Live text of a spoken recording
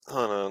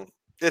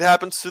It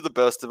happens to the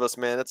best of us,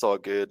 man. It's all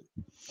good.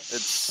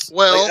 It's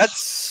Well,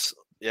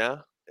 yeah.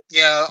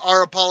 Yeah,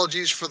 our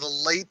apologies for the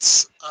late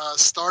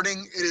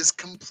starting. It is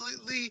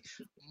completely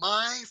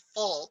my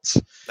fault.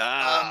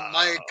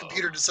 My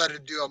computer decided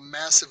to do a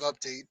massive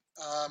update,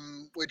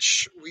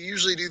 which we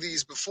usually do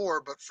these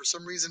before, but for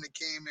some reason it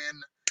came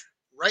in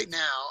right now,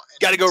 and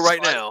Got to go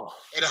right now.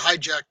 it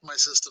hijacked my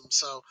system.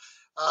 So,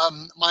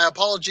 my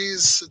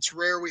apologies. It's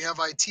rare we have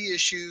IT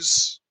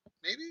issues,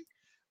 maybe,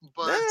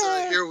 but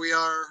here we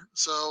are.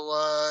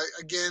 So,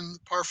 again,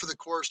 par for the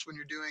course when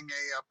you're doing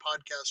a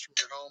podcast from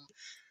your home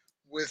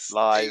with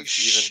Live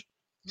even.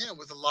 Yeah,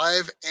 with a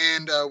live,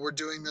 and we're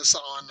doing this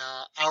on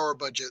our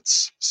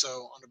budgets,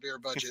 so on a beer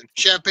budget.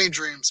 Champagne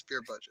Dreams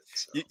beer budget.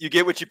 So. You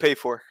get what you pay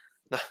for.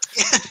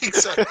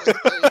 Exactly.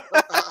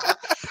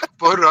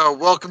 But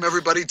welcome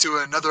everybody to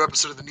another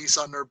episode of the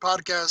Nissan Nerd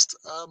Podcast.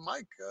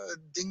 Mike,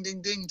 ding,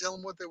 ding, ding. Tell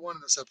them what they want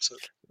in this episode.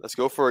 Let's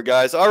go for it,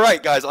 guys. All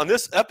right, guys. On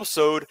this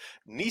episode,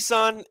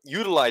 Nissan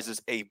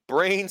utilizes a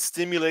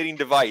brain-stimulating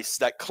device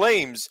that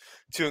claims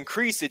to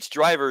increase its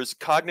drivers'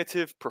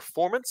 cognitive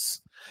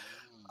performance.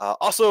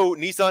 Also,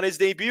 Nissan is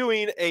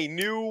debuting a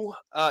new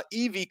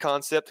EV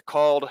concept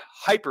called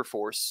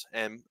Hyperforce.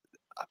 And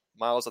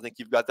Miles, I think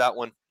you've got that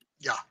one.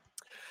 Yeah.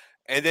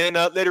 And then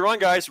later on,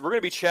 guys, we're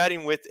going to be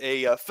chatting with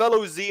a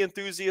fellow Z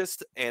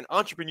enthusiast and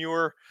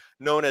entrepreneur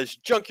known as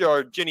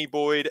Junkyard Jenny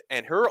Boyd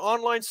and her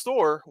online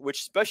store,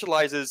 which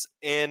specializes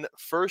in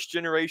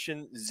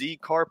first-generation Z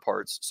car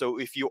parts. So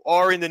if you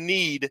are in the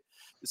need,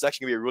 it's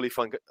actually going to be a really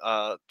fun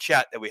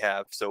chat that we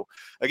have. So,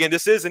 again,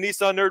 this is a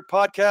Nissan Nerd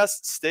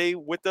Podcast. Stay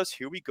with us.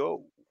 Here we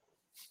go.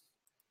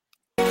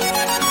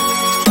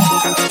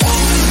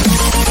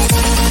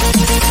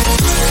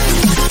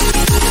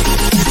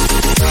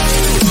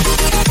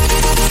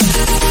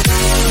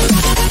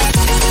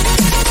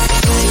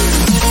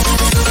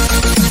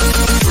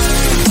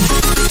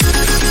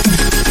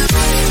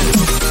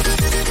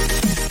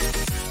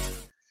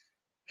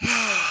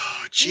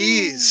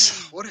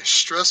 Jeez, what a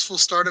stressful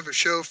start of a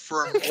show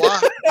from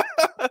what?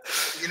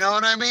 You know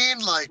what I mean?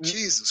 Like,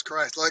 Jesus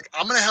Christ. Like,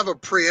 I'm going to have a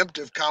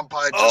preemptive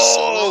compide just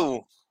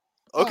solo.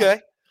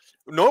 Okay.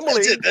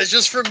 Normally. That's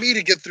just for me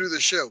to get through the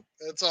show.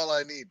 That's all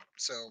I need.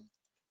 So.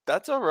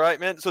 That's all right,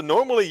 man. So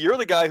normally you're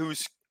the guy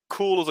who's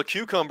cool as a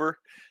cucumber,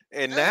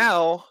 and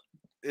now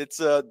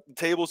it's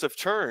tables have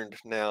turned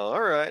now.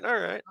 All right.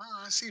 Oh,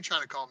 I see you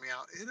trying to call me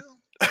out. It'll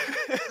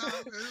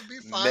be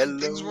fine. Mellow.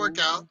 Things work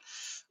out.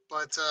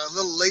 But a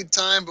little late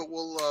time, but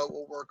we'll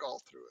work all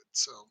through it.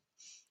 So,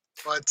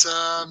 but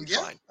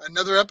yeah, fine.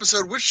 Another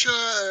episode. Which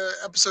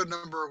episode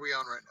number are we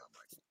on right now,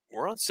 Mike?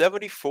 We're on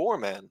 74,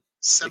 man.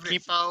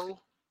 74.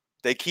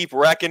 They keep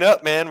racking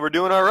up, man. We're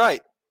doing all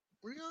right.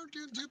 We aren't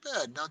doing too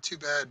bad. Not too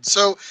bad.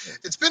 So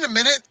it's been a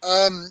minute.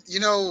 You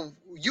know,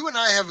 you and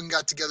I haven't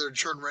got together to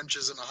turn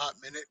wrenches in a hot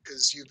minute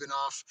because you've been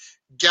off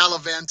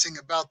gallivanting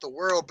about the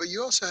world. But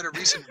you also had a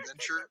recent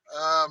adventure.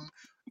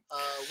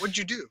 What'd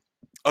you do?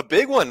 A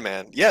big one,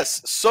 man.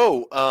 Yes.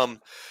 So,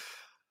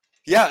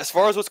 yeah, as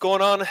far as what's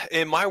going on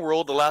in my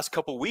world the last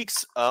couple of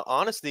weeks,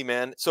 honestly,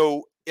 man.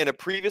 So in a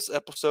previous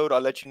episode, I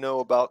let you know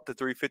about the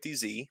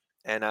 350Z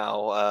and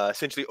how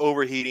essentially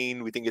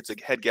overheating. We think it's a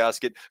head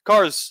gasket.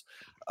 Cars,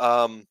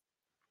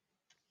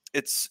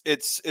 it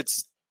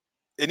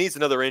needs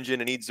another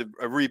engine. It needs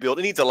a rebuild.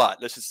 It needs a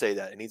lot. Let's just say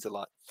that it needs a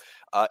lot.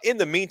 In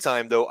the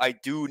meantime, though, I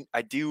do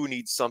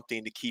need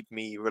something to keep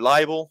me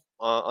reliable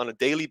on a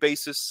daily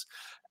basis.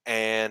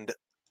 And,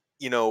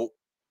 you know,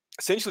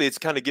 essentially it's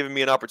kind of given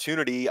me an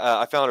opportunity.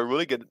 I found a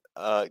really good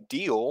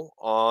deal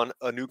on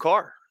a new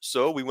car.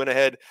 So we went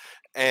ahead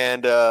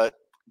and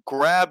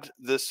grabbed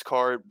this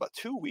car about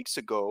 2 weeks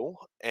ago.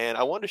 And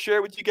I wanted to share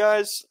it with you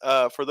guys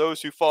for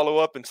those who follow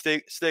up and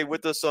stay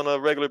with us on a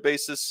regular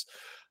basis.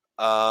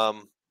 Yeah,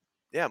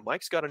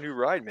 Mike's got a new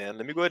ride, man.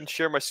 Let me go ahead and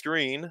share my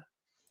screen.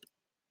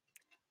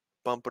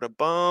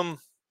 Bum-ba-da-bum.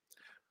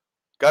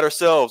 Got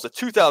ourselves a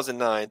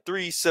 2009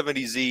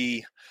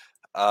 370Z.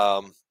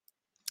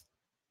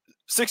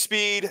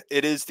 6-speed.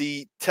 It is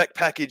the tech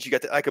package. You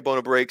got the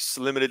Icabona brakes,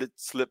 limited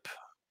slip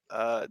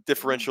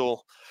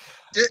differential.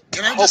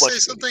 Can I just say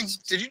something?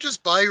 Did you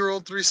just buy your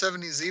old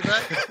 370Z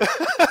back?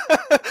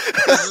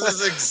 This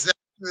is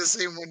exactly the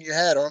same one you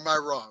had, or am I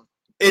wrong?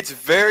 It's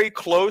very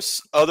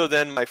close, other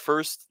than my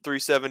first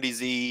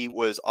 370Z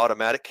was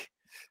automatic.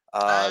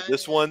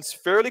 This one's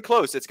fairly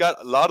close. It's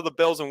got a lot of the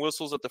bells and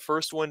whistles that the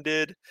first one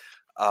did.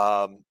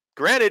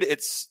 Granted,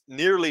 it's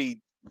nearly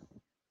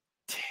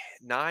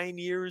 8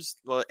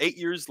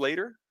 years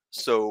later.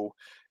 So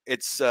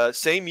it's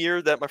same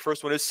year that my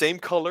first one is, same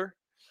color.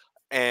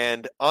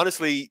 And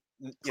honestly,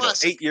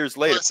 classic, 8 years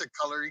later. Classic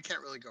color. You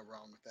can't really go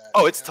wrong with that.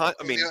 Oh, it's time.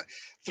 I mean,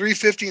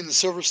 350 in the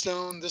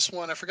Silverstone. This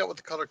one, I forgot what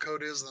the color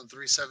code is on the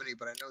 370,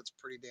 but I know it's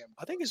pretty damn close.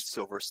 I think it's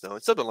Silverstone.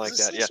 It's something like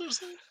that.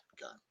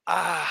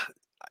 Yeah.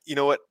 You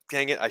know what?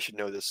 Dang it. I should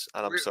know this.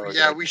 And I'm sorry.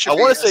 Yeah, we should. I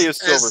want to say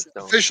it's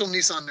Silverstone. Official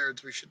Nissan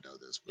nerds, we should know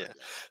this. Yeah.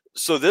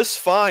 So this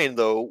find,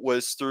 though,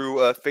 was through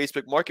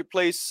Facebook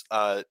Marketplace.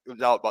 It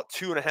was out about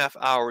 2.5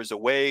 hours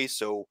away.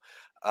 So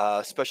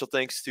Special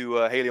thanks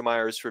to Haley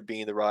Myers for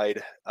being the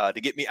ride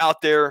to get me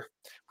out there.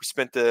 We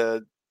spent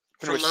the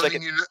pretty much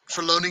second.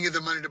 For loaning you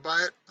the money to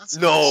buy it. That's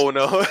No,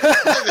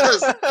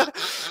 nice. no.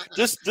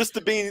 just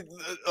to be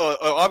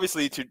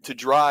obviously to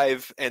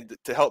drive and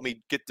to help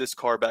me get this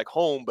car back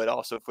home, but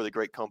also for the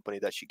great company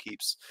that she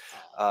keeps.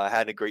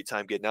 Had a great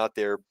time getting out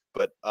there,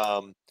 but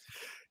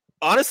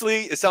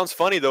honestly, it sounds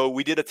funny though.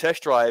 We did a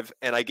test drive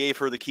and I gave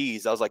her the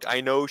keys. I was like,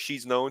 I know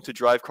she's known to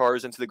drive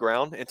cars into the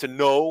ground, and to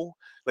know,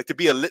 like, to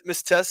be a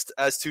litmus test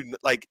as to,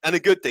 like, and a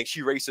good thing,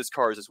 she races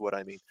cars is what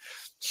I mean.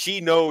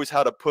 She knows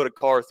how to put a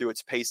car through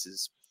its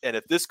paces. And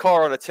if this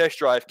car on a test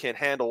drive can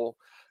handle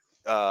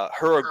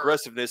her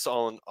aggressiveness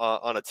on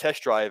a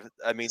test drive,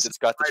 that means it's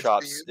got the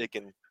chops.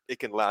 It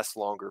can last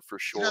longer for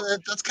sure.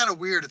 That's kind of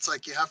weird. It's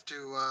like you have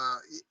to,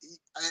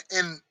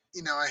 and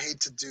I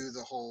hate to do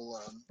the whole,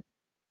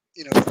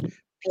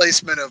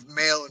 placement of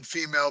male and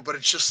female, but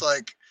it's just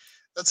like,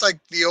 that's like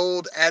the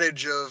old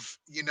adage of,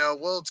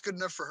 well, it's good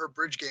enough for her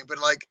bridge game, but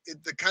like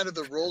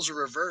the roles are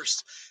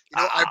reversed.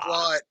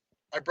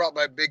 I brought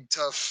my big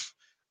tough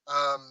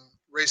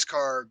race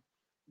car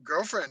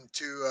girlfriend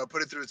to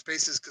put it through its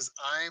paces because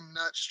I'm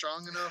not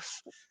strong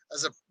enough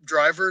as a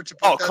driver to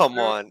put Oh, come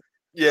on.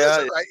 Yeah.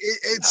 Right.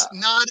 It's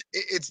not.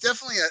 It's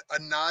definitely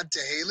a nod to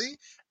Haley,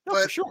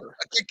 but for sure.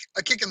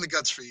 A kick in the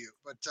guts for you.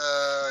 But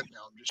no,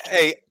 I'm just.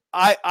 Hey,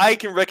 I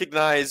can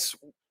recognize,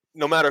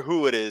 no matter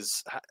who it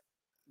is,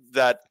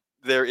 that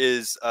there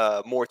is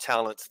more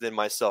talent than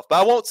myself.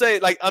 But I won't say,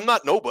 like, I'm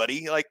not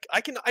nobody. Like,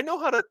 I know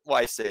how to.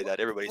 Why I say that?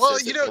 Everybody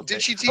says. Well,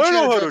 did she teach you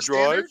how to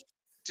drive?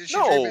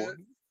 No.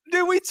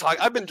 Dude, we talk.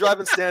 I've been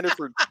driving standard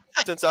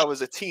since I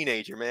was a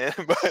teenager, man.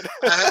 But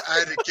I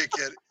had to kick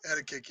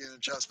you in the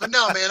chest. But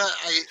no, man,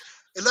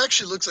 it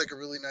actually looks like a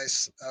really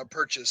nice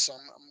purchase. So I'm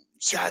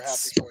super happy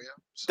for you.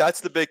 So. That's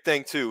the big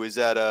thing too. Is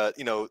that I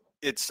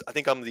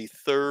think I'm the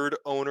third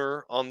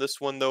owner on this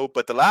one though.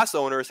 But the last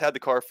owner has had the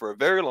car for a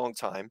very long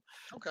time.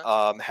 Okay.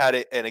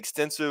 Had an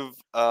extensive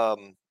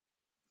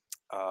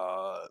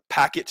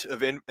packet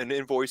of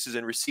invoices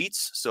and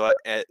receipts. So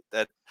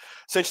that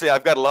essentially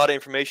I've got a lot of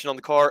information on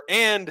the car.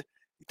 And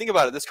think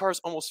about it, this car is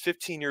almost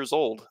 15 years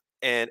old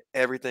and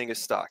everything is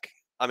stock.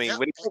 I mean,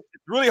 it's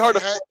really hard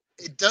to.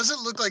 It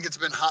doesn't look like it's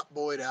been hot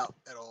boyed out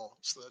at all,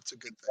 so that's a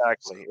good thing.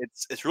 Exactly,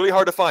 so. It's really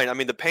hard to find. I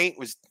mean, the paint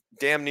was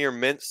damn near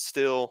mint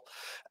still,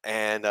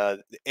 and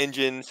the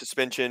engine,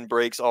 suspension,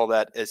 brakes, all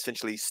that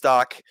essentially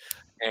stock,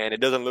 and it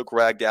doesn't look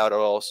ragged out at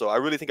all. So I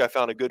really think I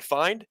found a good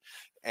find.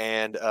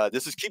 And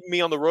this is keeping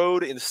me on the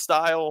road in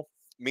style.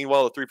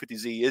 Meanwhile, the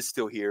 350Z is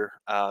still here,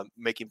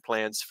 making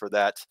plans for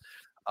that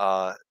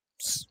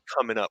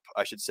coming up,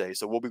 I should say.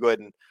 So we'll be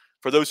going. And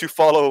for those who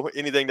follow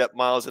anything that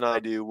Miles and I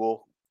do,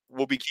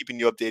 we'll be keeping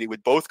you updated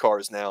with both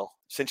cars now,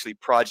 essentially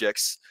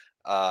projects,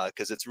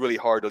 because it's really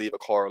hard to leave a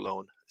car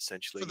alone.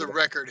 Essentially, for the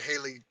record,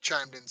 Haley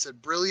chimed in and said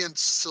 "brilliant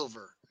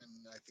silver," and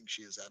I think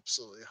she is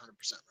absolutely 100%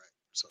 right.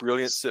 So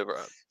brilliant silver.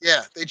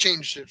 Yeah, they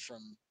changed it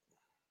from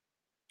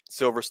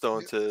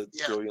Silverstone to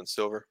brilliant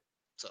silver.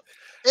 So,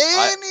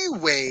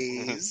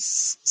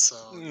 anyways,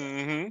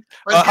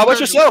 how about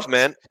yourself,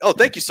 man? Oh,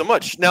 thank you so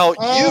much. Now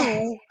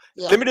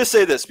let me just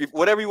say this: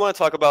 whatever you want to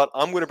talk about,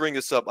 I'm going to bring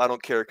this up. I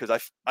don't care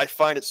because I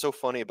find it so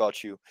funny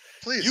about you.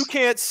 Please, you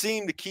can't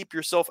seem to keep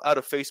yourself out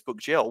of Facebook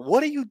jail.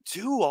 What do you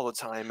do all the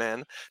time,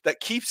 man? That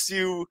keeps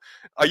you?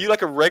 Are you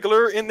like a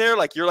regular in there?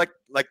 Like you're like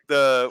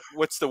the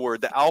what's the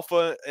word? The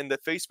alpha in the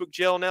Facebook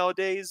jail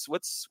nowadays?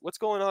 What's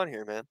going on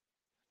here, man?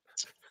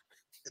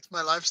 It's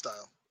my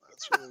lifestyle.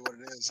 That's really what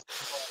it is.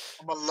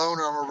 I'm a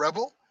loner. I'm a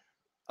rebel.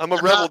 I'm a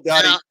rebel,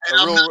 daddy.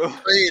 I'm not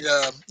afraid.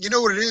 You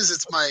know what it is?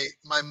 It's my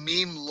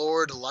meme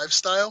lord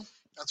lifestyle.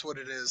 That's what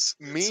it is.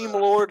 Meme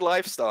lord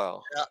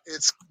lifestyle. Yeah,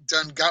 it's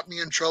got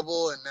me in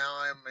trouble, and now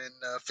I'm in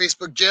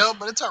Facebook jail.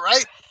 But it's all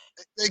right.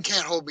 They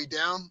can't hold me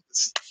down.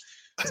 It's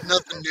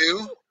nothing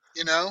new.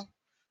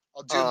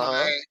 I'll do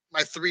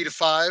my 3 to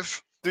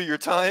 5. Do your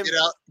time.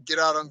 Get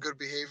out on good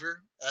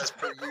behavior as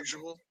per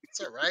usual.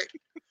 It's all right.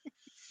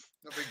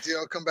 No big deal.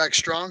 I'll come back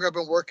stronger. I've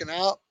been working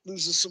out,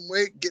 losing some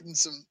weight, getting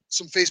some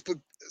Facebook,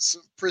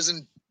 some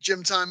prison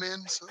gym time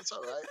in. So that's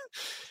all right.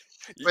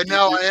 But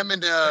now I am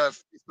in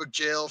Facebook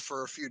jail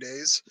for a few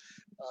days.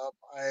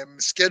 I am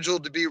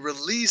scheduled to be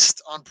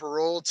released on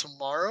parole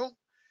tomorrow.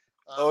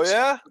 Oh,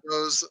 yeah? So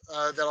those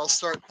that I'll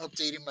start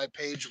updating my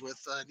page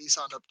with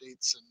Nissan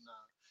updates and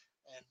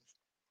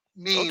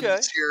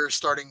memes here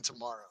starting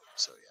tomorrow.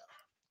 So, yeah.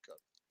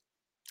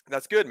 Good.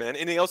 That's good, man.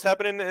 Anything else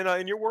happening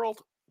in your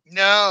world?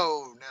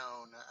 No.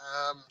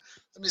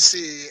 Let me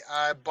see.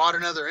 I bought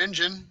another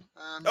engine.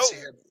 I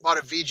bought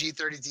a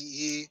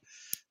VG30DE,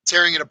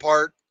 tearing it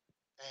apart,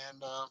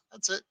 and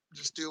that's it.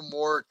 Just do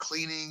more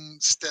cleaning,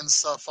 stem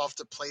stuff off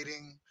the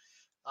plating.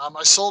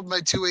 I sold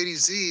my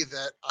 280Z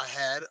that I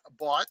had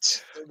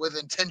bought with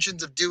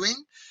intentions of doing.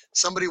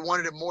 Somebody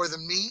wanted it more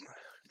than me.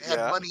 They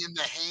had money in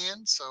the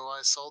hand, so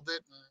I sold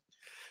it.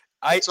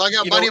 So I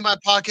got money in my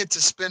pocket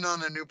to spend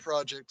on a new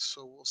project,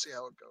 so we'll see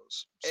how it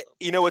goes. So.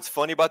 You know what's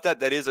funny about that?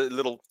 That is a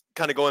little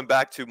kind of going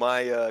back to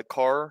my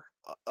car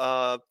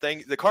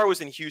thing. The car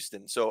was in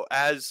Houston, so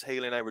as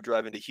Haley and I were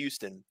driving to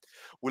Houston,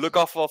 we look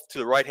off to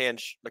the right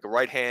hand, like a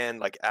right hand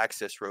like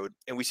access road,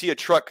 and we see a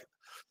truck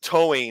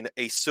towing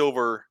a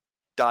silver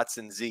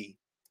Datsun Z,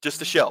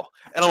 just a shell.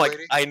 And I'm like,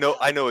 280.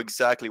 I know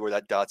exactly where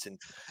that Datsun.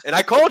 And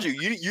I called you.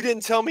 You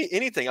didn't tell me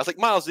anything. I was like,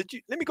 Miles, did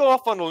you? Let me go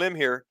off on a limb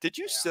here. Did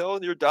you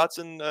sell your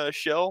Datsun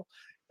shell?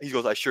 He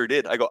goes, I sure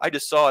did. I go, I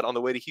just saw it on the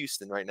way to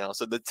Houston right now.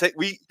 So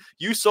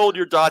you sold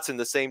your Datsun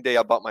the same day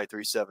I bought my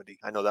 370.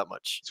 I know that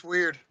much. It's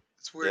weird.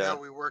 It's weird Yeah. how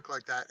we work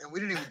like that, and we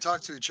didn't even talk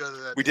to each other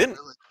that We day. didn't.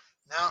 Really.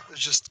 Now it was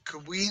just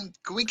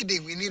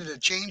coinciding. We needed a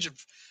change of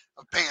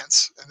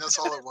pants, and that's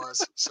all it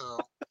was. So,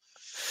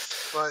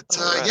 but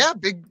right. yeah,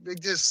 big.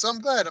 So I'm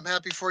glad. I'm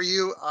happy for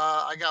you.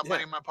 I got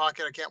money Yeah. in my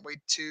pocket. I can't wait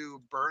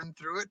to burn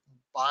through it,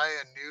 buy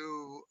a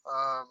new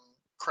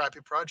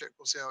crappy project.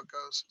 We'll see how it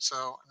goes.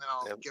 So, and then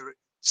I'll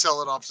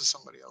sell it off to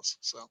somebody else.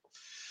 So.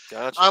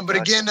 Gotcha. But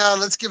again,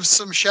 let's give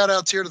some shout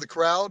outs here to the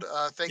crowd.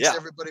 Thanks Yeah.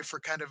 everybody for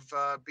kind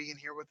of being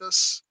here with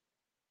us.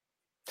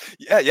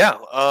 Yeah.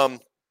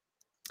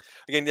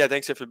 Again, yeah,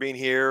 thanks for being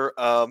here.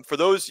 For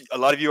those, a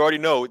lot of you already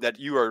know that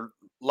you are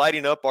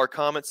lighting up our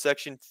comment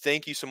section.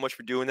 Thank you so much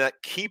for doing that.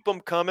 Keep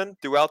them coming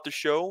throughout the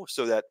show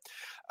so that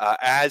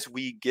as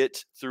we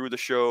get through the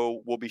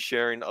show, we'll be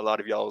sharing a lot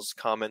of y'all's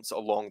comments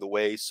along the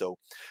way. So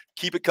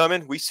keep it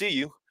coming. We see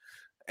you.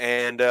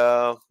 And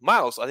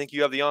Miles, I think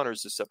you have the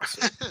honors this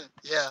episode.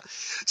 Yeah.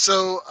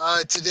 So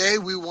today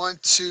we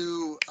want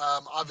to,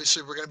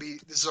 obviously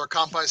this is our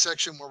compi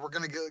section where we're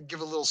going to give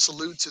a little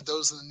salute to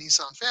those in the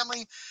Nissan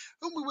family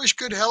whom we wish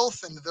good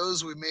health, and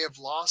those we may have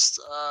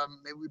lost.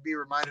 May we be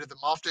reminded of them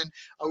often.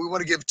 We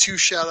want to give 2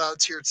 shout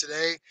outs here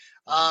today.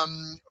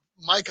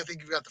 Mike, I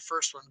think you've got the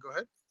first one. Go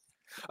ahead.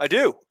 I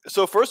do.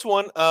 So first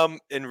one,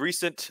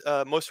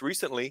 most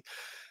recently,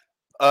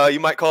 you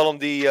might call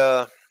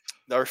him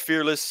our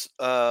fearless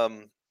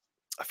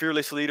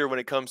leader when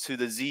it comes to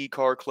the Z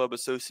Car Club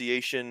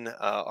Association,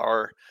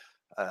 our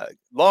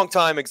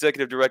longtime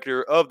executive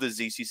director of the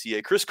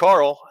ZCCA, Chris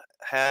Carl,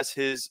 has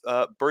his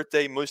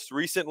birthday most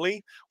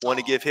recently. Want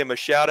to give him a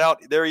shout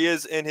out. There he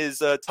is in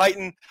his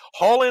Titan,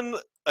 hauling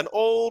an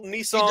old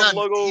Nissan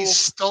logo. He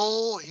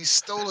stole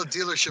a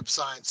dealership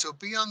sign. So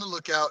be on the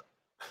lookout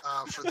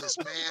for this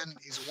man.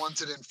 He's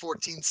wanted in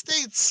 14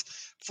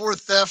 states for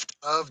theft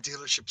of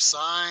dealership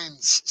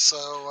signs.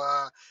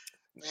 So.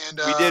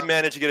 We did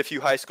manage to get a few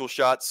high school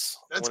shots.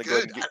 That's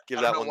good. Go ahead and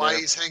I don't know why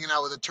he's hanging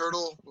out with a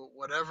turtle, but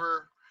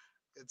whatever.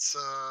 It's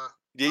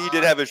yeah, he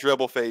did have his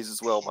rebel phase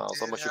as well, Miles.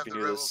 I'm not sure if you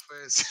knew this.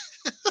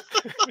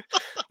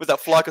 Was that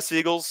flock of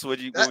seagulls? What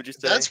would you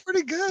say? That's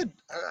pretty good.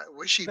 I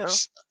wish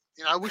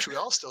I wish we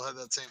all still had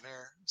that same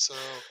hair. So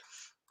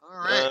all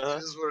right,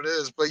 it is what it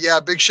is. But yeah,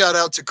 big shout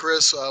out to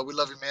Chris. We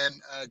love you, man.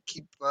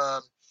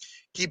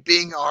 Keep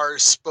being our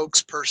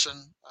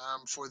spokesperson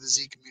for the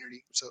Z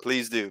community. So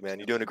please do, man.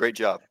 You're doing a great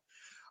job.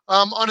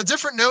 On a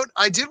different note,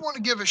 I did want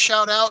to give a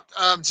shout out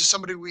to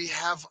somebody we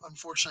have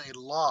unfortunately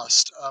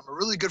lost. A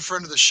really good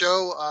friend of the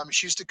show.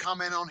 She used to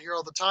comment on here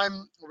all the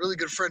time. A really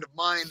good friend of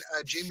mine,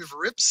 Jamie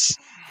Verips.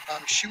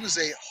 She was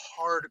a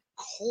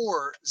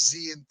hardcore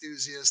Z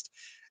enthusiast,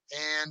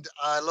 and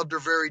I loved her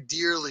very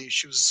dearly.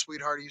 She was a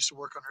sweetheart. I used to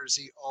work on her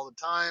Z all the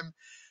time.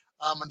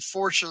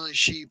 Unfortunately,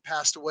 she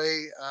passed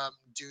away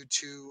due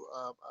to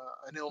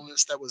an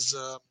illness that was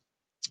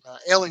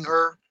ailing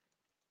her.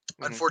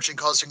 Unfortunately,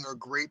 causing her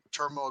great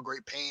turmoil,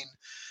 great pain.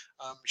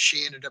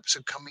 She ended up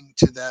succumbing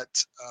to that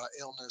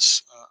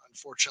illness,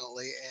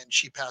 unfortunately, and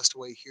she passed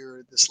away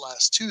here this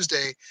last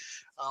Tuesday.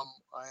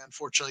 I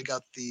unfortunately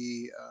got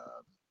the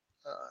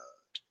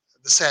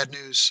sad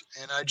news,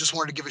 and I just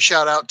wanted to give a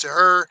shout out to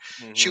her.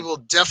 She will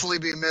definitely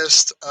be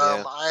missed.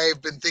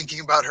 I've been thinking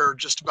about her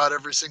just about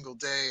every single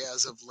day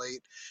as of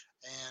late.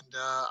 And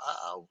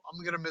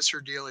I'm going to miss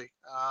her dearly.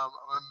 I'm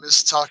going to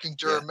miss talking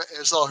to her,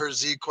 miss all her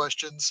Z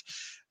questions.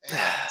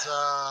 And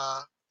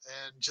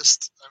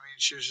just, I mean,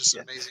 she was just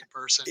an amazing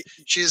person.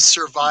 She is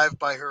survived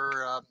by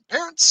her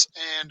parents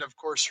and, of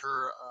course,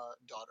 her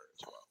daughter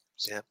as well.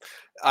 So.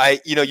 Yeah.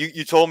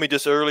 You told me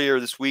just earlier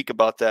this week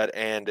about that,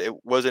 and it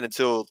wasn't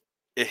until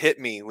it hit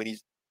me when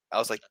I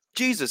was like,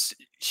 Jesus,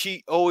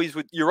 she always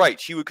would. You're right.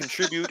 She would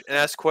contribute and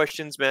ask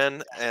questions,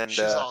 man. And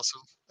she's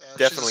awesome. Yeah,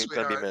 definitely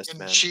going to be missed,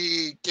 man.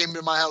 She came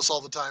to my house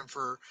all the time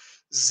for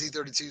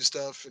Z32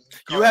 stuff. And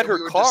you had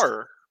her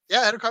car.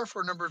 I had a car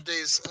for a number of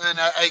days, and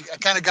I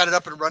kind of got it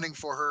up and running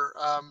for her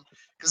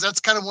because that's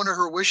kind of one of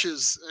her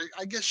wishes.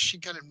 I guess she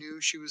kind of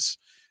knew she was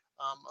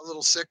a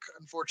little sick,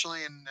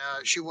 unfortunately, and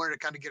she wanted to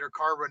kind of get her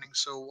car running.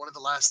 So one of the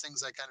last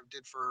things I kind of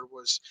did for her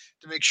was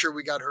to make sure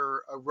we got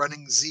her a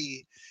running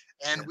Z,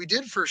 and we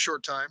did for a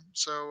short time.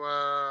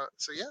 So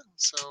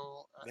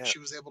she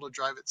was able to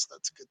drive it. So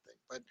that's a good thing.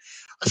 But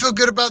I feel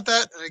good about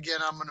that. And again,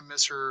 I'm going to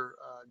miss her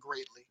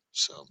greatly.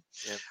 So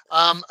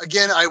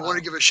again, I want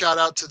to give a shout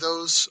out to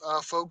those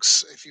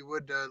folks. If you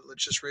would,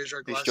 let's just raise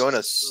our glasses. Please join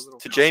us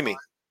to Jamie.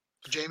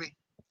 Jamie.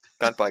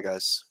 Kanpai,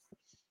 guys.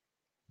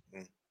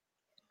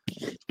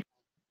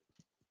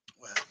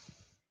 Well,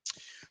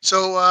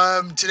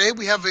 so today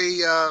we have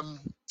a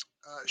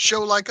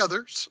show like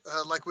others,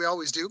 like we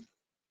always do.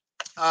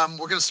 We're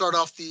going to start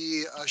off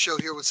the show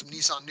here with some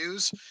Nissan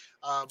news.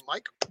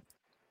 Mike?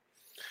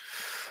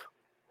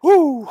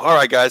 Whoo! All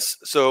right, guys.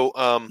 So,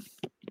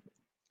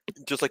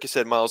 just like you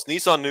said, Miles,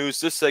 Nissan News,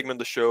 this segment of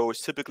the show is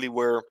typically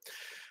where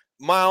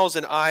Miles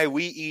and I,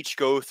 we each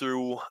go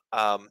through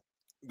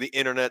the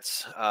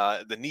internet's,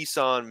 the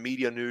Nissan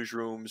media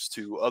newsrooms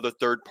to other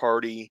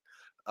third-party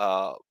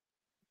uh,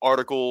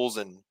 articles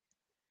and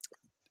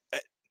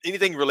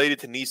anything related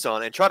to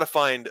Nissan and try to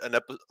find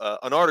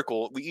an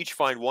article. We each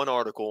find one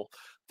article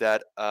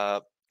that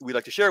we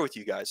like to share with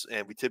you guys,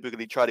 and we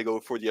typically try to go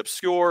for the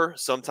obscure.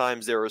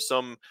 Sometimes there are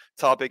some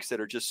topics that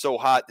are just so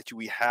hot that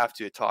we have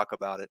to talk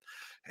about it,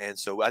 and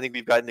so I think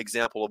we've got an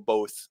example of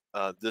both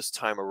this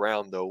time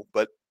around, though.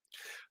 But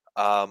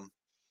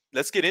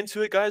let's get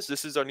into it, guys.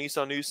 This is our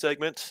Nissan News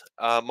segment.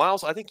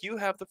 Miles, I think you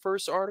have the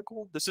first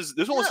article. This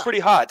one was pretty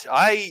hot.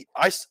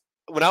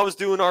 When I was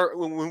doing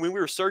when we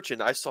were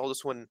searching, I saw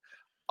this one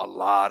a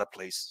lot of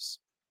places.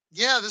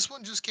 Yeah, this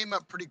one just came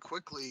up pretty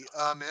quickly.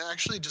 It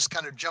actually just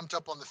kind of jumped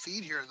up on the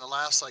feed here in the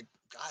last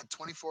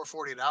 24,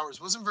 48 hours.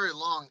 It wasn't very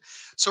long.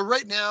 So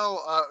right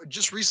now,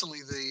 just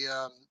recently,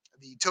 the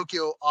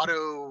Tokyo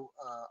Auto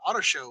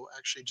Show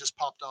actually just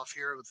popped off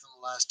here within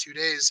the last 2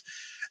 days,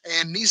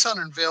 and Nissan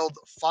unveiled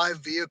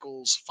five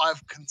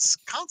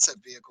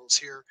concept vehicles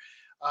here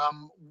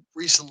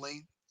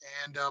recently.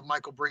 And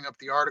Mike will bring up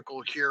the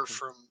article here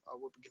from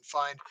what we can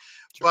find.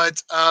 Sure.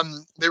 But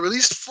they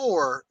released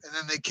four, and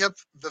then they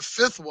kept the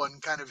fifth one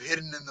kind of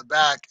hidden in the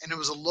back. And it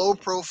was a low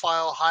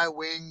profile, high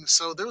wing.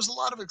 So there was a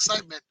lot of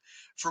excitement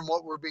from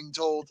what we're being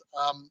told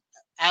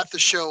at the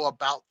show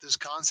about this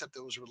concept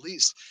that was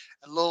released.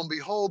 And lo and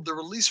behold, the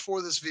release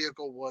for this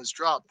vehicle was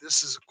dropped.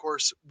 This is, of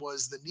course,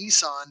 was the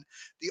Nissan,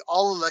 the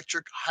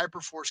all-electric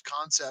Hyperforce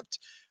concept.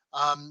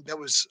 That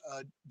was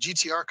a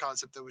GTR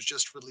concept that was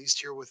just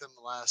released here within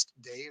the last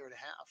day or and a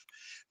half.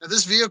 Now,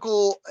 this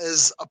vehicle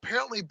is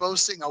apparently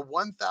boasting a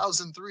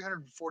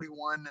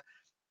 1,341,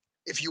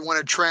 if you want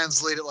to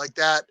translate it like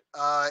that,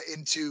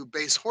 into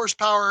base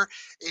horsepower.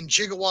 In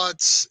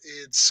gigawatts,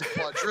 it's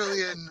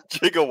quadrillion.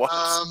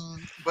 Gigawatts.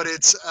 But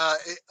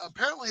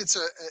apparently it's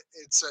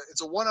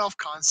a one-off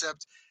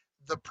concept.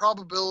 The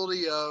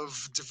probability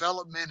of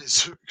development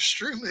is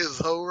extremely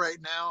low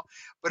right now,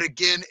 but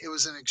again, it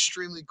was an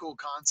extremely cool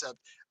concept,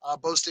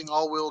 boasting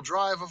all-wheel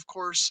drive, of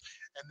course,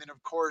 and then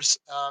of course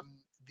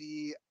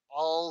the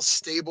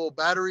all-stable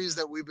batteries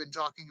that we've been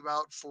talking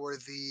about for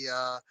the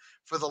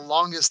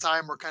longest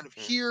time. We're kind of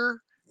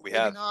here, maybe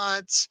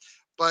not,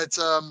 but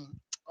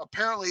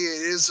apparently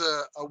it is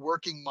a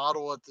working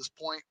model at this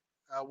point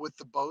with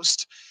the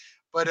boast.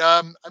 But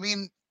I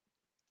mean,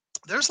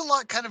 there's a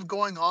lot kind of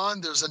going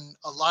on. There's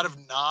a lot of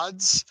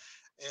nods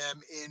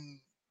in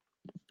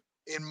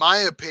my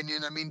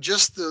opinion. I mean,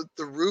 just the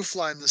roof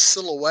line, the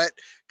silhouette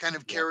kind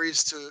of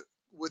carries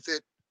with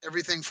it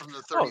everything from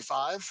the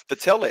 35. The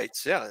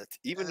taillights,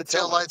 even the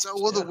taillights.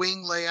 Well, the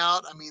wing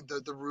layout. I mean,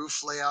 the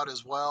roof layout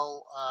as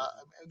well.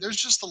 There's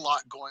just a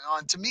lot going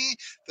on. To me,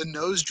 the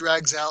nose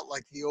drags out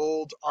like the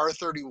old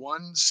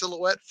R31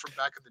 silhouette from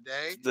back in the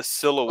day. The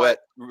silhouette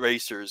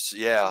racers,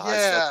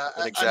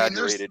 an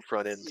exaggerated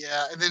front end.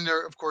 Yeah, and then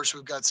there, of course,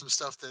 we've got some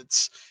stuff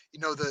that's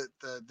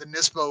the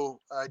Nismo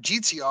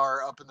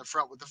GTR up in the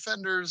front with the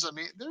fenders. I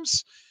mean,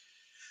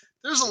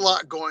 there's a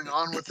lot going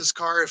on with this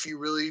car if you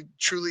really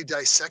truly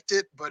dissect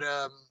it, but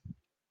I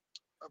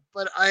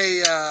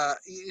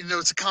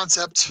it's a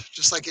concept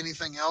just like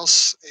anything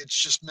else. It's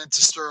just meant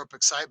to stir up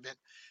excitement.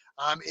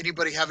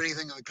 Anybody have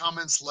anything in the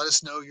comments? Let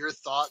us know your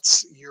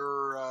thoughts,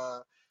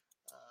 your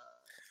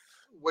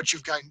what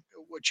you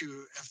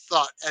have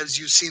thought as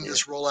you've seen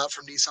this roll out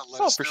from Nissan.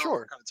 Let us know. Sure.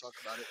 We'll kind of talk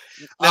about it.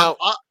 Now,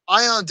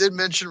 Ion did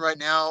mention right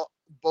now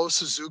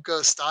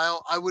Bosuzuka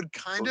style. I would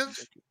kind of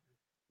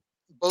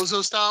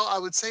Bozo style, I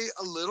would say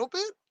a little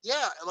bit.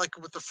 Yeah, like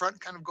with the front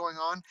kind of going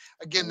on.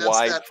 Again, that's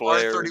that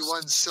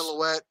R31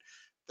 silhouette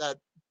that,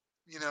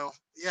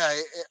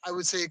 I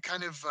would say it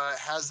kind of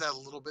has that a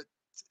little bit,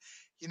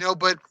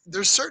 but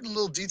there's certain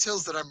little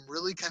details that I'm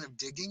really kind of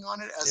digging on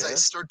it as I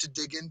start to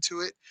dig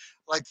into it.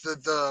 Like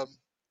the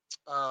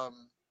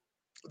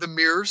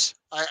mirrors.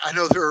 I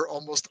know they're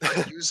almost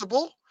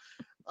unusable.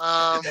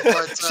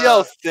 But see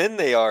how thin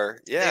they are.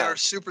 Yeah, they are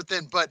super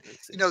thin. But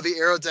the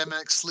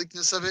aerodynamic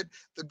sleekness of it,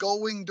 the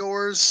gull wing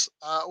doors.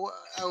 I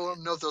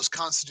don't know if those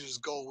constitute as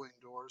gull wing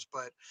doors,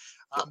 but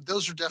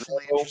those are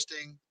definitely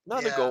interesting.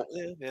 Not a gull.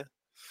 Yeah.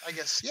 I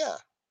guess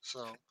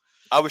So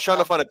I was trying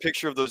to find a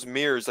picture of those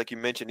mirrors, like you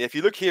mentioned. If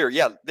you look here,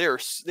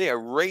 they are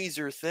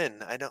razor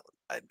thin.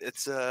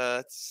 It's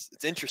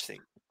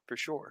interesting for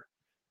sure.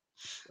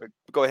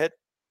 Go ahead.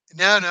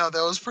 No, that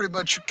was pretty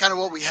much kind of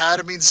what we had.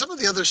 I mean, some of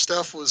the other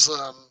stuff was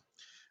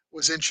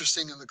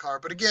interesting in the car,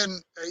 but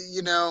again,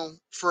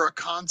 for a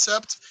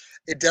concept,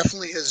 it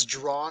definitely has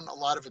drawn a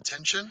lot of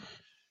attention.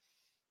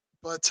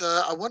 But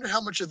I wonder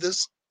how much of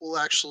this will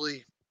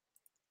actually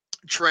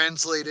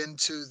translate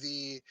into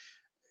the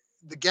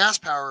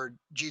gas-powered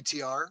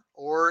GTR,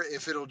 or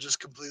if it'll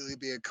just completely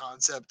be a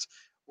concept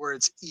where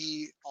it's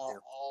Yeah.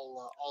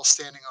 all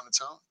standing on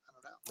its own. I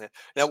don't know. Yeah.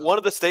 Now, So one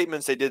of the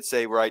statements they did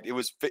say, right, it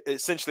was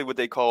essentially what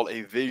they call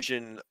a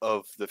vision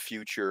of the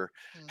future.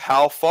 mhm.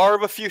 How far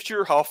of a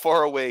future, how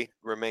far away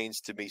remains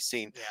to be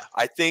seen. Yeah,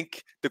 I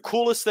think the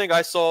coolest thing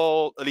I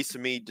saw, at least to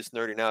me, just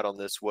nerding out on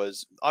this,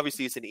 was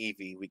obviously it's an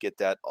EV. We get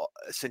that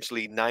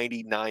essentially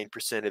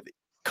 99% of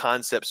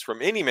concepts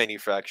from any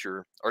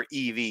manufacturer are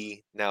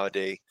EV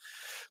nowadays.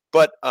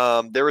 But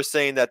they were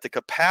saying that the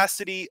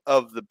capacity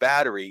of the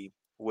battery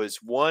was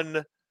one.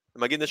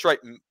 Am I getting this right?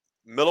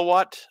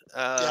 Milliwatt.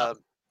 yeah,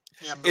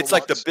 yeah. It's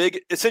like Milliwatts.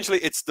 essentially,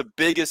 it's the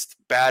biggest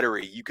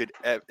battery you could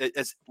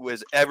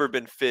was ever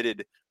been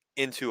fitted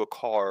into a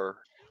car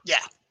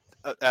Yeah,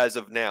 as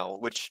of now.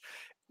 Which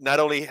not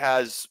only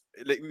has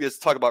let's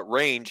talk about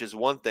range is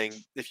one thing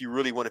if you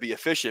really want to be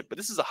efficient, but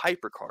this is a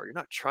hypercar. You're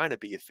not trying to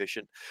be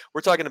efficient.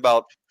 We're talking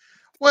about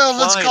well,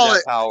 let's applying call that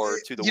it, power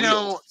to the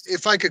wheels.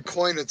 if I could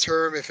coin a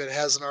term, if it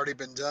hasn't already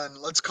been done,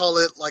 let's call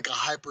it like a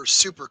hyper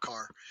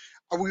supercar.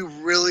 Are we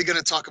really going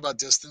to talk about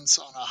distance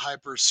on a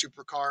hyper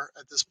supercar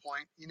at this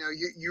point?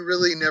 You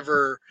really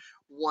never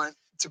want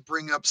to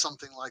bring up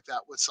something like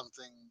that with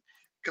something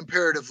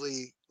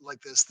comparatively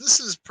like this. This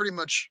is pretty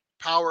much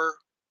power,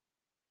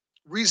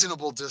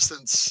 reasonable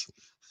distance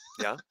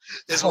Yeah.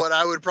 is what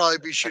I would probably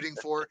be shooting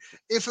for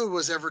if it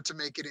was ever to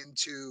make it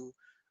into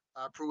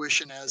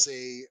fruition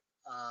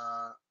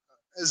uh,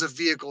 as a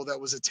vehicle that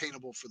was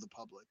attainable for the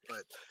public.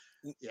 But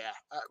yeah,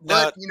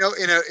 but Now,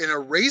 in a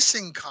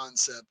racing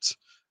concept,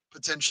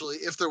 potentially,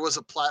 if there was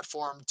a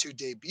platform to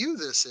debut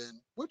this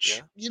in, which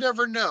yeah, you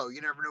never know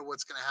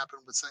what's going to happen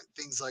with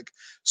things like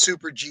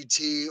Super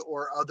GT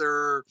or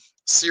other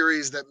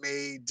series that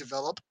may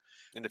develop.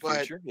 in the But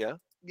future, yeah.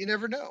 you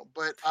never know.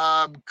 But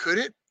could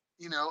it?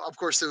 Of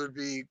course, it would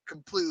be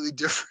completely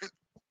different.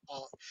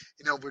 uh,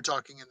 we're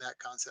talking in that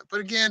concept. But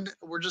again,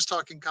 we're just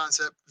talking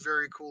concept.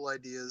 Very cool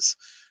ideas.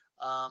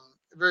 Um,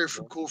 very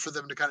Yeah. cool for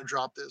them to kind of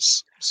drop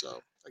this.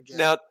 So again,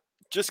 Now,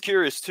 just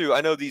curious too.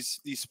 I know these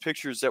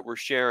pictures that we're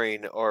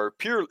sharing are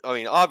pure. I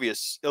mean,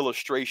 obvious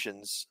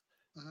illustrations.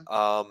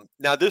 mhm.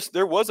 Now,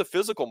 there was a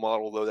physical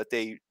model though that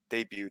they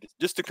debuted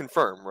just to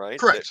confirm, right? That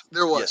Correct.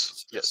 There was.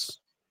 yes, Yes. yes.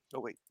 Oh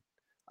wait,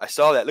 I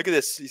saw that. Look at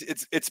this.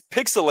 It's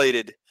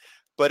pixelated,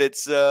 but it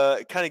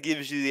kind of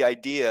gives you the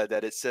idea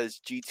that it says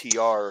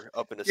GTR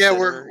up in the Yeah,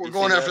 we're center. we're You see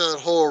going after that? that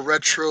whole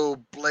retro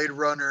Blade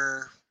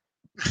Runner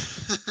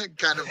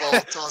kind of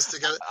all tossed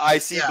together. I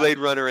see Yeah. Blade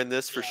Runner in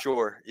this for Yeah.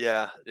 sure.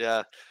 Yeah,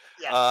 yeah.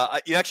 Yeah.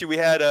 Actually, we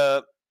had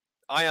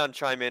Ion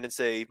chime in and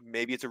say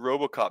maybe it's a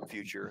RoboCop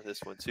future. This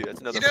one too. That's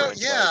another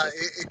franchise. Yeah,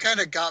 it kind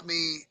of got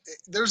me.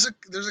 There's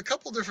a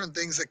couple different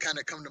things that kind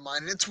of come to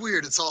mind, and it's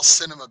weird. It's all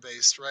cinema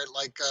based, right?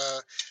 Like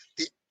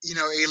the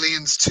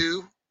Aliens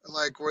 2,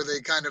 like where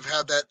they kind of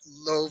have that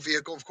low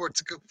vehicle. Of course,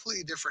 it's a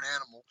completely different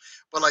animal,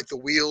 but like the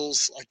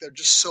wheels, like they're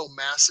just so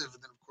massive,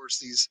 and then of course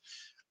these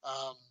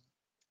um,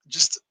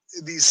 just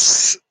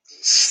these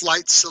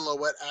slight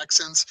silhouette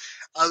accents.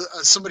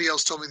 Somebody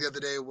else told me the other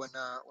day when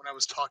I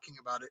was talking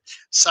about it,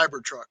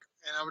 Cybertruck,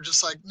 and I was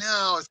just like,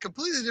 no, it's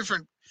completely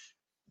different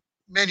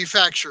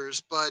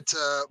manufacturers, but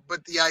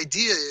the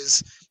idea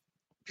is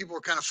people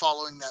are kind of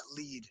following that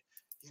lead,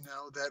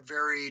 that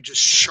very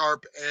just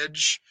sharp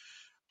edge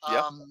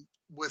Yeah.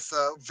 with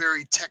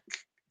very tech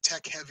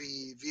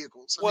heavy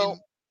vehicles. I mean,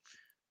 Well,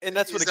 and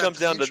that's when is it that comes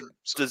the down to future?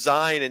 So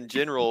design in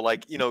general.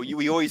 Like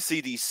we always see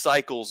these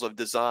cycles of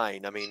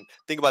design. I mean,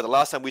 think about the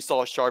last time we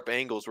saw sharp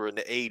angles were in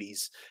the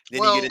 '80s. Then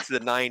you get well, into the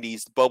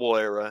 '90s, bubble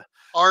era.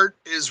 art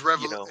is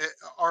You know,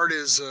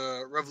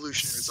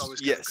 revolutionary. It's always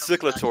kind yeah, of coming back into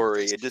circulatory.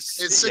 things. It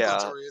just It's yeah,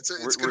 cyclatory. It's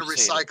going we're to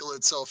seeing it. recycle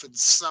itself in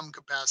some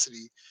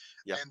capacity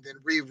Yeah. and then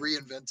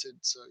reinvented.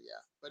 So yeah.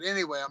 But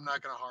anyway, I'm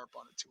not going to harp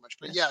on it too much.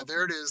 But yeah,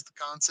 there it is, the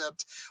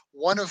concept,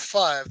 one of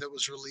five that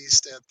was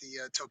released at the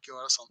Tokyo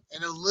Auto Salon,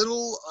 and a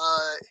little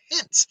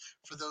hint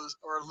for those,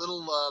 or a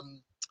little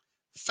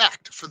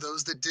fact for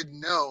those that didn't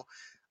know.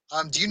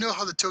 Do you know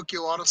how the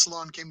Tokyo Auto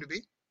Salon came to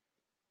be?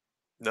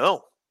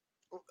 No.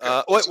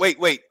 Okay,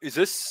 Wait. Is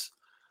this?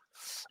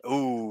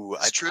 Ooh,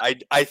 it's true.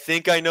 I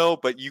think I know,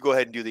 but you go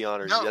ahead and do the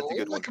honors. No, That's a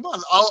good well, one. come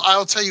on.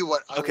 I'll tell you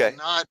what. I will Okay.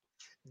 not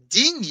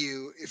ding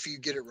you if you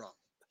get it wrong.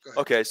 Go ahead.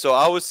 Okay. So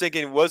I was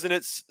thinking, wasn't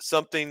it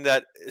something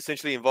that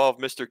essentially involved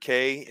Mr.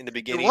 K in the It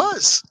beginning?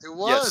 was. It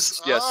was.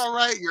 Yes. Yes. All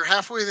right, you're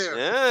halfway there. All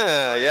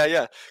Yeah. right. Yeah. Yeah.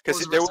 What Because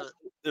was the rest of it?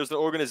 there's an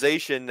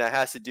organization that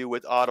has to do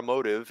with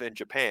automotive in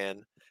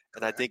Japan,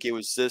 and I think Correct. it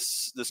was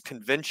this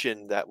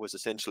convention that was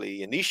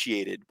essentially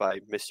initiated by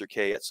Mr.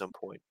 K at some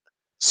point.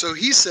 So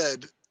he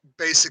said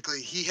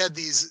basically he had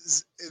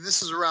these. And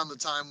this was around the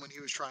time when he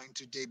was trying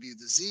to debut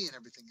the Z and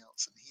everything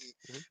else, and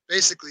he Mhm.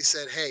 basically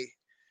said, "Hey,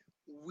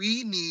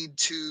 we need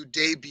to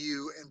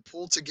debut and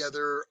pull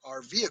together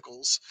our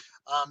vehicles.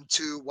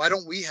 To why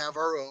don't we have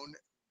our own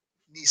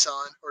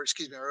Nissan, or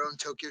excuse me, our own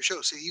Tokyo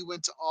show?" So he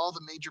went to all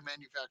the major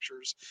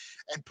manufacturers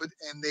and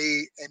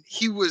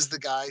he was the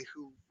guy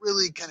who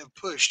really kind of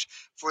pushed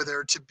for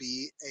there to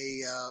be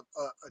a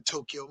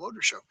Tokyo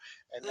Motor Show,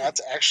 and Mm.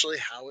 that's actually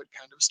how it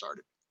kind of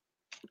started.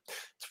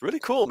 It's really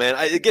cool, man.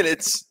 Again,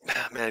 it's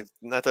man,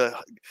 not the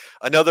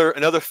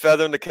another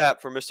feather in the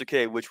cap for Mr.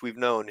 K, which we've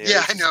known here. Yeah,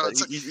 It's I just know.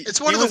 that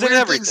It's one he of the was in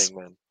weird things. everything,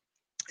 man.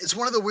 It's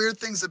one of the weird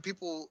things that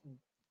people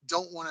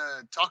don't want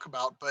to talk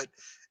about, but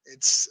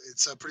it's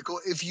pretty cool.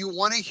 If you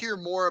want to hear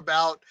more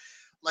about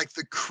like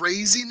the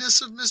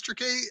craziness of Mr.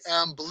 K,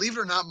 believe it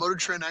or not, Motor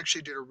Trend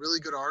actually did a really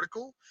good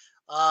article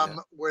Yeah.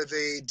 where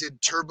they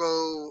did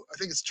turbo. I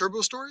think it's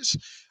turbo stories.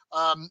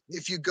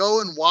 If you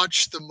go and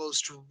watch the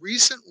most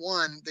recent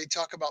one, they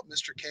talk about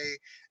Mr. K,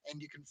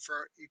 and you can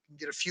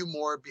get a few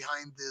more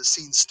behind the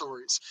scenes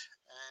stories.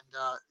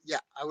 And yeah,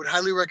 I would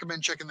highly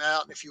recommend checking that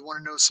out. And if you want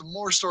to know some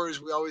more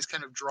stories, we always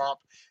kind of drop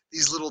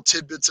these little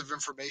tidbits of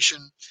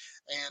information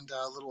and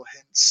little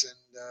hints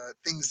and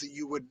things that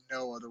you wouldn't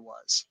know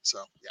otherwise.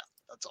 So yeah,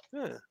 that's all.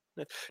 Yeah.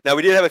 Yeah. Now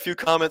we did have a few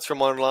comments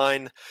from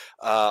online.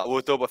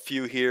 We'll throw up a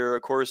few here.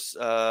 Of course,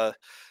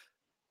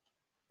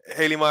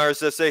 Haley Myers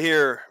says, "Say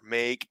here,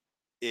 make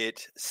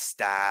it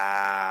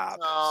stop."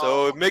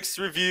 So Oh, mixed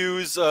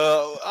reviews.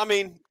 I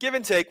mean, give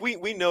and take.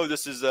 We know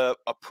this is a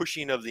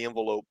pushing of the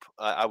envelope.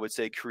 I would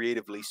say,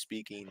 creatively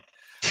speaking.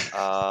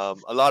 A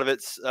lot of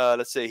it's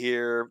let's say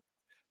here,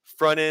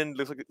 front end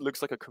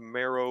looks like a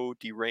Camaro,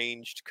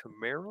 deranged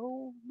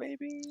Camaro,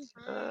 maybe.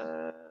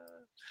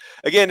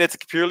 Again, it's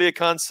purely a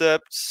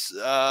concept.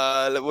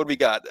 What do we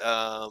got?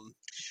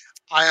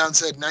 Ion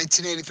said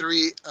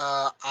 1983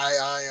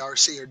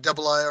 IIRC or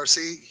double IRC.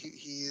 It,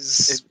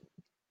 He's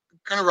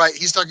kind of right.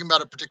 He's talking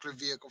about a particular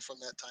vehicle from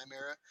that time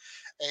era,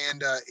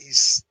 and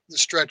he's the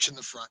stretch in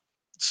the front.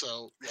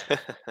 So yeah,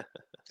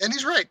 and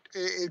he's right.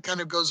 It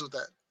kind of goes with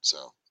that.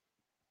 So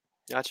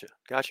gotcha,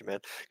 man.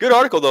 Good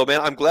article though,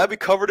 man. I'm glad we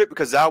covered it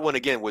because that one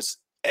again was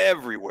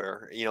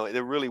everywhere.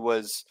 It really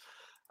was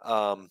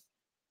um,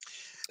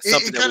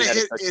 something it that kind we of had to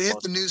hit touch it hit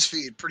upon. the news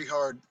feed pretty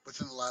hard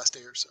within the last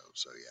day or so.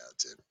 So yeah,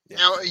 that's it. Yeah.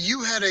 Now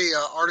you had a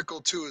article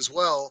too as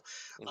well,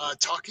 Mhm.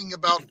 talking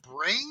about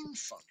brain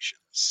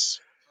functions.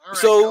 All right,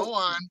 So go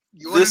on.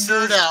 You want to this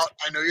nerd is out?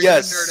 I know you're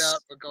going to nerd yes.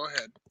 out, but go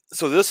ahead.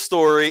 So this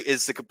story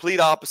is the complete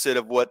opposite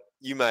of what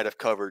you might have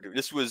covered.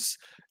 This was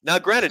now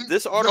granted,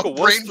 this No article was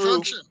brain through.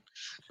 function.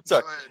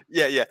 Go Sorry,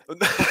 ahead. yeah.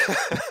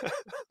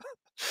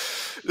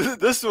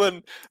 This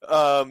one,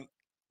 um,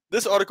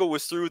 this article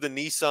was through the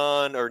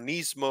Nissan or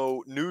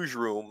Nismo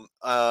newsroom,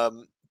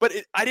 but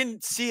I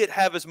didn't see it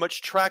have as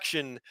much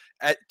traction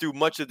through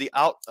much of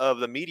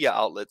the media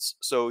outlets.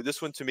 So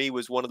this one to me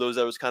was one of those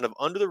that was kind of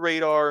under the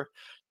radar,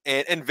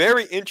 and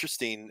very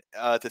interesting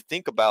to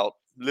think about.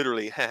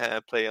 Literally,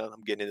 play on.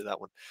 I'm getting into that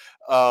one.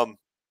 Um,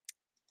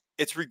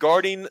 it's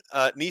regarding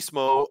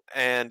Nismo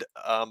and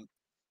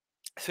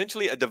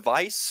essentially a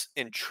device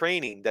and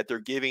training that they're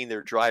giving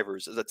their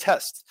drivers as a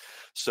test.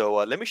 So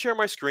let me share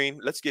my screen.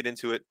 Let's get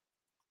into it.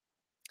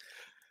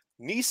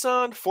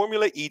 Nissan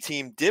Formula E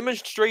team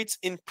demonstrates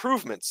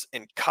improvements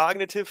in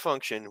cognitive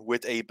function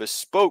with a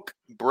bespoke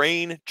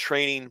brain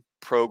training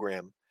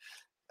program.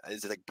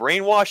 Is it like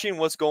brainwashing?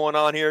 What's going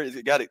on here?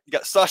 You got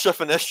Sasha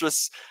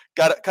Finestris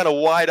got it kind of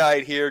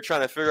wide-eyed here,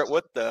 trying to figure out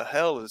what the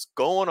hell is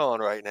going on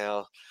right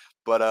now.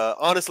 But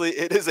honestly,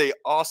 it is a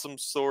awesome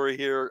story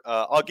here.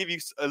 I'll give you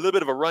a little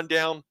bit of a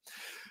rundown.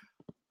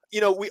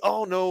 We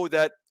all know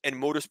that in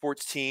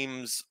motorsports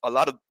teams, a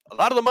lot of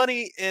the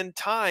money and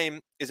time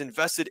is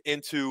invested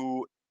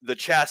into the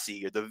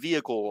chassis or the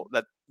vehicle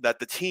that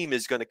the team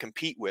is going to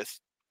compete with.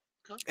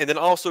 Okay. And then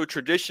also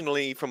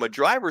traditionally, from a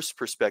driver's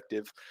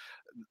perspective,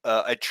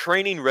 a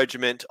training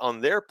regiment on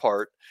their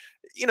part,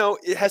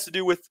 it has to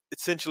do with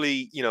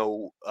essentially,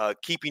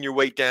 keeping your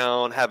weight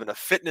down, having a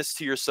fitness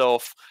to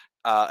yourself,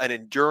 an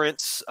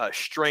endurance,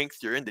 strength.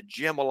 You're in the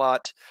gym a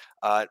lot.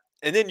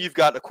 And then you've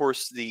got, of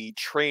course, the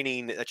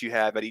training that you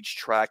have at each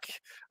track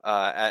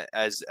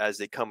as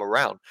they come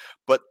around.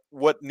 But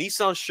what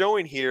Nissan's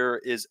showing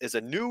here is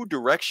a new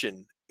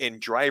direction in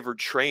driver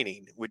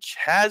training, which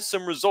has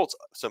some results,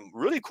 some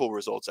really cool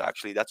results,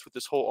 actually. That's what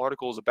this whole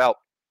article is about.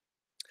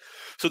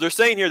 So they're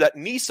saying here that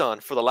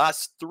Nissan, for the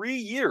last 3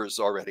 years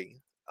already,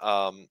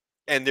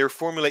 and their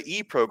Formula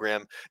E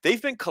program,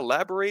 they've been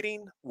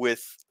collaborating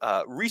with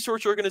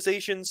research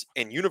organizations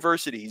and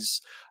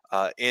universities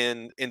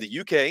in the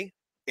UK,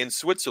 in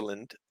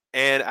Switzerland,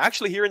 and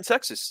actually here in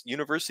Texas.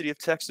 University of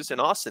Texas in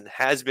Austin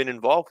has been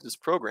involved with this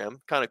program.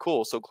 Kind of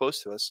cool, so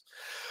close to us.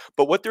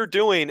 But what they're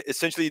doing,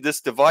 essentially,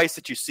 this device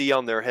that you see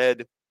on their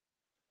head,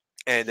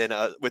 and then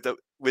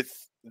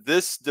with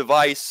this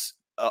device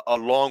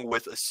along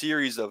with a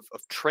series of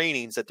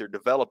trainings that they're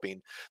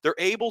developing, they're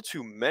able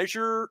to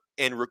measure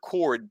and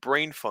record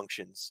brain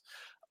functions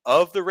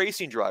of the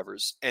racing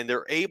drivers, and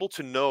they're able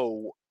to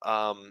know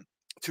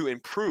to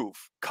improve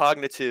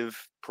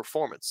cognitive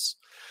performance.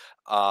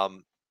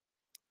 um,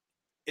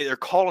 they're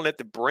calling it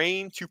the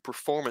brain to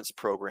performance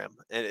program,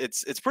 and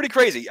it's pretty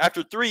crazy.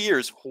 After 3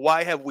 years,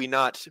 why have we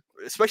not,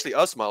 especially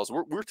us, Miles,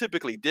 we're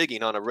typically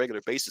digging on a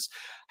regular basis,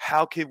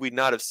 how could we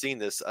not have seen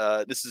this?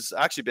 This has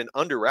actually been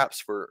under wraps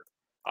for,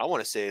 I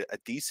want to say, a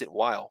decent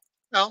while.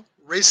 Well,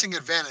 racing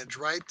advantage,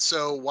 right?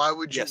 So why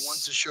would you want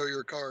Yes. to show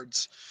your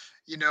cards?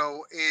 In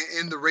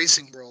the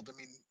racing world, I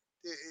mean,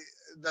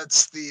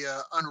 that's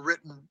the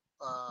unwritten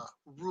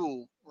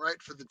rule,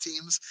 right, for the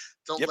teams.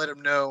 Don't Yep. let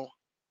them know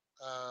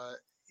uh,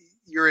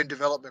 you're in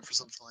development for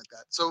something like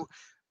that. So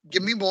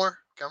give me more.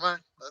 Come on,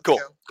 let's Cool,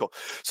 go. cool.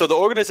 So the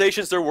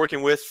organizations they're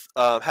working with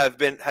have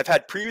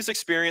had previous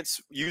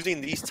experience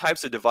using these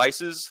types of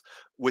devices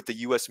with the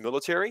U.S.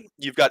 military.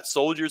 You've got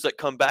soldiers that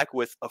come back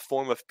with a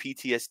form of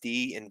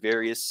PTSD in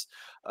various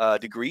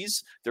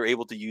degrees. They're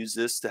able to use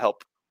this to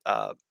help.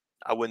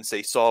 I wouldn't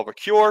say solve or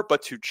cure,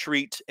 but to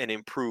treat and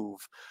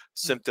improve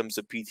Hmm. symptoms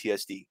of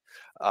PTSD.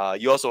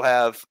 You also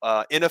have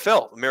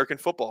NFL, American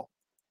football.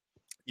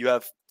 You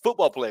have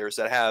football players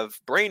that have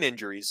brain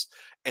injuries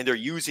and they're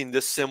using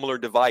this similar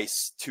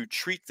device to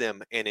treat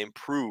them and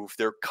improve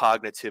their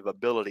cognitive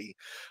ability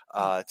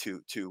I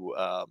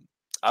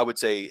would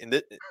say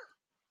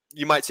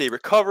you might say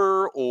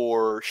recover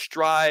or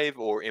strive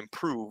or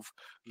improve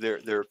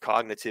their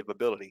cognitive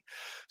ability.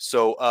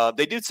 So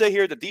they did say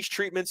here that these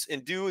treatments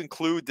and do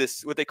include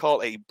this what they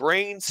call a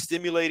brain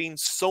stimulating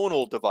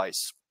sonal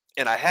device.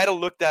 And I had to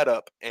look that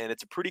up, and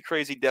it's a pretty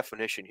crazy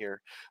definition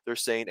here. They're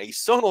saying a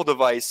sonal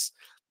device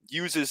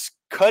uses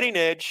cutting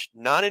edge,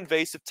 non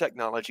invasive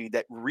technology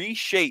that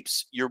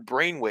reshapes your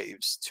brain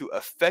waves to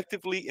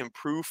effectively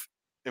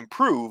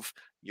improve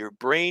your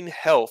brain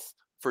health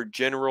for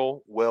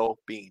general well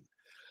being.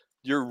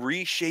 You're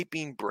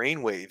reshaping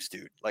brain waves,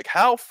 dude. Like,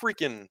 how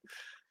freaking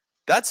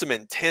that's some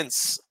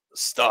intense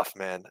stuff,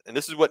 man. And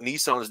this is what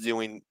Nissan is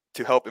doing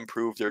to help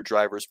improve their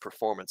drivers'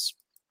 performance.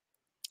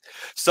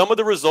 Some of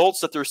the results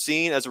that they're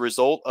seeing as a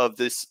result of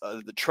this,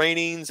 the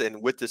trainings and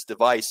with this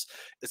device,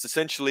 is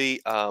essentially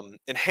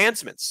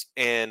enhancements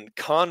and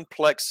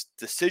complex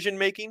decision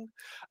making,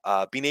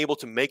 being able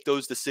to make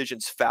those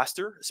decisions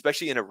faster,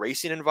 especially in a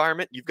racing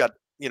environment. You've got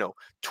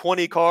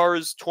 20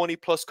 cars, 20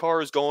 plus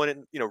cars going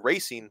in,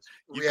 racing.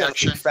 You've got to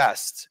Reaction. think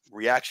fast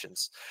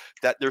reactions.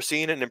 That they're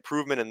seeing an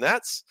improvement in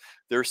that.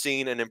 They're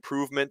seeing an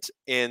improvement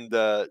in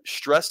the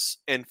stress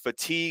and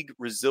fatigue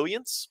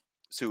resilience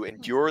to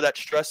endure that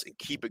stress and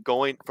keep it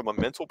going from a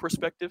mental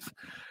perspective.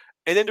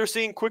 And then they're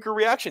seeing quicker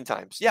reaction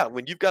times. Yeah,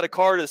 when you've got a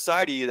car to the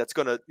side of you that's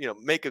going to,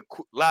 make a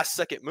last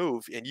second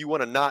move and you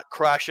want to not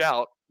crash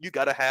out, you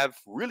got to have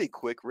really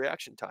quick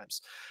reaction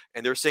times.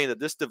 And they're saying that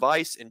this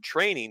device and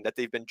training that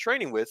they've been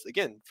training with,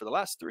 again, for the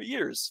last 3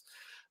 years,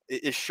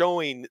 is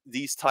showing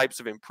these types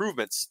of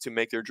improvements to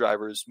make their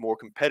drivers more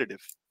competitive.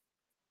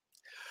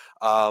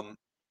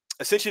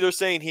 Essentially, they're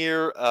saying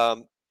here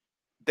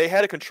they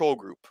had a control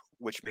group,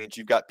 which means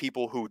you've got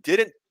people who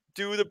didn't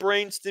do the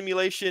brain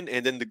stimulation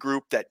and then the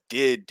group that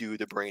did do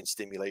the brain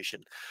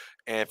stimulation.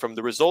 And from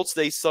the results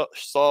they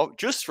saw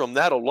just from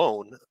that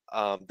alone,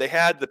 they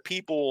had the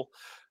people,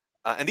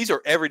 and these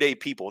are everyday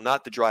people,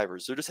 not the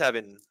drivers. They're just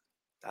having,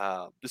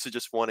 this is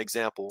just one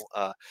example.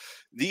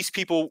 These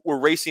people were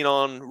racing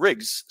on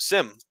rigs,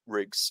 sim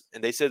rigs,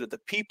 and they said that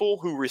the people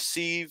who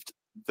received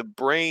the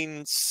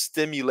brain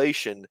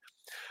stimulation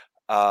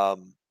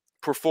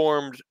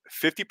performed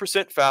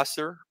 50%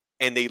 faster,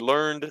 and they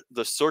learned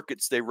the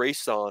circuits they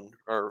raced on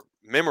or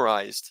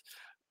memorized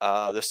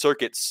the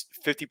circuits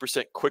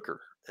 50% quicker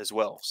as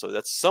well. So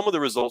that's some of the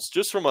results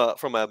just from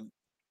an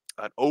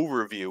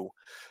overview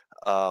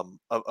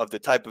of the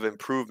type of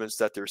improvements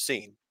that they're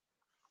seeing.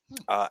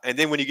 And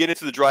then when you get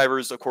into the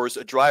drivers, of course,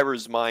 a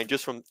driver's mind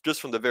just from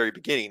the very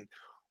beginning,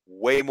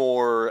 way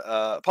more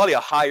probably a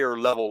higher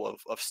level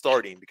of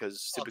starting,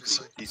 because typically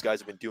Obviously. these guys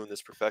have been doing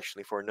this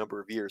professionally for a number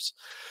of years.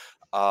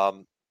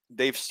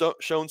 They've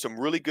shown some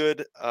really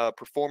good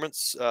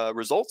performance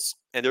results,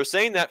 and they're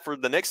saying that for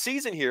the next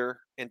season here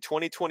in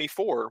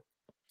 2024,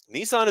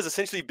 Nissan is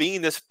essentially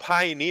being this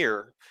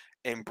pioneer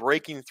and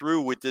breaking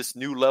through with this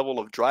new level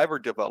of driver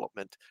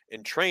development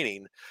and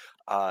training.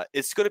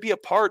 It's going to be a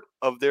part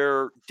of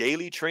their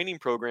daily training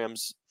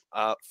programs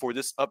for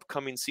this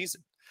upcoming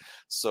season.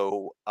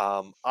 So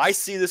I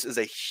see this as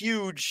a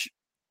huge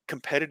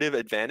competitive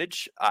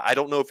advantage. I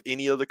don't know if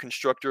any other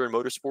constructor in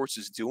motorsports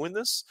is doing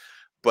this,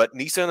 but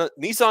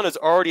Nissan is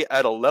already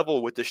at a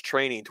level with this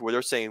training to where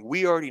they're saying,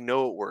 we already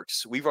know it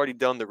works. We've already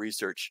done the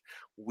research.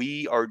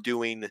 We are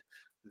doing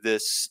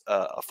this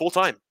full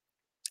time.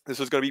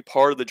 This is going to be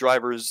part of the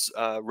driver's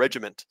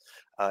regiment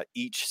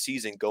each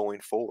season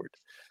going forward.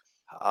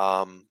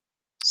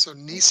 So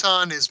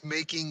Nissan is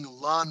making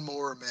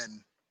lawnmower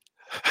men.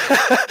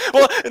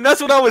 Well, and that's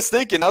what I was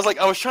thinking. I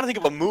was trying to think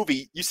of a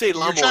movie. You say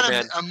Lawnmower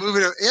Man. I'm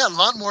moving it. Yeah,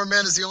 Lawnmower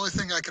Man is the only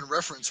thing I can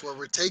reference where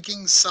we're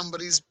taking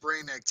somebody's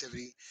brain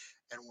activity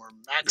and we're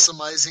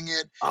maximizing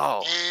it.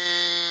 Oh,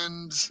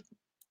 And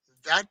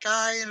that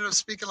guy ended up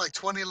speaking like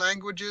 20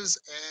 languages,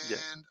 yeah,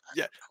 and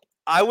yeah.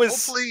 I was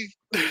hopefully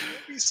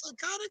maybe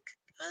psychotic.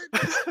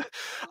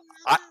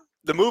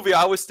 the movie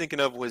I was thinking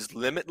of was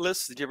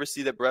Limitless. Did you ever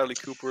see that Bradley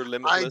Cooper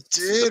Limitless? I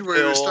did, where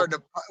you're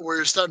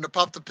starting to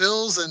pop the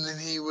pills, and then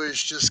he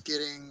was just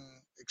getting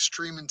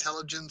extreme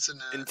intelligence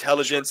and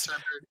intelligence.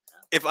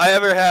 if I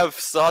ever have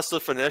Sasa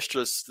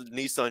Finestras, the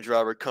Nissan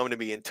driver, come to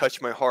me and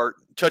touch my heart,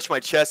 touch my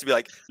chest, and be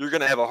like, "You're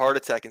gonna have a heart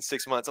attack in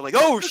 6 months," I'm like,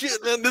 "Oh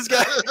shit, man! This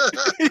guy,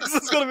 he's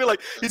just gonna be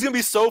like, he's gonna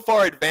be so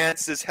far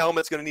advanced. His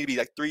helmet's gonna need to be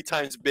like 3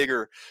 times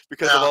bigger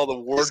because of all the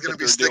work he's gonna that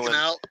be they're sticking doing.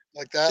 out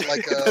like that,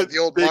 like the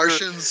old bigger,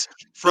 Martians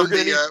from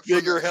the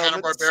helmets.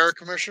 Hanna-Barbera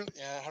commission.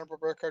 Yeah,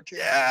 Hanna-Barbera cartoon.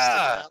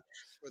 Yeah.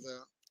 With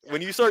a,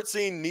 When you start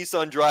seeing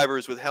Nissan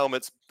drivers with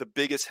helmets, the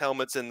biggest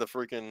helmets in the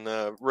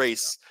freaking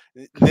race,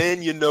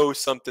 then you know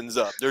something's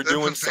up. They're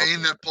doing the something.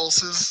 vein that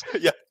pulses.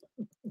 Yeah.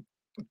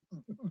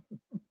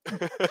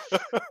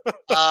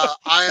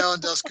 Ion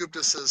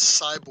Dasgupta says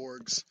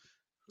cyborgs.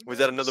 Was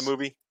that another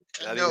movie?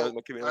 No,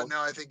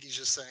 I think he's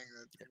just saying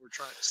that we're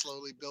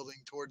slowly building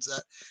towards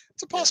that.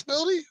 It's a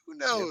possibility. Yeah. Who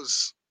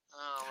knows?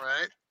 Yeah. All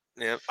right.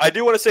 Yeah, I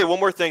do want to say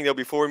one more thing though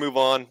before we move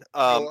on.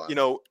 You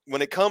know,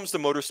 when it comes to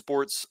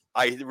motorsports,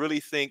 I really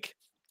think,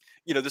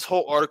 you know, this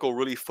whole article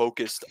really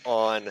focused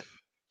on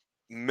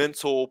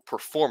mental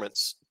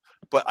performance,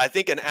 but I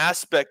think an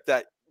aspect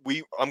that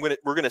we're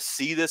gonna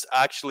see this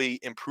actually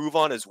improve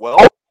on as well,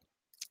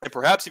 and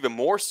perhaps even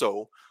more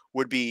so,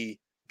 would be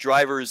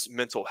drivers'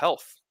 mental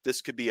health.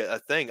 This could be a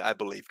thing, I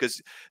believe,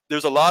 because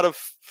there's a lot of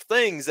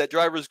things that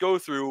drivers go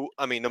through.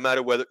 I mean, no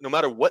matter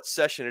what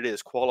session it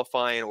is,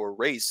 qualifying or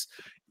race,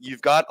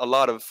 you've got a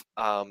lot of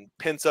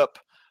pent up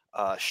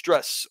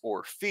stress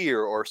or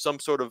fear or some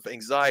sort of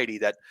anxiety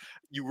that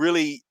you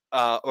really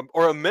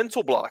or a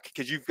mental block,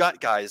 because you've got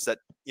guys that,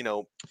 you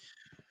know.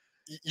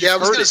 Yeah, I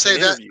was going to say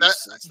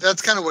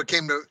that's kind of what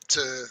came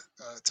to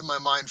my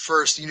mind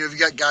first. You know, if you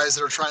got guys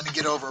that are trying to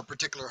get over a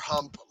particular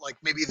hump, like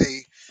maybe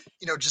they,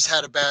 you know, just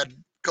had a bad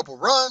couple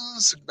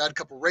runs, bad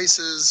couple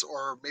races,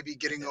 or maybe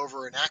getting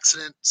over an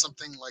accident,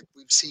 something like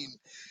we've seen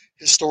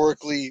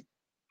historically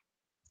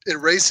in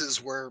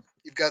races where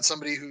you've got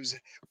somebody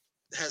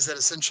has that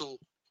essential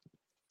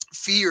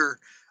fear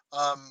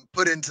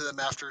put into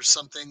them after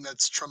something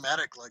that's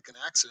traumatic, like an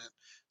accident.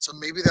 So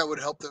maybe that would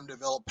help them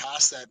develop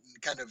past that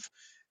and kind of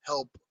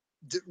help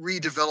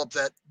redevelop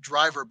that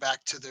driver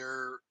back to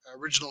their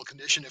original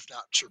condition, if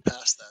not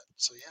surpass that.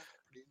 So yeah,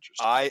 pretty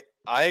interesting.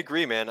 I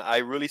agree, man. I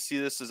really see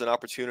this as an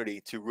opportunity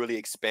to really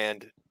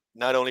expand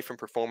not only from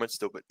performance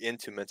though, but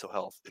into mental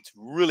health. It's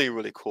really,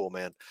 really cool,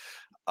 man.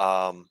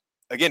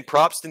 Again,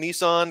 props to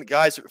Nissan,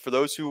 guys. For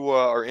those who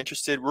are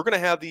interested, we're going to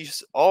have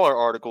all our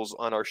articles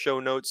on our show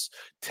notes.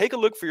 Take a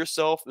look for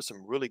yourself. There's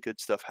some really good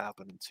stuff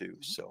happening too.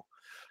 So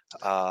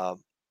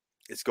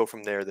let's go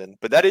from there then.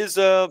 But that is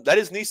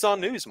Nissan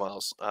news,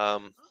 Miles.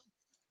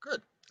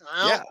 Good.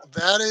 Well, yeah,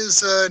 that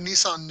is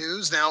Nissan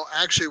news. Now,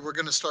 actually, we're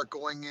going to start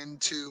going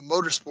into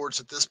motorsports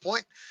at this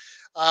point.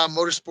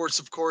 Motorsports,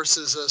 of course,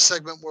 is a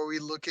segment where we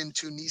look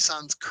into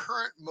Nissan's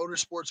current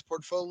motorsports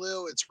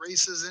portfolio, its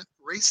race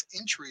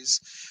entries,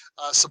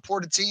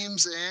 supported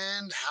teams,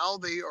 and how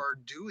they are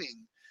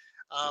doing.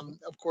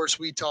 Of course,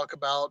 we talk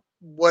about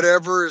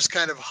whatever is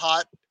kind of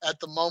hot at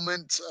the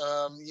moment.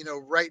 You know,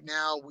 right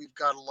now we've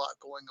got a lot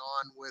going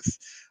on with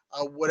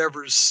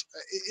whatever's.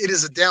 It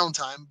is a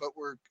downtime, but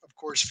we're of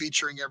course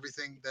featuring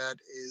everything that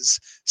is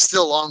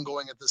still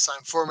ongoing at this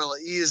time. Formula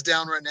E is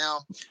down right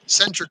now.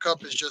 Centra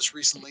Cup is just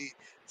recently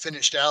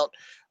finished out.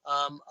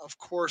 Of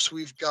course,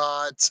 we've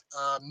got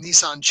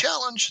Nissan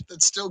Challenge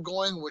that's still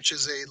going, which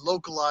is a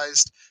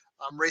localized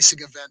racing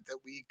event that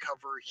we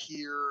cover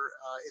here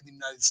in the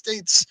United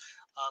States.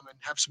 And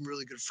have some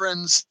really good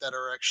friends that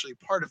are actually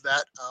part of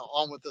that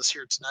on with us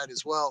here tonight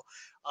as well.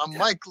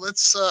 Mike,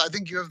 let's. I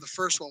think you have the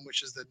first one,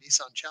 which is the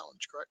Nissan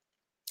Challenge, correct?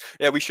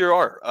 Yeah, we sure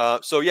are.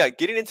 So yeah,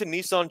 getting into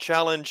Nissan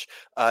Challenge,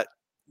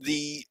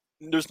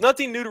 there's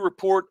nothing new to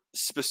report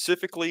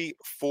specifically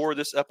for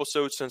this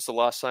episode since the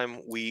last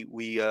time we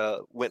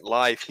went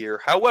live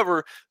here.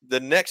 However, the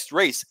next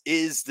race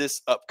is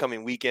this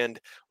upcoming weekend.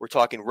 We're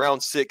talking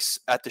round 6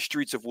 at the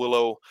streets of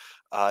Willow.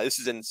 This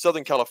is in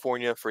Southern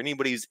California. For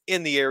anybody who's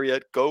in the area,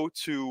 go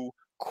to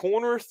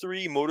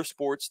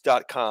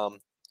corner3motorsports.com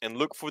and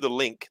look for the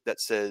link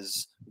that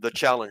says the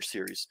Challenge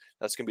Series.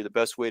 That's going to be the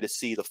best way to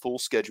see the full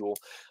schedule.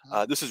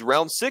 This is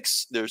round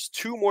 6. There's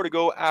 2 more to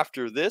go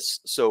after this.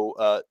 So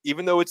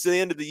even though it's the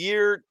end of the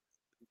year,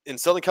 in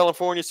Southern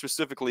California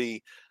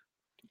specifically,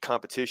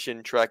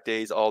 competition, track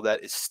days, all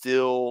that is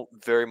still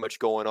very much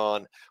going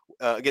on.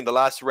 Again, the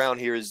last round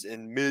here is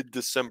in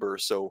mid-December.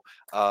 So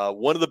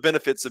one of the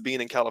benefits of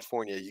being in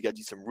California, you got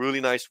some really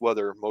nice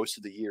weather most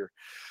of the year.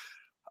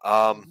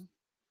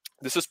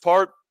 This is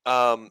part,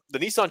 the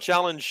Nissan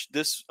Challenge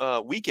this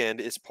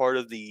weekend is part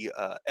of the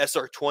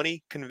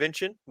SR20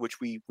 convention, which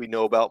we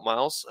know about,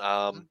 Miles.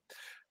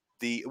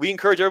 We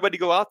encourage everybody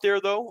to go out there,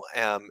 though.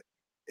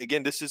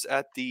 Again, this is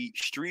at the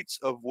streets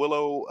of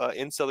Willow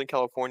in Southern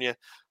California.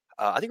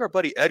 I think our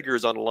buddy Edgar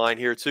is on the line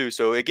here too.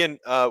 So again,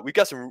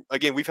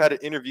 we've had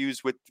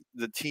interviews with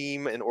the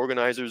team and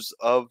organizers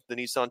of the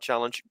Nissan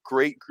Challenge.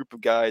 Great group of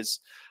guys.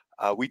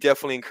 We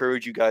definitely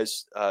encourage you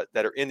guys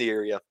that are in the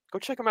area, go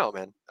check them out,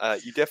 man.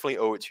 You definitely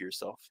owe it to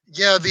yourself.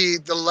 Yeah,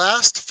 the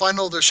last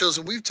final of their shows,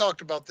 and we've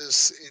talked about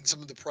this in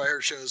some of the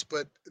prior shows,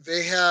 but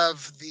they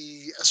have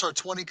the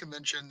SR20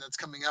 convention that's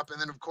coming up,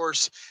 and then of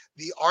course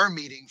the R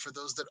meeting for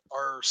those that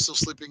are still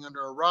sleeping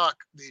under a rock.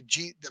 The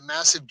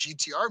massive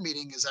GTR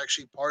meeting is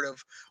actually part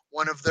of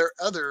one of their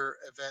other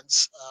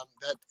events.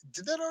 That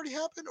did that already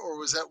happen, or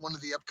was that one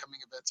of the upcoming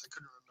events? I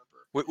couldn't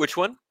remember. Which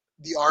one?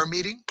 The R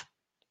meeting.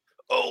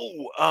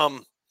 Oh, I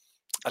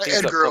think it's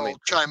Edgar upcoming. will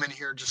chime in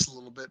here just a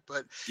little bit,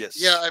 but Yes.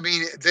 yeah, I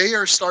mean, they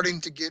are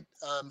starting to get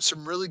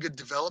some really good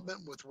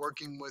development with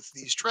working with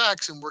these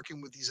tracks and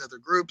working with these other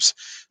groups.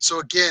 So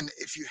again,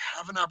 if you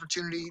have an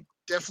opportunity,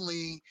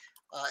 definitely,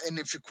 and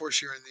if of course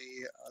you're in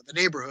the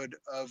neighborhood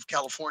of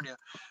California,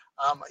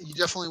 you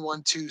definitely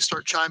want to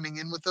start chiming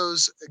in with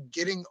those,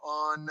 getting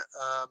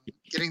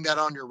that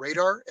on your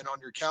radar and on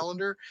your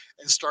calendar,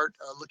 and start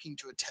looking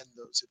to attend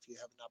those if you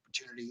have an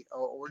opportunity,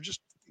 or just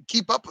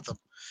keep up with them.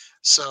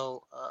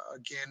 So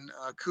again,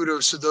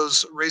 kudos to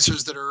those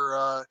racers that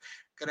are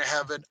going to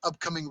have an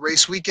upcoming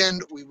race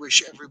weekend. We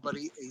wish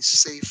everybody a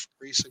safe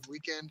racing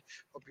weekend.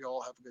 Hope you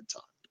all have a good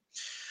time.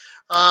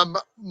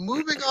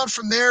 Moving on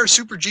from there,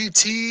 Super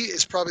GT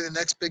is probably the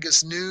next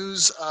biggest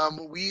news.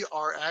 We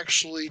are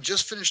actually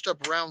just finished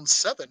up round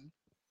 7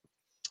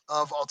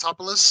 of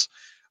Autopolis.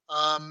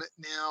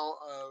 Now,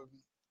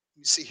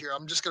 you see here,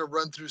 I'm just going to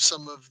run through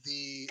some of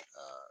the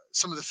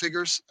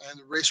figures and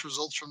the race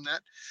results from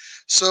that.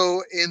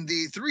 So in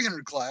the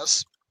 300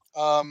 class,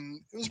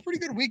 it was a pretty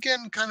good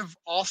weekend, kind of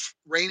off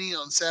rainy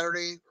on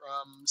Saturday.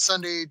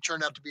 Sunday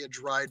turned out to be a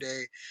dry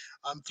day.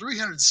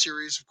 300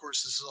 series, of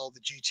course, this is all the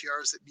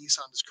GTRs that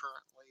Nissan is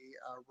currently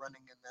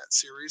running in that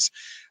series.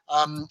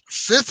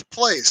 5th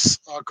place,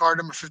 car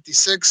number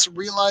 56,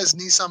 Realized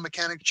Nissan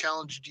Mechanic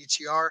Challenge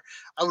GTR.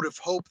 I would have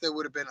hoped they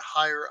would have been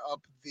higher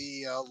up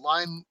the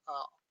line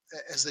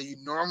as they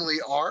normally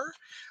are,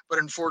 but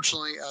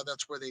unfortunately,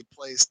 that's where they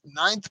placed.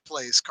 9th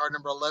place, car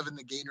number 11,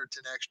 the Gainer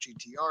 10X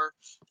GTR.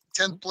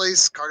 10th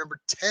place, car number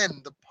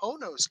 10, the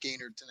Ponos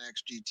Gainer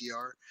 10X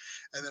GTR.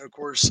 And then, of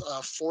course,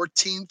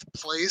 14th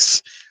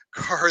place,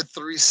 car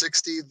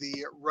 360,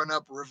 the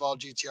run-up Rival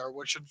GTR,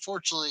 which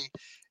unfortunately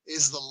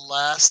is the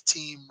last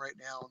team right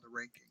now in the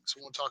rankings. So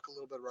we'll talk a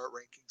little bit about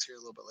rankings here a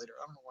little bit later.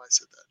 I don't know why I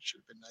said that. It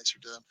should have been nicer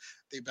to them.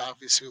 They've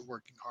obviously been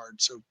working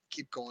hard, so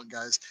keep going,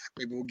 guys.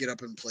 Maybe we'll get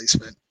up in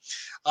placement.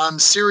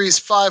 Series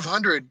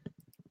 500,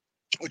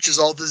 which is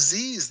all the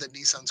Z's that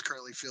Nissan's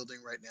currently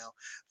fielding right now.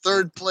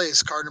 3rd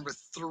place, car number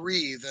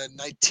 3, the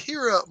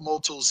Nitira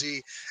Multi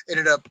Z,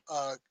 ended up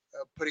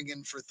putting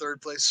in for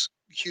 3rd place.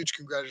 Huge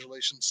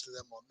congratulations to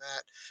them on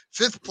that.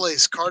 5th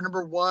place, car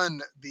number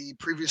 1, the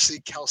previously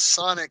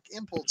Calsonic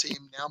Impul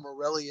team, now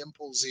Morelli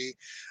Impul Z,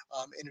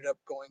 ended up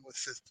going with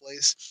 5th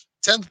place.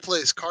 10th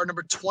place, car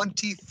number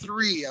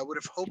 23. I would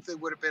have hoped they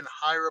would have been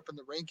higher up in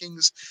the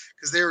rankings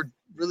because they were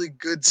really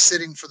good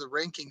sitting for the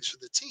rankings for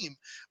the team.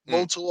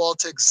 Motul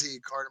Altec Z,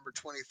 car number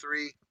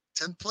 23.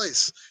 10th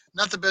place.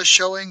 Not the best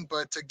showing,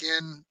 but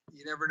again,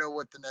 you never know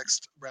what the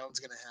next round's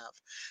going to have.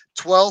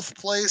 12th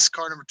place,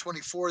 car number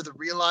 24, the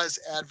Realized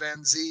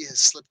Advan Z has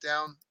slipped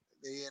down.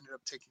 They ended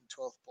up taking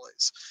 12th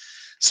place.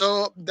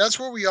 So that's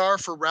where we are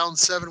for round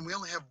 7. We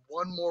only have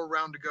one more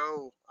round to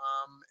go.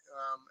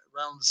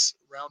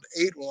 Round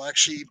 8 will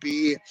actually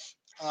be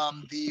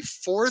the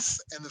 4th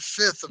and the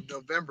 5th of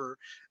November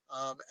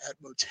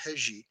at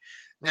Motegi.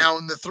 Now,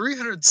 in the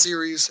 300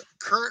 series,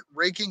 current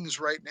rankings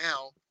right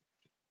now,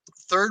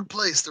 3rd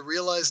place, the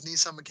Realized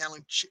Nissan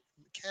Mechanic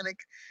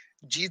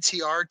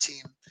GTR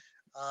team,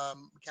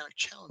 Mechanic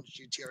Challenge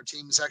GTR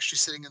team, is actually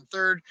sitting in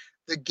 3rd.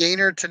 The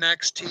Gainer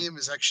 10X team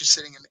is actually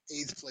sitting in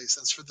 8th place.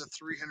 That's for the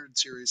 300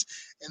 series.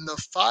 In the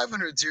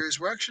 500 series,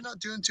 we're actually not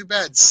doing too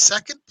bad.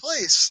 2nd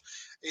place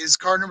is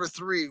car number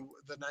 3.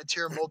 The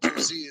Nitira Multi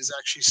Z is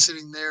actually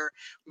sitting there.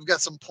 We've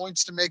got some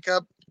points to make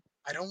up.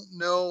 I don't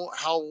know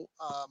how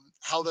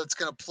that's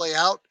going to play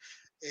out.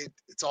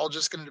 It's all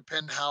just going to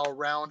depend how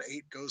round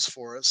 8 goes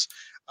for us.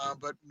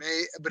 But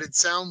it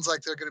sounds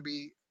like they're going to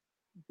be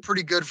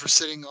pretty good for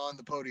sitting on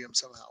the podium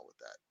somehow with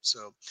that.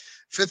 So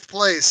 5th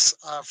place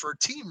for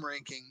team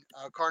ranking,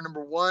 car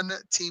number 1,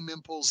 Team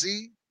Impul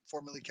Z,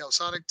 formerly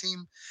Calsonic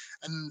team.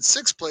 And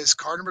 6th place,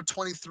 car number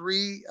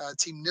 23,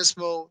 Team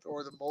Nismo,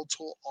 or the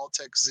Motul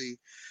Altec Z.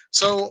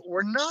 So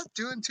we're not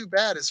doing too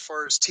bad as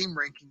far as team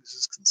rankings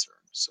is concerned.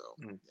 So,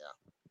 yeah.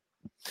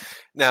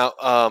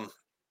 Now,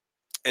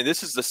 and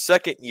this is the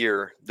 2nd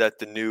year that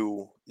the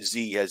new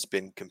Z has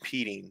been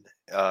competing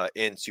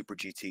in Super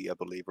GT, I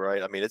believe,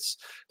 right? I mean,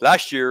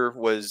 last year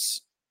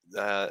was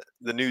the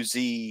new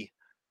Z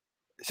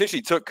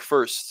essentially took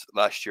first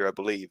last year, I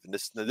believe. And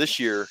this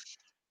year,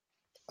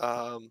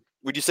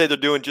 would you say they're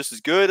doing just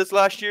as good as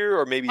last year,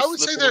 or maybe I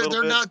would say they're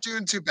bit? not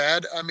doing too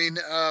bad. I mean,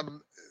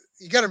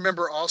 you got to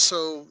remember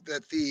also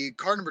that the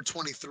car number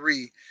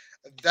 23,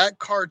 that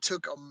car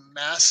took a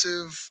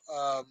massive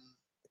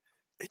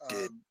it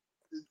did.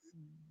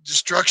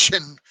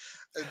 Destruction,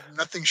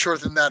 nothing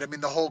short than that. I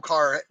mean, the whole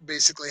car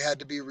basically had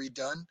to be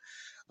redone.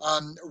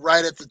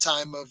 right at the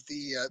time of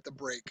the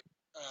break.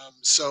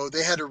 So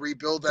they had to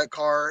rebuild that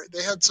car.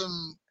 They had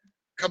some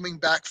coming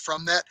back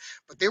from that,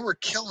 but they were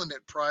killing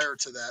it prior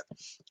to that,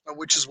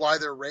 which is why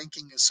their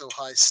ranking is so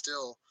high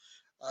still.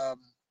 Um,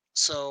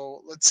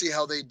 so let's see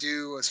how they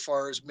do as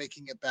far as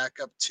making it back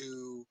up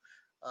to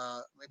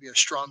maybe a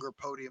stronger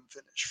podium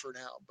finish for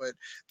now. But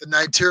the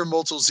Nigeria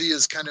Motul Z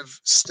has kind of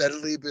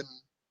steadily been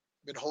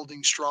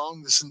holding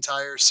strong this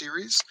entire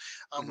series,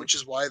 which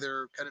is why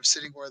they're kind of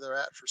sitting where they're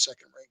at for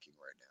second ranking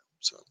right now.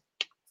 So,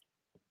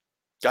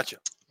 Gotcha.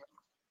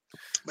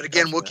 but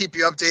again, Gotcha, we'll man. keep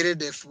you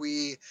updated. If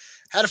we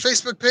had a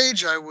Facebook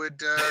page, I would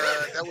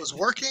that was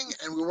working,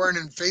 and we weren't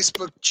in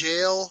Facebook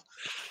jail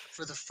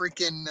for the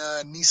freaking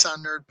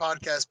Nissan Nerd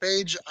Podcast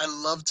page. I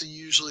love to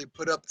usually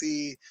put up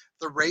the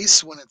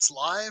race when it's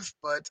live,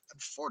 but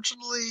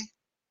unfortunately,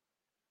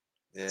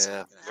 it's Yeah.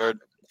 not going to happen.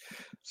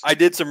 I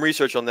did some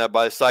research on that.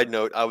 By a side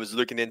note, I was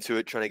looking into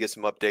it, trying to get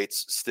some updates.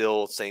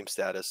 Still same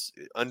status,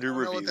 under I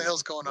don't know what review. the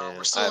hell's going on. Yeah, We're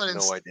I still have in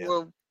no idea.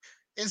 well,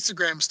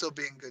 Instagram's still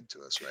being good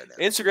to us right now.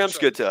 Instagram's So,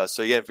 good to us.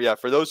 So yeah,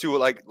 for those who would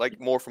like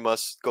more from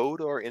us, go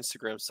to our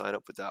Instagram, sign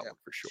up with that one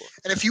for sure.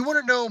 And if you want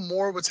to know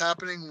more what's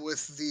happening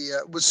with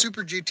the with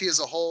Super GT as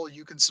a whole,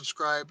 you can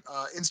subscribe.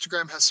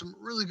 Instagram has some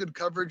really good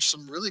coverage,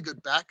 some really good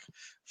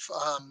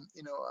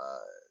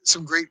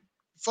some great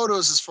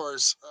photos as far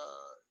as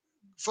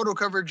photo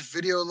coverage,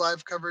 video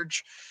live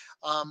coverage.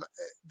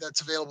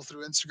 That's available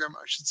through Instagram.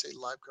 I should say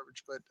live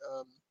coverage, but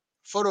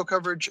photo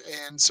coverage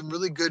and some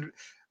really good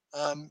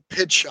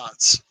pitch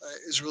shots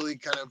is really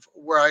kind of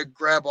where I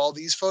grab all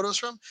these photos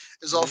from,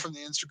 is all from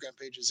the Instagram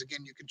pages.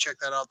 Again, you can check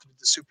that out through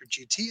the Super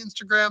GT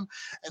Instagram.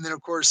 And then,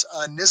 of course,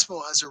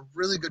 Nismo has a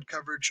really good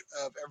coverage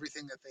of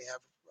everything that they have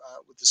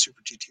with the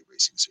Super GT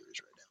Racing Series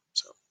right now.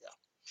 So,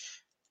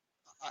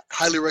 yeah, I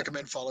highly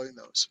recommend following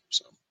those.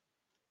 So,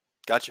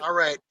 Gotcha. all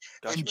right.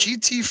 Gotcha, And man.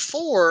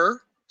 GT4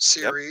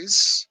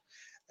 series,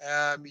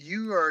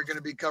 you are going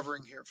to be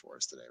covering here for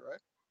us today, right?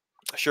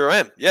 Sure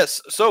am. Yes.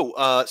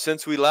 So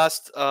since we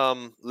last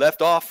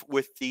left off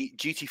with the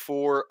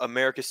GT4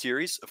 America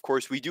Series, of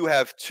course, we do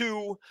have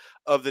two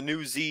of the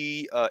new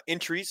Z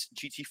entries,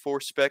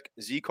 GT4 spec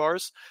Z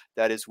cars.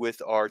 That is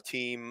with our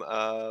team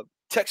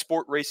Tech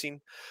Sport Racing.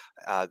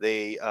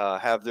 They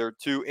have their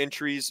two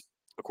entries.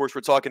 Of course,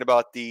 we're talking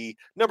about the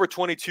number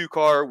 22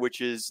 car, which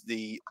is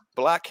the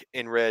black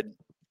and red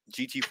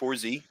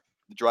GT4Z.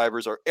 The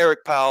drivers are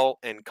Eric Powell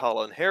and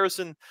Colin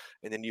Harrison.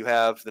 And then you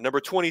have the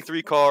number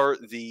 23 car,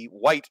 the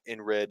white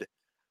and red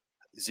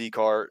Z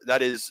car.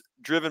 That is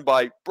driven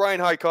by Brian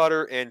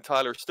Highcotter and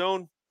Tyler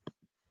Stone.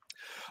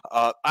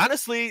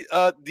 Honestly,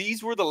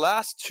 these were the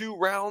last two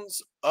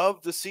rounds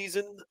of the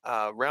season,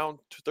 round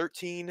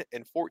 13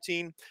 and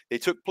 14. They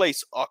took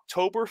place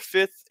October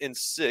 5th and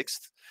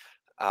 6th.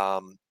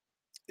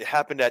 It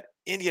happened at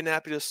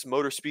Indianapolis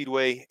Motor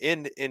Speedway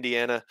in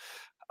Indiana.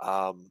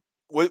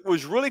 What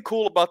was really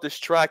cool about this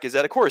track is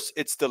that, of course,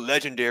 it's the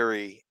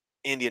legendary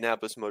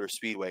Indianapolis Motor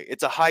Speedway.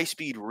 It's a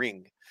high-speed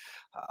ring.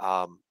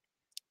 And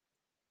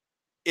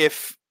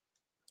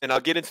I'll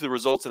get into the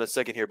results in a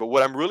second here, but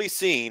what I'm really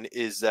seeing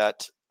is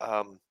that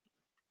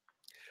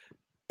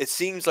it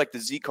seems like the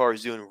Z car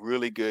is doing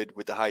really good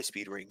with the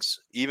high-speed rings.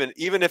 Even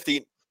if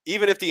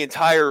the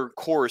entire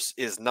course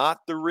is not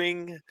the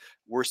ring,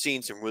 we're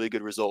seeing some really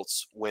good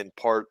results when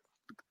part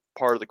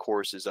of the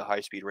course is a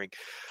high-speed ring.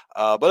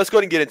 But let's go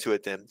ahead and get into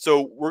it then.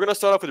 So we're going to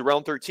start off with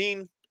round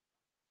 13.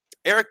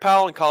 Eric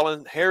Powell and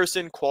Colin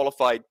Harrison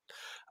qualified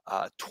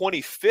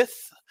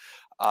 25th.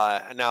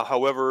 Now,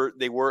 however,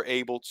 they were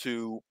able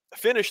to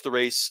finish the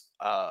race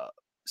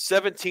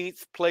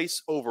 17th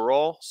place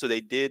overall, so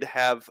they did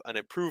have an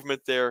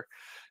improvement there.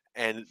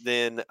 And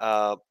then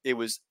it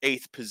was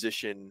 8th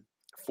position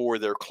for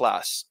their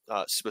class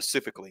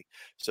specifically.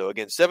 So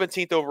again,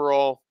 17th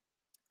overall,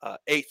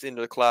 8th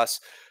into the class.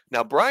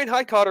 Now, Brian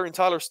Highcotter and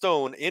Tyler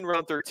Stone in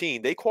round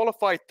 13, they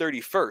qualified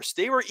 31st.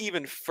 They were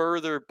even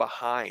further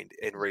behind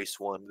in race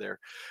one there.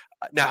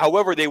 Now,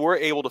 however, they were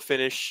able to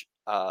finish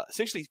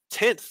essentially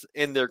 10th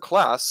in their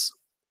class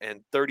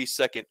and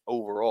 32nd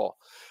overall.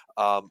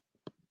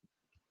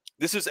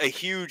 This is a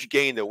huge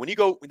gain, though. When you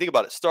think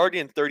about it,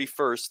 starting in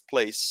 31st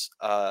place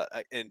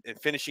and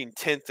finishing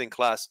 10th in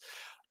class,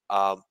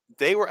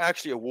 they were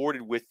actually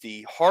awarded with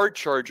the Hard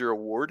Charger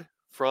Award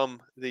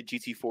from the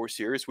GT4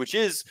 series, which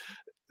is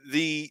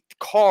the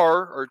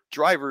car or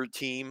driver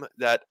team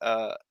that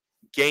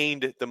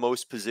gained the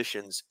most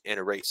positions in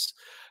a race.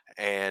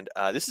 And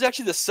this is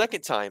actually the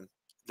second time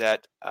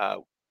that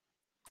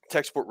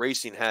Tech Sport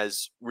Racing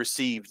has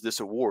received this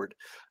award.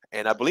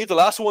 And I believe the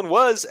last one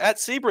was at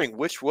Sebring,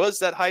 which was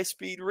that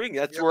high-speed ring.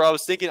 That's where I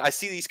was thinking. I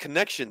see these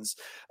connections.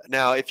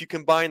 Now, if you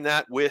combine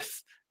that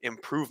with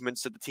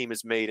improvements that the team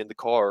has made in the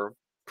car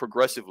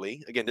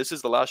progressively, again, this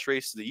is the last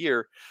race of the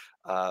year.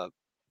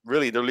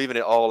 Really, they're leaving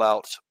it all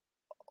out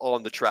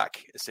on the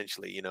track,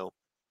 essentially,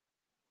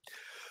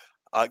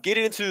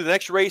 Getting into the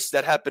next race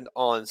that happened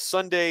on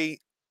Sunday,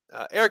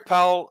 Eric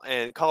Powell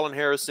and Colin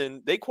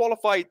Harrison, they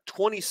qualified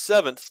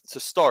 27th to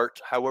start.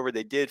 However,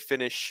 they did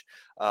finish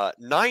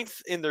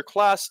 9th in their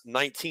class,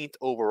 19th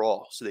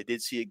overall. So they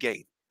did see a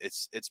gain.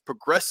 It's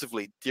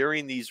progressively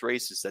during these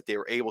races that they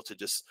were able to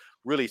just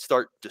really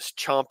start just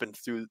chomping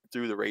through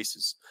the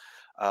races,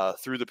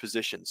 through the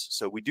positions.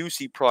 So we do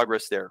see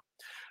progress there.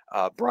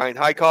 Brian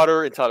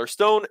Highcotter and Tyler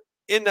Stone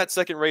in that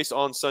second race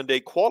on Sunday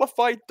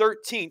qualified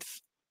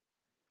 13th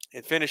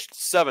and finished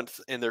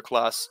 7th in their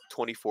class,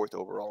 24th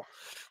overall.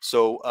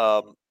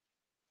 So,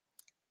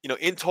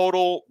 in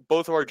total,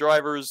 both our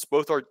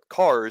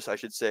cars, I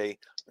should say,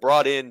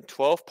 brought in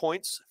 12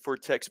 points for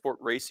Tech Sport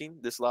Racing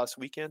this last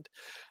weekend.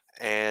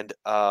 And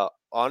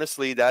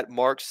honestly, that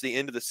marks the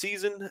end of the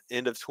season,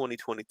 end of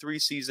 2023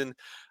 season.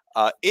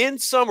 In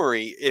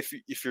summary, if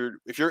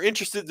you're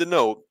interested to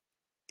know,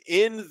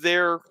 in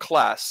their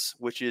class,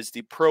 which is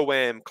the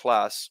Pro-Am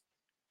class,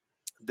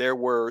 there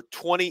were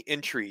 20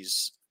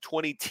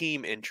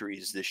 team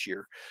entries this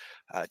year.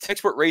 Tech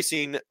Sport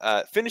Racing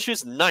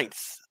finishes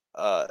 9th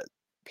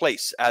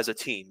place as a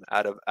team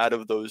out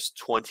of those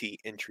 20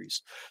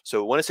 entries.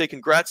 So I want to say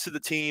congrats to the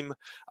team.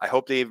 I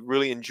hope they've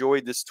really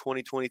enjoyed this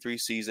 2023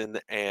 season,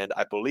 and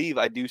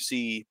I do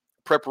see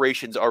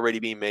preparations already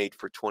being made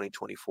for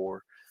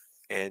 2024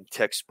 and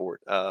Tech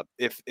Sport.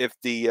 If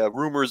the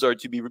rumors are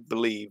to be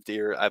believed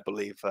here, I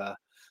believe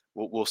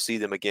we'll see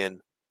them again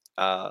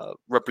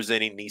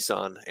representing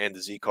Nissan and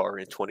the Z car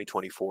in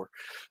 2024.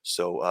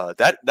 So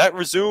that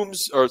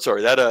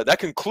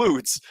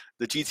concludes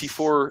the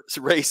GT4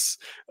 race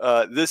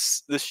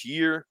this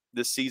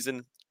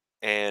season,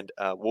 and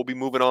we'll be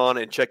moving on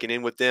and checking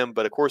in with them.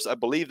 But of course, I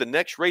believe the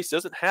next race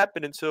doesn't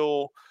happen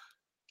until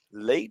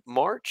late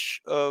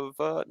March of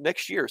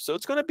next year, so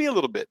it's going to be a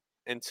little bit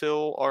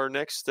until our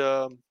next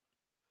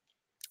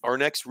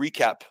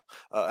recap,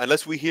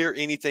 unless we hear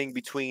anything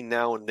between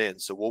now and then.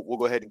 So we'll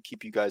go ahead and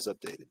keep you guys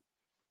updated.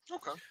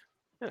 Okay.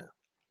 Yeah.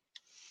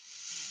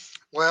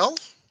 Well,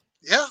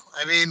 yeah.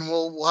 I mean,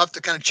 we'll have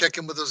to kind of check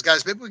in with those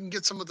guys. Maybe we can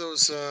get some of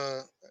those,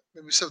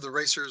 maybe some of the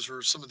racers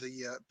or some of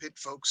the pit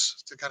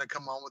folks to kind of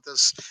come on with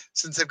us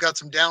since they've got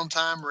some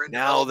downtime or in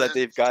now that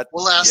they've got.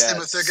 We'll ask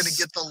them if they're going to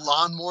get the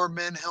Lawnmower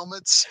Men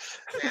helmets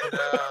and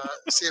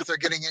see if they're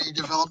getting any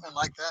development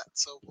like that.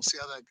 So we'll see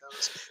how that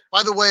goes.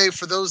 By the way,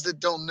 for those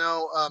that don't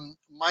know,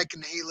 Mike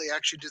and Haley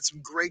actually did some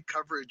great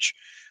coverage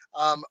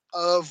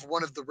of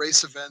one of the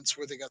race events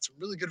where they got some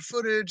really good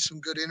footage, some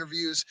good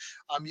interviews.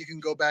 You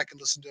can go back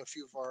and listen to a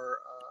few of our,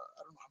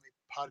 I don't know how many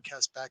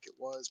podcasts back it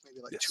was,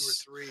 maybe like 2 or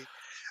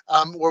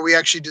 3, where we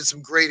actually did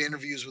some great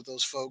interviews with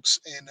those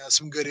folks and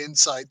some good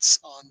insights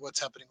on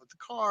what's happening with the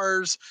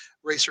cars,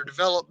 racer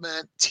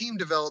development, team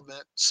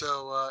development.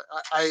 So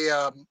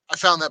I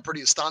found that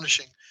pretty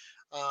astonishing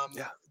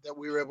that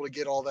we were able to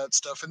get all that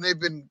stuff. And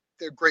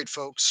they're great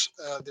folks.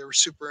 They were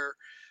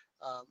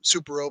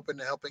super open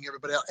to helping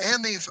everybody out,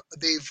 and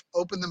they've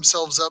opened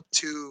themselves up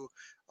to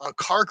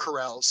car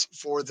corrals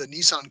for the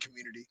Nissan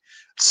community.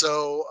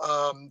 So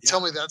tell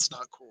me that's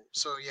not cool.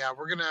 So yeah,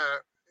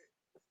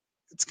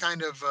 it's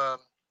kind of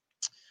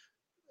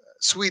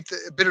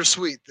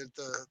bittersweet that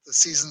the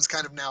season's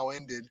kind of now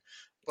ended,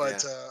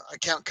 but I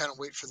can't kind of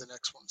wait for the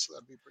next one. So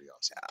that'd be pretty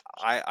awesome.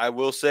 I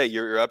will say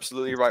you're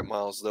absolutely right,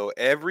 Miles. Though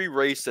every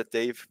race that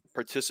they've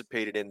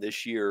participated in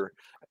this year,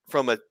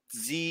 from a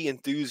Z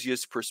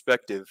enthusiast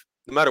perspective,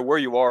 no matter where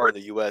you are in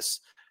the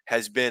U.S.,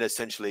 has been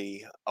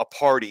essentially a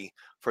party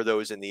for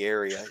those in the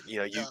area.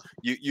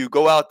 You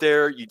go out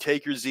there, you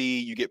take your Z,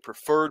 you get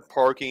preferred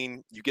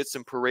parking, you get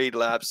some parade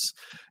laps,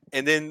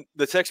 and then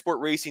the Tech Sport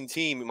Racing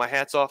team, my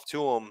hat's off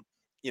to them.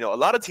 A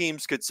lot of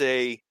teams could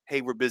say,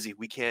 hey, we're busy.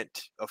 We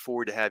can't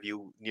afford to have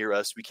you near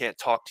us. We can't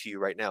talk to you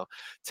right now.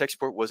 Tech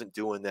Sport wasn't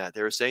doing that.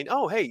 They were saying,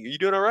 oh, hey, you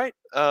doing all right?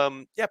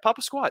 Yeah, pop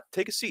a squat.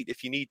 Take a seat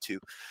if you need to.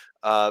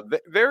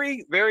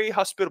 Very, very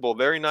hospitable,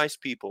 very nice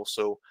people.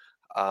 So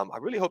I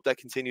really hope that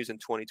continues in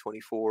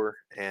 2024.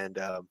 And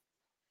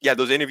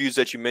those interviews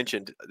that you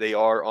mentioned, they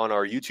are on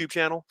our YouTube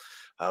channel.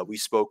 We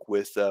spoke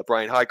with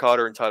Brian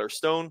Highcotter and Tyler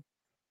Stone.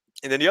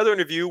 And then the other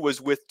interview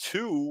was with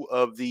 2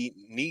 of the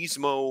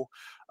Nismo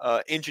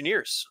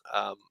engineers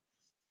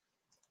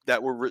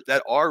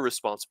that are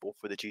responsible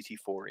for the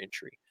GT4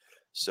 entry.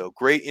 So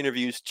great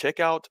interviews. Check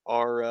out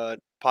our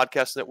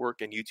podcast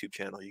network and YouTube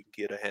channel. You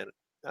can get a hand.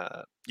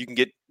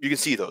 You can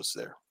see those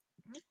there.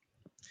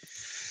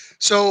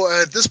 So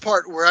at this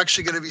part, we're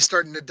actually going to be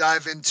starting to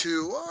dive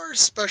into our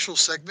special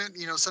segment.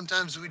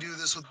 Sometimes we do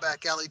this with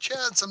Back Alley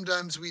Chat.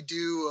 Sometimes we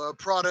do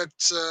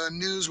product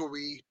news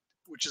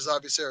which is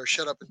obviously our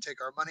shut up and take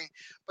our money.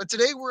 But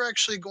today we're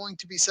actually going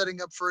to be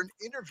setting up for an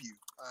interview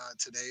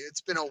today.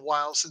 It's been a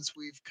while since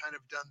we've kind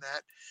of done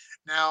that.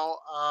 Now,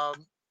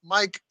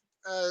 Mike,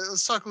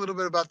 let's talk a little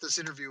bit about this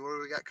interview. What do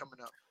we got coming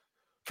up?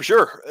 For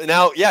sure.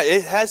 Now,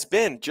 it has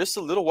been just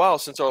a little while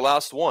since our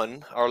last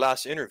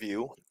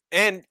interview.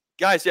 And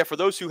guys, for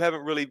those who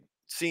haven't really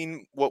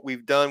seen what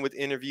we've done with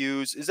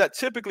interviews, is that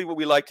typically what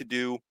we like to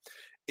do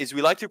is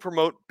we like to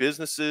promote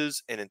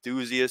businesses and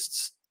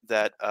enthusiasts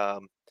that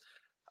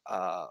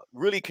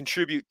really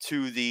contribute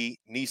to the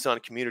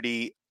Nissan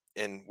community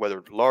in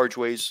whether large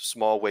ways,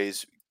 small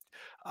ways.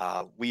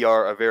 We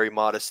are a very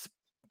modest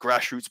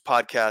grassroots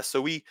podcast,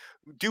 so we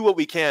do what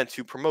we can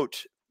to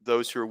promote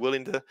those who are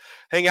willing to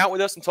hang out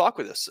with us and talk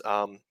with us.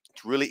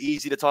 It's really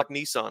easy to talk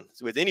Nissan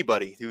with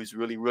anybody who's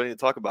really willing to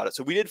talk about it.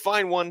 So we did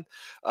find one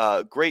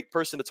great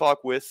person to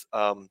talk with.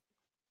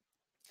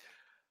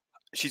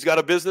 She's got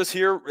a business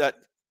here that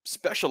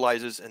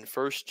specializes in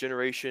first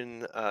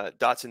generation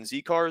Datsun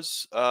Z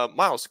cars.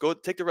 Miles, go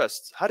take the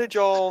rest. How did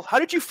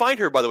you find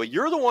her, by the way?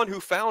 You're the one who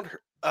found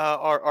her,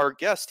 our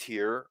guest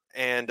here,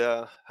 and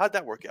how'd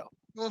that work out?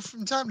 Well,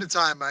 from time to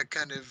time, I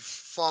kind of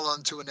fall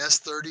onto an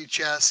S30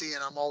 chassis,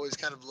 and I'm always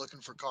kind of looking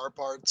for car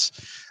parts.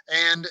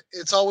 And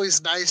it's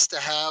always nice to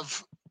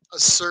have a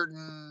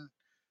certain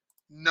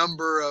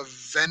number of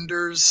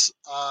vendors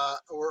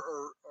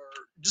or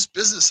just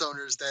business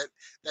owners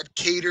that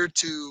cater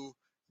to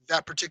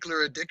that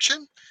particular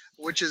addiction,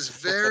 which is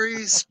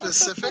very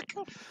specific.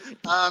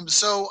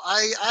 So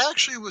I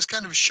actually was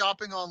kind of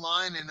shopping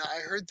online, and I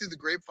heard through the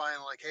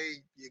grapevine, like,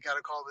 hey, you got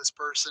to call this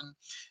person.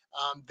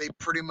 They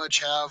pretty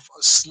much have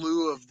a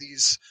slew of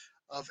these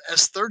of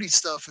S30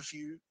 stuff if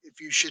you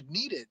should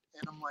need it.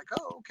 And I'm like,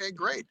 oh, okay,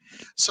 great.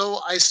 So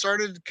I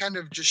started kind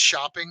of just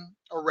shopping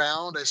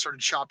around. I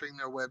started shopping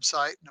their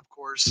website, and of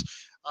course,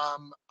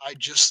 I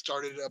just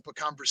started up a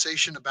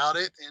conversation about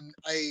it, and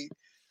I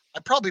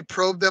probably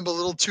probed them a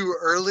little too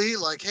early,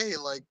 like, hey,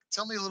 like,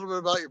 tell me a little bit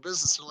about your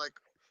business. They're like,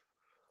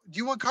 do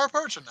you want car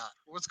parts or not?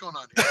 What's going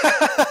on here?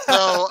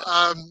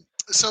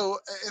 So,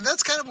 and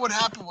that's kind of what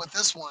happened with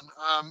this one.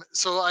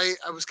 So I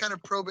was kind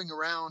of probing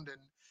around, and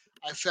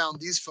I found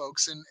these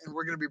folks, and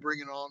we're going to be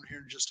bringing it on here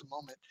in just a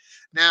moment.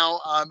 Now,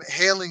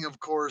 hailing, of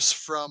course,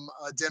 from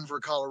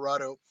Denver,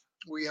 Colorado,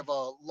 we have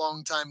a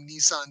longtime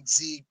Nissan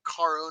Z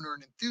car owner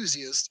and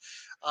enthusiast.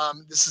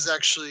 This is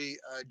actually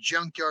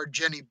Junkyard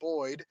Jenny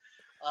Boyd.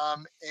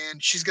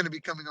 And she's going to be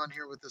coming on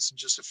here with us in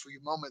just a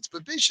few moments.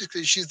 But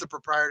basically, she's the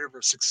proprietor of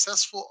a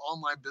successful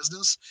online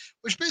business,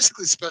 which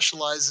basically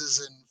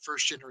specializes in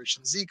first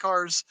generation Z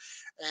cars.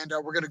 And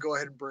we're going to go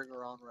ahead and bring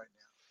her on right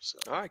now. So,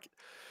 all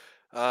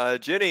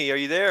right, Jenny, are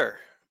you there?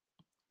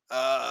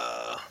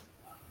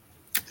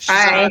 She's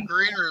in our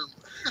green room.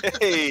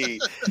 Hey.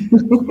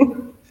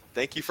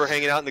 Thank you for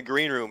hanging out in the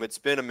green room. It's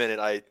been a minute.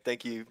 I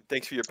thank you.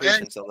 Thanks for your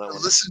patience on that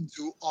one. Listen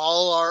to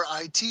all our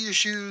IT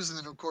issues, and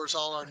then of course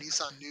all our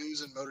Nissan news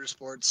and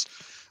motorsports.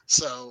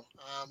 So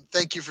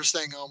thank you for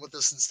staying on with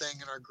us and staying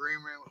in our green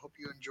room. Hope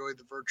you enjoyed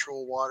the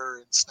virtual water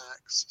and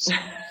snacks. So.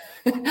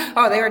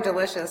 Oh, they were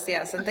delicious.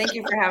 Yes, and thank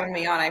you for having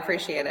me on. I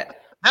appreciate it.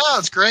 No,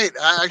 it's great.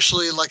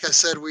 Actually, like I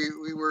said,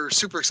 we were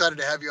super excited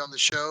to have you on the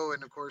show,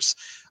 and of course,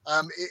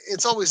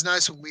 it's always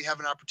nice when we have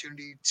an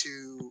opportunity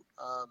to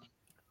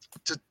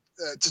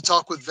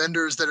talk with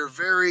vendors that are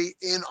very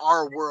in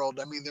our world.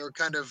 I mean, they're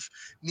kind of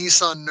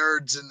Nissan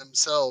nerds in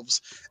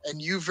themselves,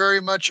 and you very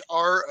much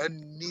are a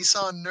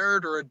Nissan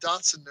nerd or a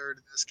Datsun nerd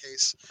in this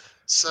case.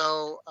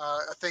 So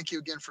thank you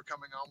again for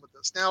coming on with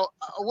us. Now,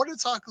 I want to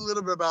talk a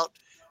little bit about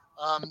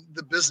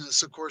the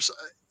business. Of course,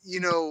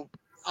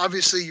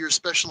 obviously you're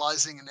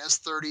specializing in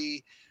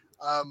S30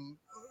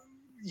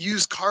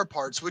 used car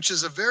parts, which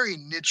is a very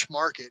niche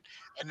market,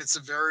 and it's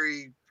a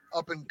very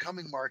up and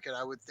coming market,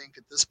 I would think,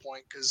 at this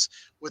point, because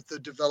with the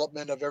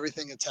development of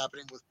everything that's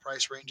happening with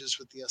price ranges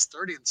with the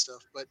S30 and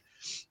stuff. But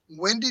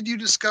when did you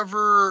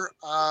discover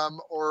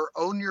or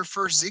own your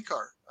first Z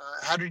car?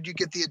 How did you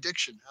get the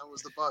addiction? How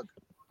was the bug?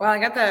 Well, I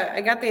got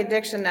the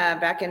addiction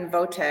back in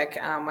Votech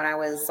when I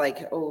was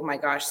like, oh my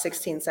gosh,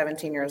 16,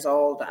 17 years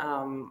old.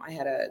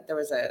 There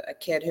was a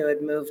kid who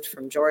had moved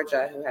from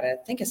Georgia who had, I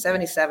think, a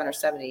 77 or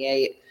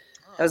 78.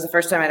 That was the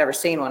first time I'd ever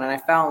seen one, and I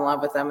fell in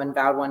love with them and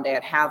vowed one day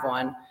I'd have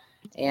one.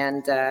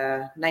 And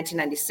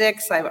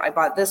 1996, I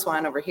bought this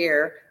one over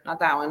here, not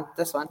that one,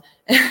 this one.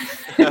 And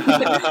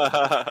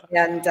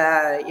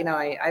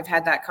I've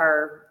had that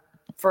car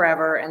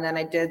forever. And then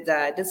I did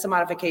some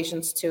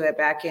modifications to it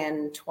back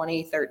in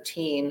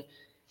 2013.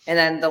 And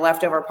then the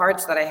leftover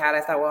parts that I had,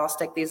 I thought, well, I'll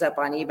stick these up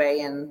on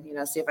eBay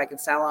and see if I can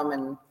sell them.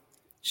 And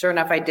sure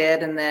enough, I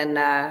did. And then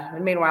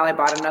meanwhile, I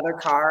bought another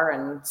car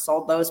and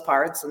sold those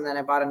parts. And then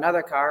I bought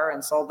another car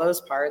and sold those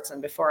parts.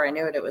 And before I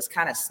knew it, it was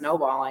kind of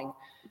snowballing.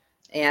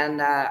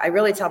 And I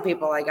really tell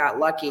people I got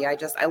lucky. I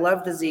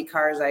love the Z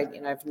cars.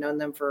 I've known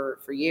them for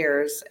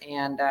years,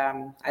 and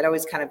I'd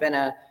always kind of been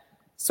a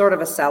sort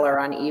of a seller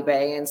on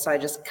eBay. And so I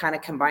just kind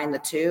of combined the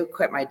two,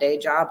 quit my day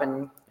job,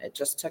 and it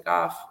just took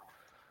off.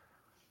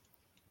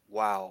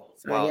 Wow.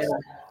 So, wow. Yeah,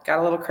 got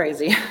a little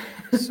crazy.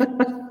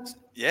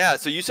 Yeah.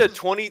 So you said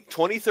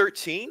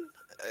 2013,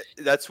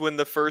 that's when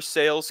the first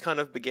sales kind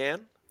of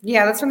began?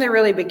 Yeah, that's when they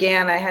really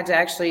began. I had to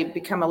actually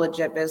become a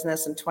legit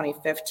business in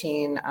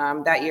 2015.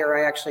 That year,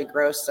 I actually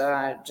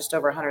grossed just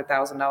over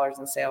 $100,000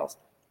 in sales.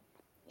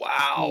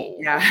 Wow.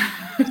 Yeah.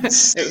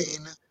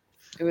 Insane.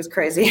 It was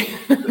crazy.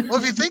 Well,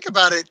 if you think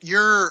about it,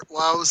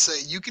 I would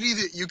say you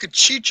could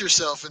cheat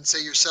yourself and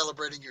say you're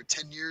celebrating your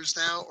 10 years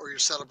now, or you're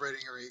celebrating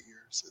your 8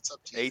 years. It's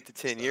up to you. 8 to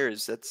 10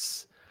 years.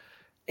 That's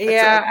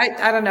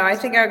I don't know. I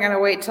think I'm going to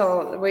wait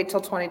till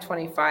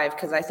 2025,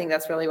 because I think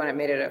that's really when it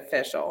made it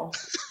official.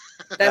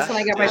 That's when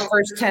I got my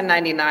first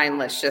 1099,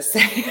 let's just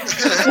say.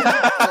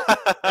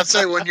 Let's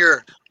say when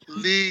you're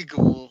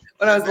legal.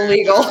 When I was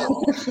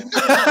illegal.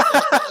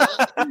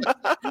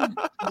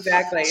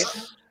 Exactly. So,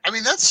 I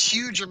mean, that's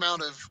huge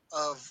amount of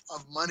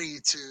money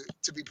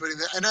to be putting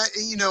that. And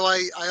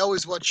I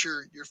always watch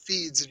your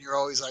feeds, and you're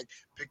always like,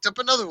 picked up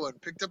another one.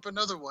 And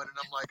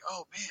I'm like,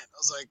 oh man, I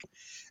was like,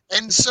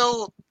 and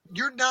so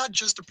you're not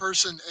just a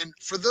person. And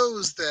for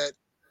those that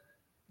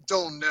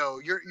don't know,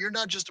 you're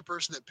not just a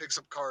person that picks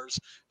up cars,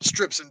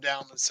 strips them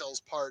down, and sells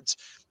parts,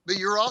 but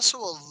you're also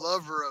a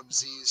lover of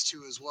Z's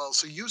too as well.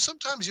 So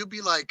sometimes you'll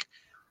be like,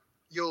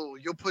 you'll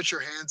put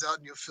your hands out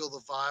and you'll feel the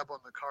vibe on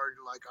the car.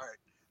 You're like, all right,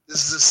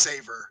 this is a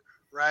saver,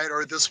 right?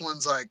 Or this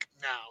one's like,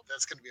 no,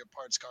 that's going to be a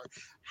parts car.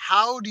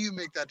 How do you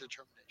make that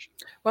determination?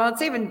 Well,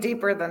 it's even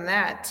deeper than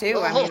that too.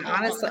 I mean,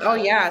 honestly, oh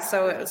yeah.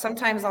 So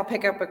sometimes I'll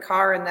pick up a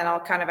car and then I'll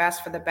kind of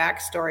ask for the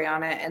backstory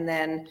on it. And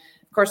then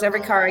of course,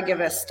 every car I give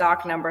a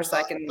stock number so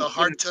I can tug.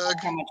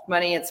 How much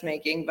money it's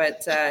making.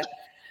 But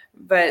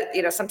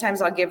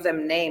sometimes I'll give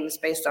them names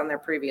based on their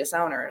previous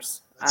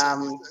owners.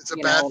 It's a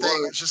bad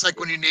thing. It's just like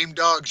when you name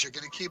dogs, you're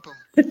going to keep them.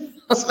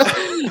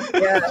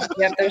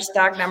 Yeah. Their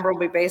stock number will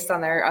be based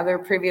on their other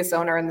previous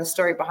owner and the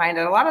story behind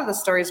it. A lot of the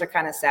stories are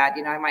kind of sad.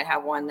 I might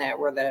have one that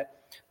where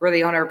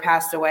the owner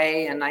passed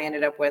away and I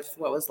ended up with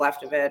what was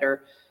left of it,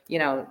 or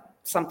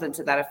something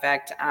to that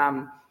effect.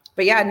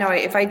 But yeah, no,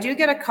 if I do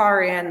get a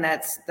car in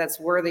that's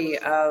worthy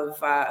of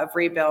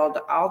rebuild,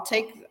 I'll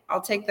take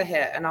the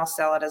hit and I'll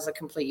sell it as a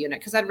complete unit,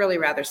 because I'd really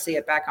rather see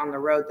it back on the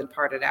road than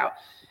part it out.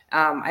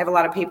 I have a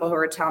lot of people who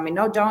are telling me,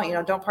 no,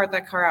 don't part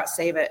that car out,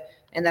 save it.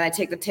 And then I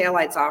take the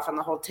taillights off and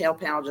the whole tail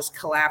panel just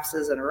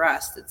collapses and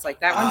rusts. It's like,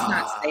 that one's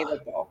not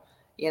savable.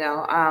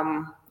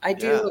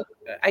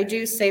 I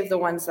do save the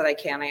ones that I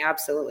can. I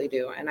absolutely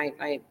do. And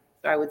I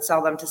would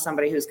sell them to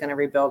somebody who's going to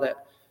rebuild it,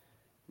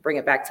 bring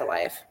it back to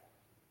life.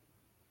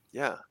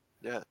 Yeah.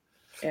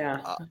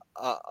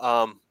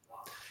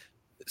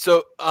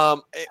 So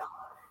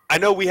I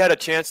know we had a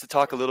chance to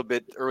talk a little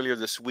bit earlier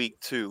this week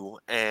too,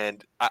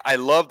 and I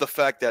love the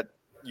fact that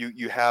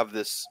you have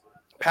this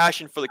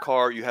passion for the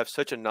car. You have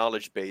such a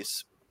knowledge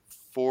base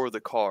for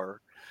the car.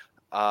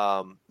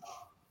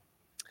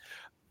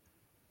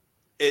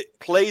 It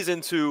plays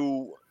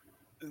into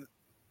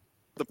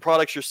the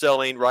products you're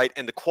selling, right,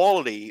 and the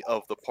quality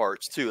of the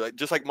parts too.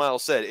 Just like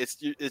Miles said,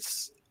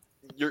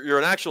 you're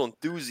an actual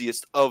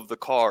enthusiast of the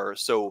car,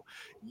 so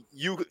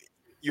you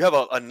have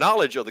a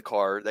knowledge of the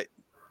car that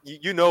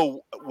you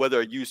know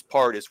whether a used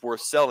part is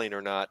worth selling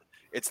or not.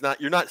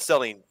 You're not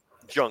selling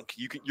junk.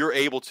 You're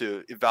able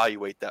to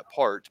evaluate that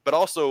part, but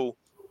also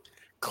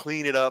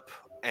clean it up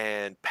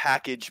and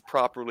package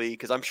properly,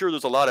 because I'm sure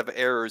there's a lot of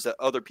errors that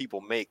other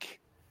people make.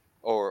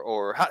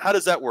 Or how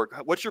does that work?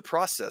 What's your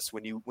process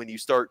when you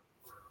start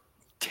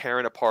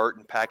tearing apart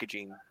and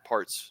packaging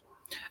parts?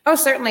 Oh,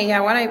 certainly. Yeah.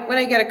 When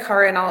I get a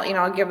car in,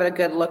 I'll give it a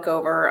good look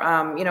over.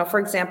 For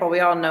example, we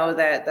all know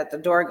that the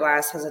door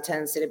glass has a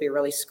tendency to be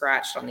really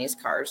scratched on these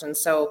cars. And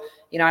so,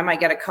 I might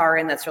get a car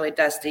in that's really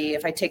dusty.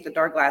 If I take the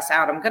door glass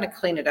out, I'm going to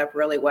clean it up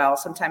really well.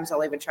 Sometimes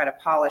I'll even try to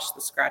polish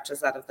the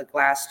scratches out of the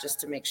glass just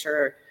to make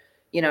sure,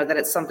 that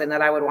it's something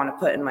that I would want to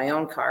put in my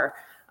own car.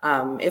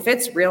 If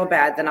it's real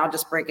bad, then I'll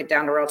just break it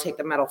down to where I'll take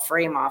the metal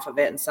frame off of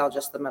it and sell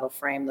just the metal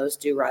frame. Those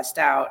do rust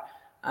out.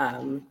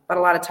 But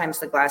a lot of times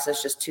the glass is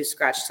just too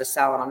scratched to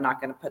sell, and I'm not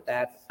going to put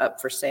that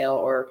up for sale.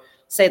 Or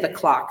say the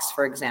clocks,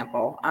 for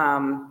example.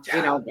 I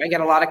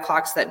get a lot of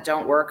clocks that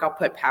don't work. I'll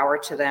put power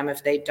to them.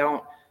 If they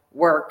don't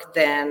work,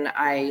 then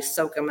I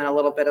soak them in a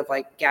little bit of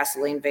like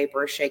gasoline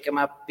vapor, shake them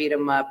up, beat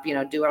them up,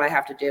 do what I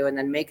have to do, and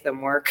then make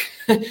them work.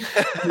 And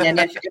then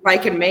if I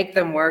can make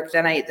them work,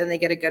 then they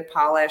get a good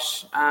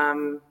polish, a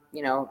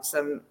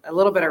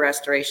little bit of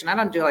restoration. I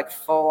don't do like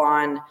full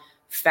on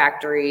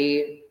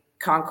factory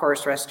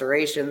concourse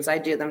restorations. I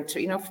do them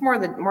to, for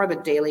more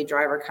the daily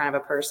driver kind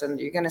of a person.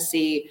 You're going to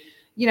see,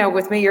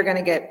 with me, you're going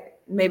to get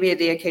maybe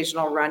the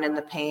occasional run in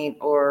the paint,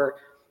 or,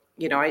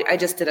 I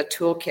just did a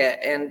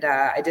toolkit and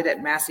I did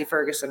it Massey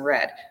Ferguson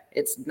red.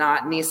 It's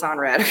not Nissan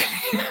red.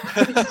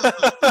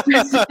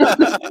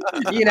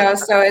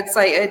 So it's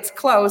like, it's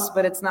close,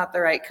 but it's not the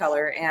right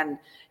color. And,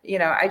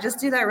 I just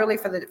do that really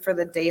for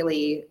the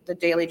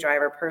daily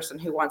driver person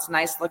who wants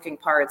nice looking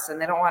parts, and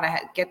they don't want to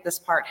get this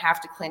part, have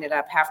to clean it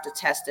up, have to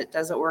test it.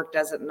 Does it work?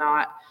 Does it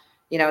not?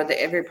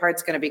 Every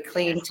part's going to be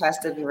clean,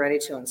 tested, and ready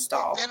to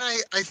install. And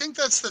I think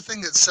that's the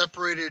thing that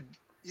separated.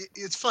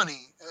 It's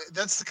funny.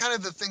 That's the kind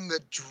of the thing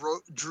that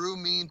drew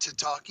me to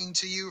talking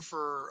to you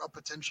for a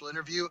potential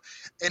interview.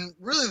 And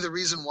really the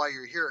reason why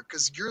you're here,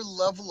 because your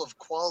level of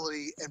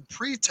quality and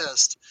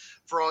pre-test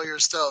for all your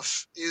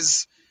stuff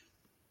is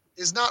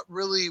not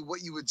really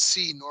what you would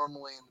see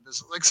normally in the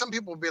business. Like some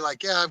people will be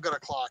like, yeah, I've got a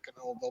clock, and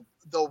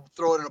they'll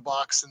throw it in a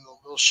box and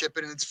they'll ship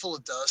it, and it's full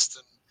of dust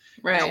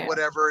and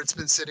whatever. It's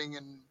been sitting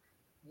in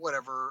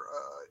whatever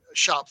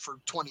shop for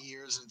 20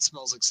 years and it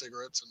smells like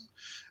cigarettes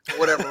and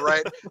whatever,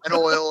 right? And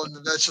oil, and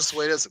that's just the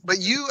way it is. But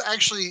you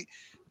actually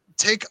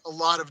take a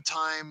lot of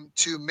time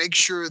to make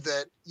sure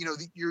that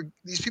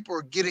these people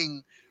are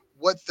getting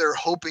what they're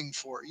hoping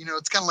for. You know,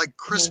 it's kind of like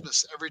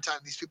Christmas every time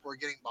these people are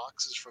getting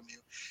boxes from you.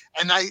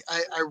 And I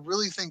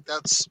really think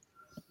that's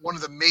one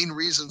of the main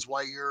reasons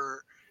why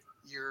you're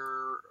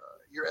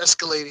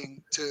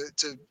escalating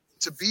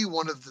to be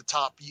one of the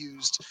top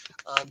used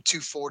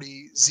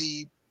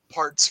 240Z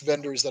parts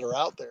vendors that are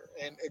out there.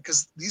 And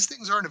because these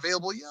things aren't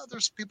available,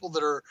 there's people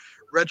that are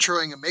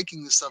retroing and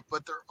making this stuff,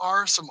 but there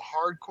are some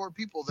hardcore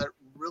people that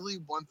really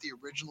want the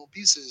original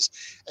pieces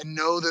and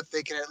know that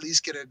they can at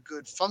least get a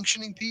good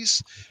functioning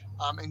piece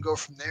and go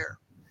from there.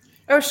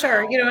 Oh,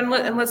 sure. You know,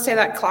 and let's say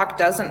that clock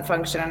doesn't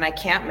function and I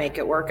can't make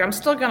it work. I'm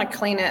still going to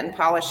clean it and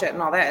polish it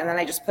and all that. And then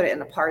I just put it in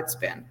the parts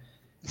bin.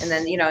 And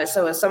then, you know,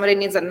 so if somebody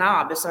needs a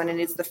knob, if somebody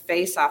needs the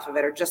face off of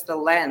it, or just the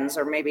lens,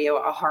 or maybe a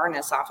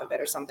harness off of it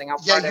or something, I'll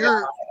part it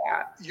off of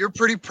that. You're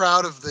pretty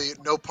proud of the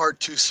no part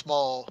too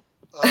small.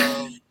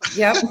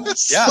 Yep.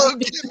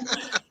 Slogan.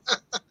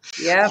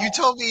 Yeah. You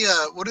told me,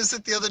 what is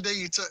it the other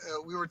day?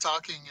 We were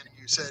talking and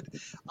you said,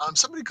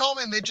 somebody called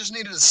me and they just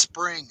needed a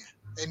spring.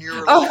 And you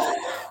were like,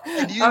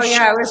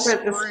 it was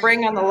the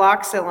spring on the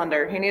lock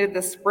cylinder. He needed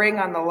the spring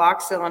on the lock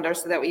cylinder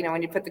so that, you know,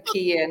 when you put the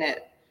key in,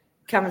 it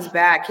comes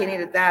back. He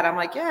needed that. I'm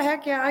like, yeah,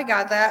 heck yeah, I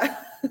got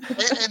that.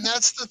 and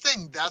that's the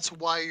thing. That's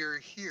why you're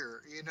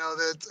here. You know,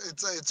 that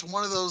it's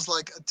one of those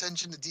like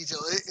attention to detail.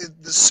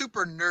 The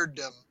super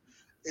nerddom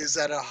is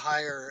at a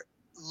higher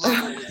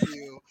level with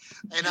you,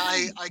 and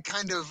I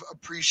kind of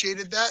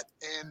appreciated that,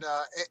 and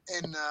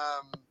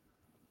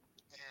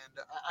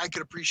I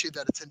could appreciate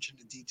that attention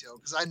to detail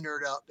because I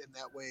nerd out in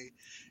that way,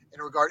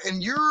 in regard.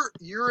 And you're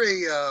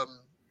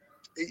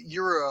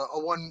a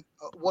one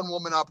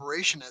woman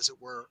operation, as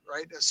it were,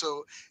 right?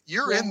 So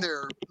you're in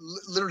there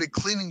literally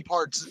cleaning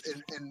parts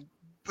and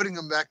putting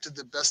them back to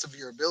the best of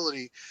your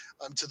ability,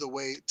 to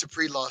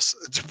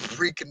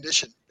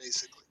precondition,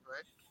 basically,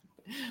 right?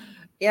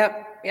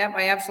 Yep,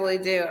 I absolutely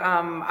do.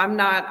 I'm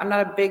not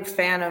a big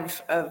fan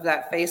of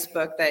that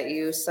Facebook that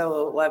you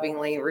so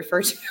lovingly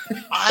refer to.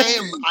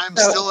 I'm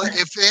still,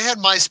 if they had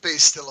MySpace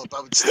still up,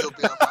 I would still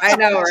be on MySpace. I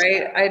know,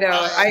 right? I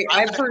know.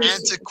 I'm an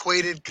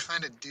antiquated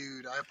kind of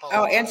dude. I apologize.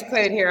 Oh,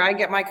 antiquated here. I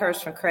get my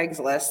cars from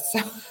Craigslist.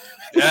 So.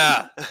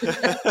 Yeah.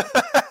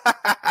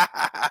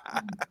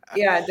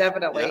 Yeah,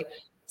 definitely. Yeah.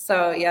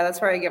 So yeah,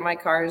 that's where I get my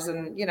cars,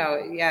 and you know,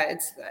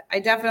 I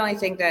definitely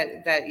think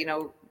that you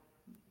know,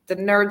 the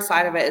nerd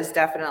side of it is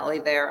definitely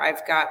there.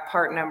 I've got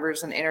part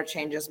numbers and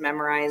interchanges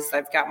memorized.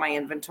 I've got my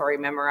inventory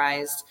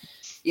memorized,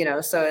 you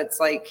know, so it's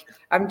like,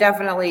 I'm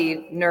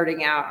definitely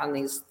nerding out on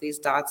these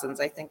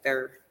Datsuns. I think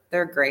they're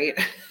great.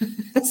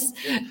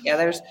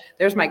 Yeah.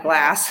 There's my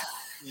glass.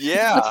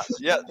 Yeah.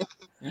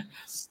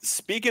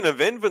 Speaking of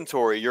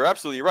inventory, you're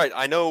absolutely right.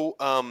 I know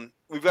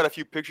we've got a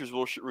few pictures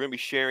we're going to be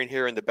sharing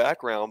here in the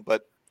background,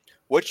 but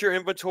what's your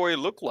inventory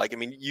look like? I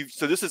mean,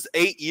 so this is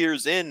 8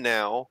 years in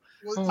now.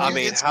 Well, I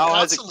mean, how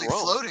has it grown? It's constantly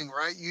floating,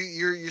 right?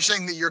 You're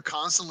saying that you're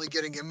constantly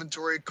getting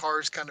inventory,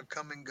 cars kind of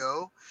come and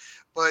go,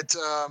 but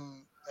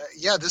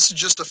this is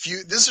just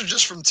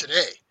from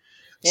today.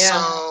 Yeah.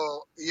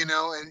 So, you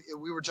know, and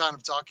we were kind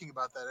of talking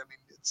about that. I mean,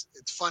 it's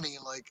funny,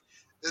 like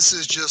this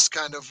is just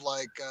kind of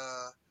like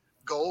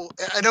gold.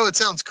 I know it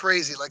sounds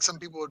crazy. Like some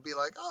people would be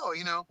like, oh,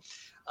 you know,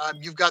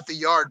 you've got the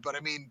yard, but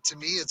I mean, to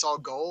me, it's all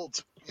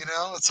gold. You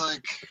know, it's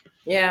like,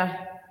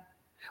 yeah.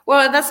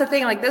 Well, that's the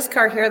thing, like this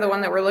car here, the one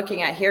that we're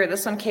looking at here,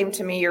 this one came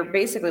to me. You're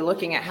basically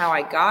looking at how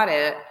I got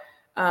it.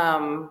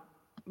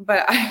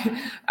 But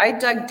I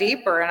dug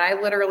deeper and I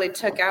literally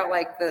took out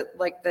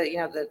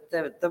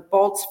the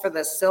bolts for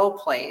the sill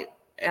plate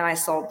and I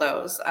sold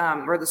those,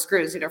 or the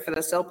screws, you know, for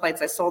the sill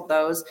plates. I sold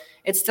those.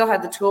 It still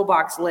had the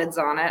toolbox lids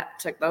on it.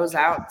 Took those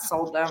out,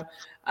 sold them.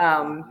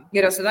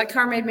 You know, so that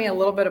car made me a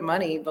little bit of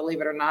money, believe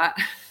it or not.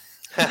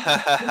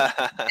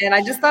 And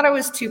I just thought it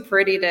was too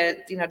pretty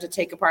to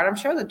take apart. I'm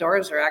sure the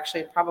doors are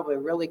actually probably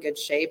really good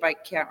shape. I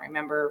can't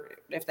remember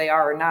if they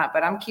are or not,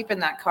 but I'm keeping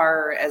that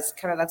car as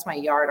kind of, that's my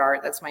yard art.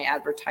 That's my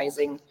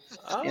advertising.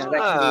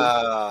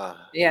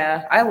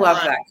 Yeah, I love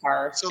that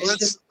car. So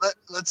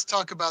let's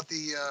talk about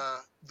the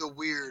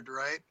weird,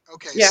 right?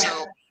 Okay. Yeah.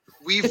 So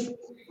we've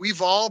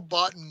all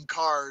bought in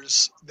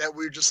cars that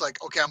we're just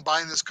like, okay, I'm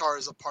buying this car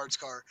as a parts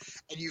car.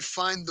 And you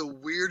find the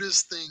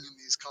weirdest thing in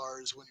these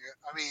cars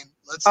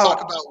let's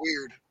talk about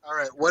weird. All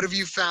right. What have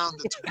you found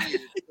that's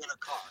weird in a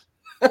car?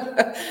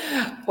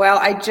 Well,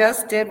 I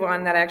just did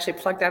one that I actually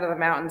plucked out of the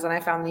mountains and I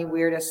found the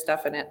weirdest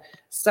stuff in it.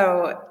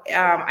 So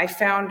I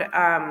found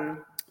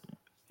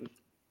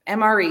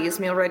MREs,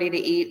 meal ready to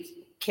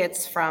eat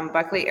kits from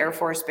Buckley Air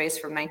Force Base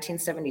from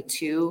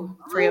 1972,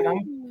 3 of them.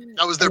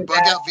 That was their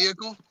bug out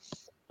vehicle?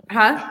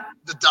 Huh?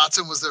 The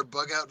Datsun was their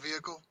bug out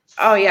vehicle?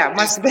 Oh yeah,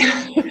 must have been.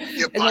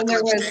 The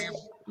apocalypse game.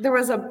 There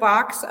was a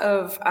box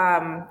of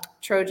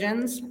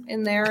Trojans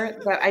in there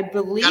that I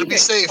believe Gotta be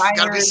safe. expired.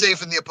 Gotta be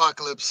safe in the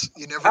apocalypse.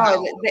 You never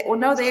know.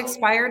 No, they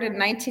expired in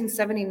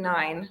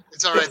 1979.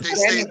 It's all right. They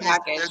stay.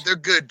 They're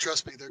good.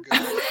 Trust me, they're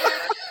good.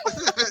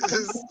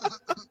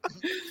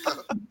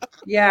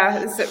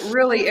 Yeah, it's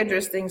really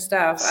interesting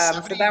stuff. So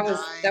that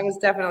was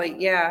definitely,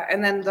 yeah.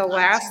 And then the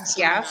last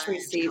gas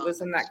receipt was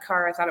in that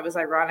car. I thought it was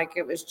ironic.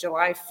 It was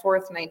July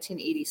 4th,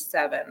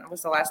 1987. It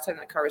was the last time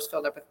the car was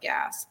filled up with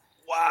gas.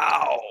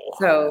 Wow.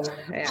 So,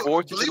 yeah.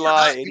 4th of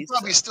July, you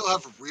probably still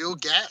have real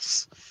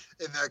gas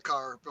in that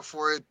car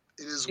before it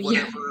is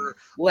whatever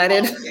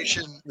leaded.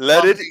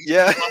 Leaded,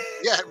 yeah.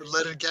 Yeah,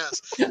 leaded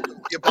gas.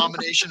 The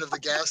abomination of the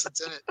gas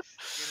that's in it,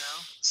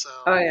 So.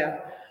 Oh yeah.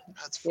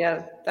 That's funny.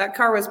 Yeah, that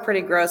car was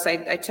pretty gross.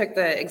 I took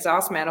the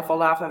exhaust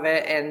manifold off of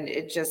it, and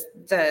it just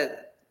the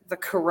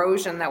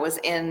corrosion that was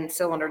in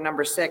cylinder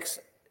number 6,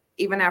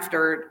 even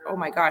after, oh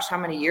my gosh, how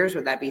many years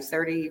would that be?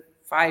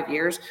 35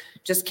 years,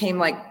 just came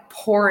like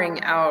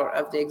pouring out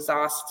of the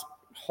exhaust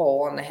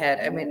hole on the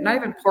head. I mean, not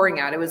even pouring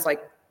out, it was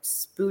like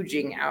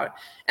spooging out.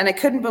 And I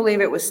couldn't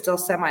believe it was still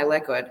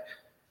semi-liquid.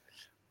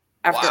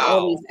 After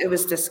all these, it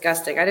was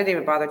disgusting. I didn't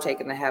even bother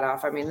taking the head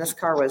off. I mean, this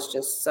car was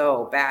just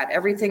so bad.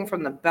 Everything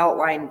from the belt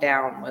line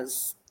down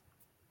was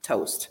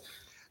toast.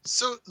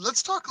 So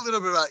let's talk a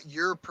little bit about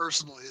your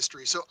personal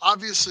history. So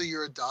obviously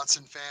you're a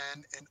Datsun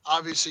fan, and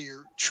obviously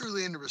you're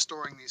truly into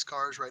restoring these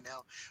cars right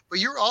now. But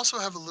you also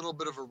have a little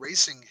bit of a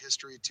racing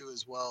history too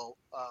as well,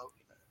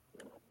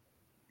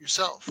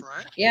 yourself,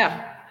 right?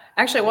 Yeah.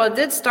 Actually, well, it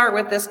did start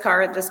with this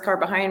car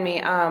behind me.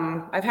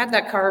 I've had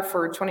that car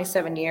for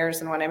 27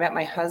 years. And when I met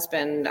my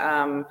husband,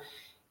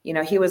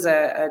 he was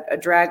a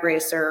drag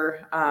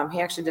racer.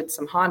 He actually did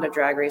some Honda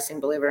drag racing,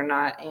 believe it or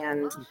not.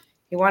 And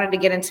he wanted to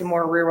get into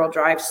more rear-wheel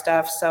drive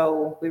stuff.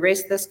 So we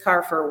raced this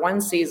car for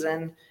one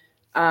season,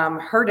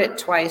 hurt it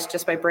twice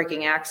just by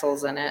breaking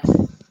axles in it.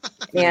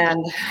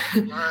 And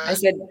I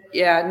said,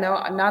 yeah,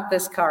 no, not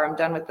this car. I'm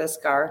done with this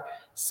car.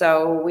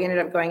 So we ended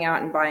up going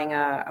out and buying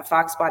a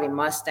Fox body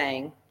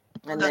Mustang,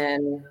 and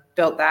then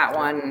built that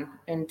one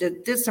and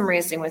did some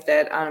racing with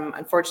it.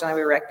 Unfortunately,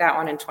 we wrecked that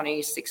one in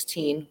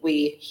 2016.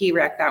 He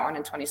wrecked that one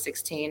in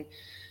 2016.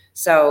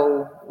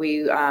 So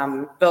we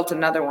built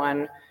another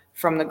one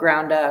from the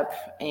ground up,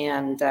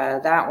 and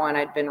that one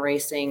I'd been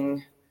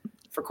racing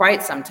for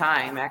quite some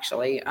time,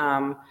 actually.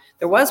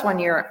 There was one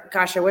year,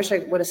 gosh, I wish I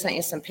would have sent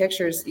you some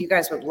pictures. You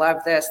guys would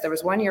love this. There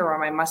was one year where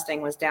my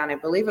Mustang was down. I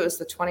believe it was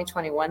the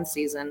 2021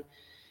 season.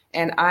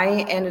 And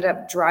I ended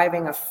up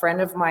driving a friend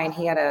of mine.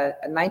 He had a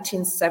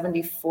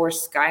 1974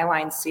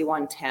 Skyline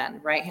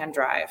C110 right-hand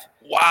drive.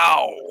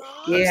 Wow.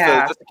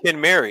 Yeah. That's a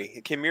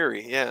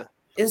Camry, yeah.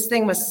 This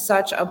thing was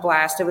such a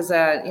blast. It was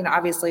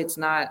obviously it's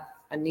not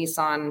a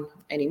Nissan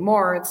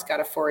anymore. It's got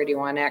a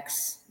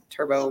 481X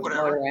turbo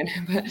motor in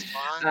it.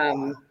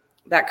 But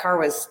that car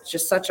was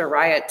just such a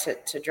riot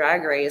to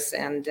drag race,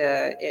 and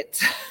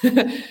it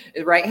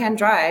right-hand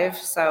drive.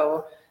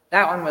 So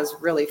that one was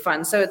really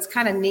fun. So it's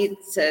kind of neat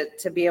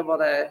to be able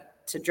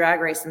to drag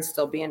race and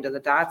still be into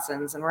the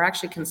Datsuns. And we're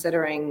actually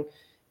considering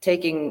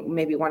taking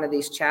maybe one of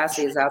these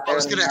chassis out there. I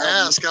was going to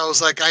ask. I was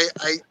like,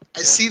 I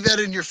see that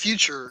in your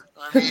future.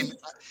 I mean,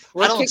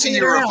 I don't see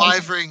you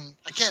reviving.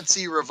 I can't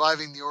see you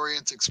reviving the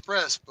Orient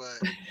Express, but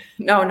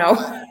no, no,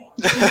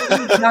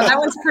 that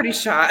one's pretty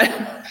shot.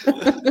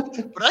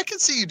 But I can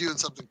see you doing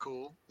something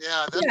cool.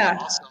 Yeah, that'd be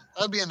awesome.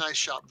 That'd be a nice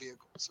shop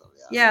vehicle. So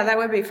yeah, that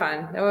would be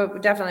fun.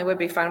 Definitely would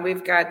be fun.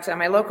 We've got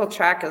my local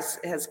track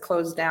has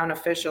closed down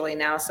officially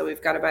now, so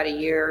we've got about a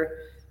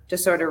year to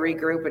sort of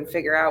regroup and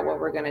figure out what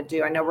we're going to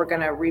do. I know we're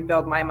going to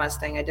rebuild my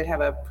Mustang. I did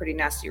have a pretty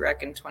nasty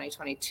wreck in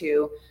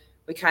 2022.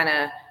 We kind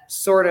of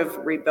sort of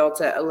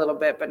rebuilt it a little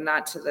bit, but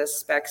not to the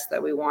specs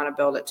that we want to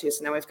build it to.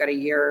 So now we've got a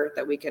year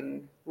that we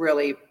can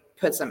really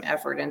put some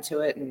effort into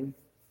it and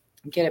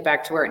get it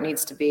back to where it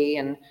needs to be.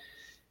 And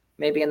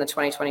maybe in the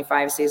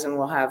 2025 season,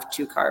 we'll have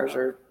 2 cars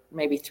or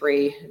maybe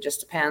 3. It just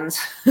depends.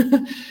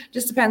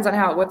 Just depends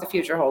on what the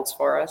future holds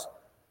for us.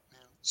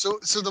 So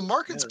the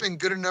market's been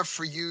good enough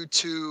for you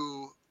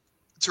to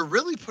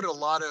really put a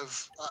lot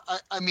of,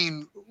 I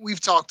mean, we've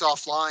talked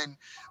offline,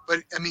 but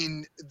I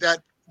mean,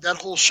 that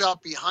whole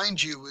shop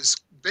behind you is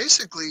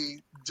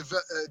basically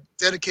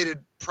dedicated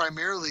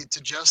primarily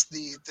to just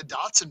the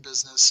Datsun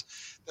business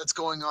that's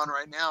going on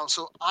right now.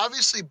 So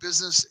obviously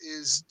business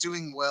is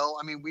doing well.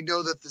 I mean, we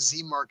know that the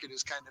Z market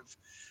is kind of,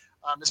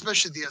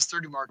 especially the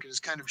S30 market is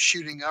kind of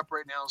shooting up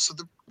right now. So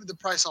the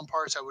price on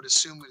parts, I would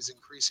assume, is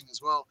increasing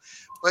as well.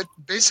 But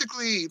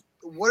basically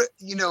what,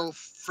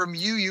 from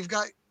you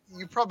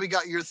probably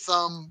got your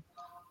thumb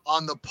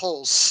on the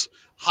pulse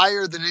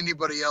higher than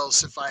anybody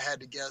else, if I had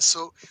to guess.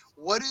 So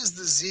what is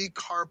the Z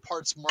car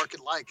parts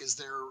market like? Is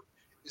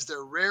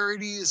there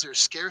rarity? Is there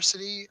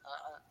scarcity?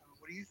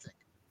 What do you think?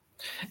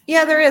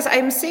 Yeah, there is.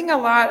 I'm seeing a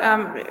lot.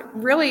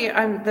 Really,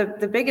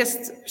 the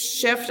biggest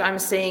shift I'm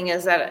seeing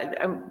is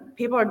that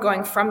people are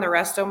going from the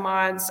resto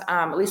mods.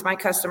 At least my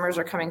customers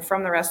are coming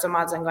from the resto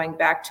mods and going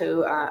back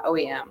to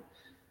OEM.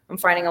 I'm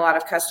finding a lot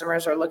of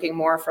customers are looking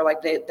more for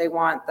like they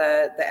want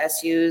the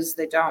SUs.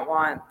 They don't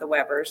want the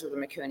Webers or the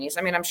Mikunis.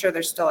 I mean, I'm sure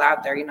they're still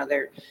out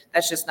there.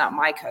 That's just not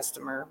my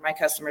customer. My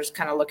customer's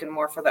kind of looking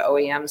more for the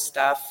OEM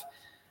stuff.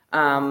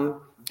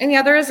 And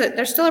yeah,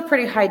 there's still a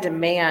pretty high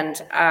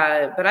demand.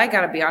 But I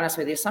got to be honest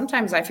with you.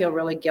 Sometimes I feel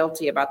really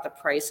guilty about the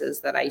prices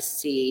that I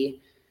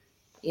see.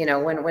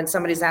 When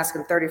somebody's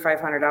asking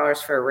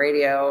 $3,500 for a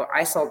radio,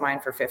 I sold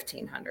mine for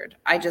 $1,500.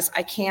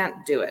 I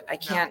can't do it. I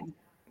can't.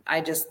 I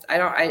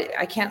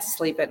can't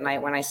sleep at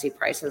night when I see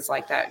prices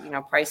like that.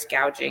 Price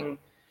gouging.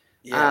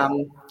 Yeah.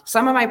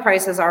 Some of my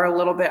prices are a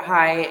little bit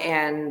high,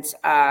 and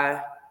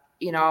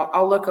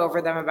I'll look over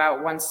them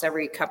about once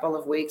every couple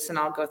of weeks, and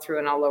I'll go through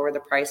and I'll lower the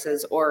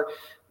prices. Or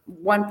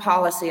one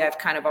policy I've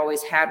kind of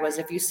always had was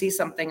if you see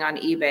something on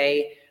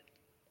eBay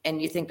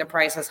and you think the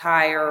price is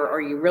high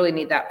or you really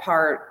need that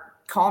part,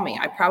 call me.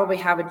 I probably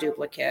have a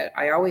duplicate.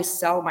 I always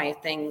sell my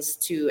things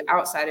to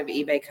outside of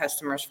eBay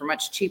customers for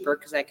much cheaper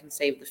because I can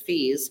save the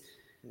fees.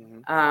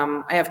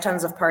 I have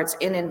tons of parts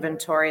in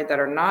inventory that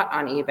are not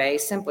on eBay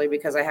simply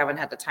because I haven't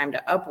had the time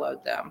to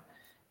upload them.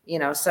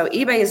 So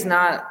eBay's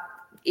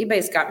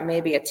got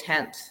maybe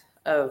 1/10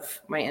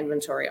 of my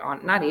inventory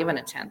on, not even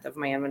 1/10 of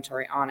my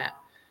inventory on it.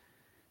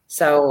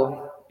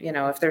 So,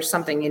 if there's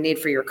something you need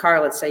for your car,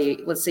 let's say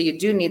you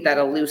do need that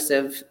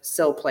elusive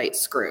sill plate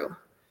screw.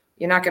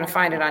 You're not going to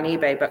find it on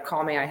eBay, but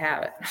call me, I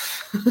have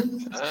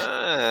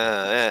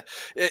it.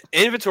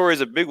 Inventory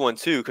is a big one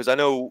too, because I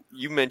know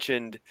you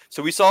mentioned.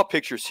 So we saw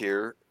pictures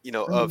here,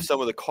 of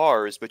some of the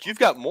cars, but you've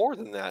got more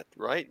than that,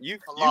 right?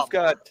 You've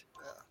got.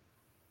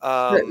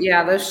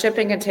 Those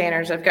shipping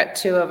containers. I've got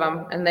 2 of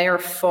them, and they are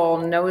full,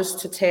 nose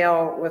to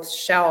tail, with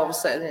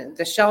shelves.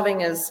 The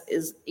shelving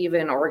is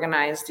even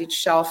organized. Each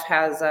shelf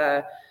has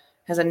a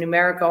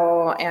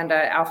numerical and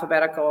a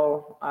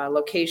alphabetical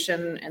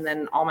location, and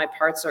then all my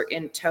parts are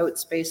in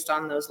totes based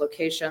on those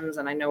locations,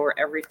 and I know where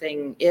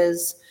everything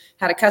is.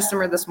 Had a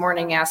customer this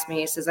morning ask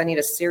me, he says, I need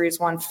a Series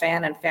 1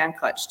 fan and fan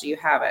clutch. Do you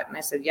have it? And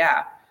I said,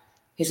 yeah.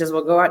 He says,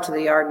 well, go out to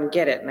the yard and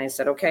get it. And I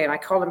said, okay. And I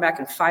called him back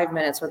in 5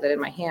 minutes with it in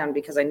my hand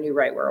because I knew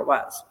right where it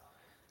was.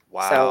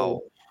 Wow.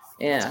 So,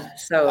 yeah.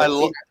 So,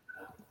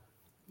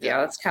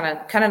 it's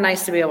kind of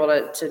nice to be able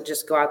to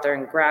just go out there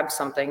and grab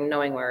something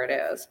knowing where it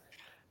is.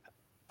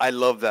 I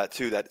love that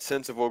too, that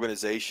sense of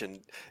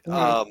organization.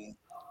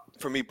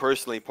 For me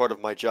personally, part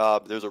of my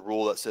job, there's a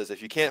rule that says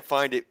if you can't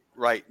find it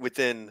right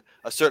within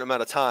a certain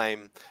amount of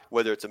time,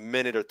 whether it's a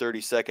minute or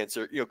 30 seconds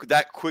or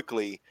that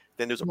quickly,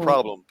 then there's a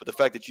problem. But the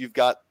fact that you've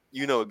got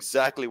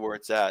exactly where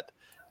it's at,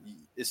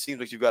 it seems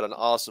like you've got an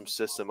awesome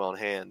system on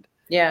hand.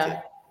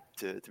 Yeah.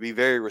 To be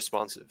very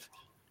responsive.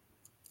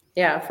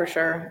 Yeah, for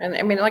sure. And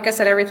I mean, like I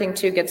said, everything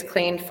too gets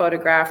cleaned,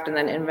 photographed, and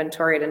then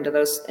inventoried into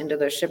those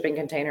shipping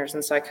containers.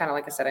 And so like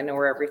I said, I know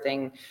where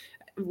everything.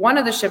 One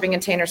of the shipping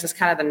containers is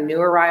kind of the new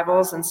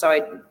arrivals, and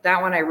so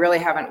that one I really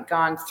haven't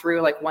gone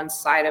through. Like one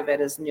side of it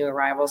is new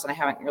arrivals, and I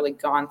haven't really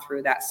gone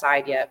through that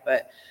side yet.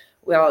 But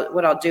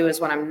what I'll do is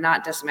when I'm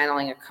not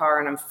dismantling a car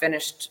and I'm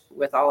finished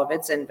with all of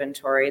its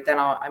inventory, then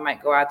I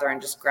might go out there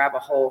and just grab a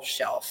whole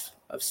shelf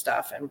of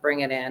stuff and bring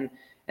it in.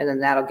 And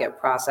then that'll get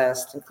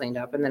processed and cleaned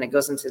up. And then it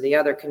goes into the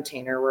other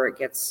container where it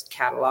gets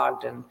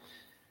cataloged. And,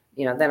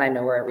 then I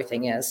know where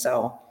everything is.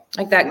 So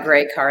like that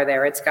gray car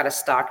there, it's got a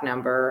stock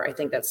number. I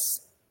think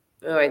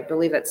I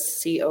believe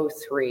that's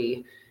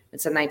CO3.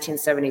 It's a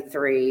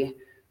 1973.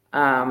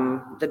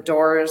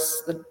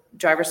 The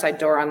driver's side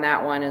door on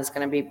that one is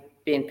going to be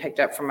being picked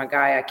up from a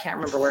guy. I can't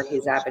remember where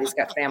he's at, but he's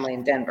got family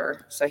in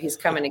Denver. So he's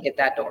coming to get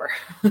that door.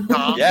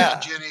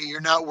 Jenny, you're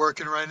not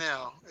working right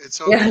now.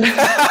 It's okay.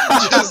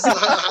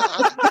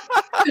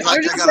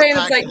 I'm just saying,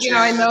 it's like,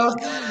 I know.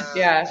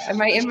 And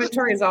my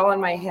inventory is all in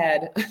my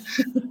head.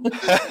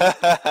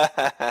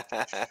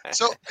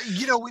 So,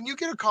 when you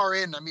get a car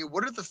in, I mean,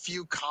 what are the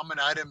few common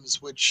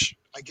items which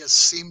I guess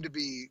seem to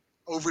be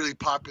overly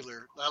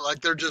popular?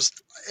 Like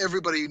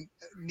everybody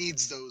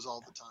needs those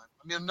all the time.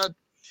 I mean,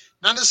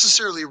 not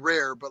necessarily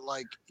rare, but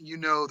like,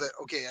 that,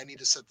 okay, I need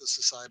to set this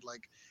aside.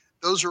 Like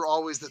those are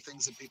always the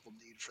things that people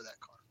need for that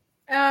car.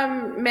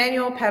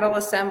 Manual pedal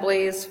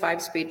assemblies,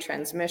 5-speed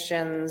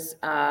transmissions,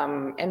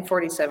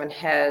 N47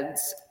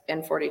 heads,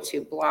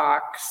 N42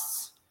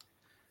 blocks,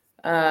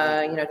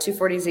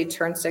 240Z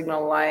turn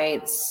signal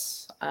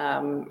lights.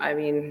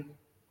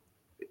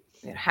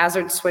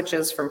 Hazard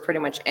switches from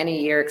pretty much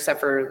any year except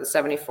for the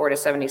 74 to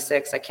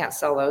 76. I can't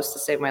sell those to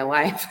save my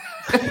life.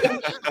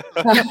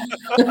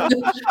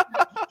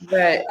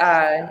 But,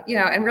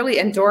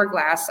 and door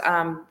glass.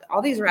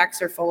 All these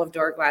racks are full of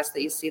door glass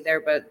that you see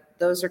there, but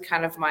those are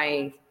kind of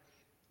my,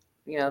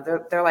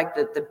 they're like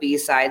the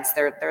B-sides.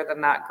 They're the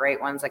not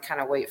great ones. I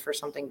kind of wait for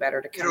something better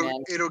to come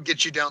in. It'll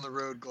get you down the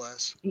road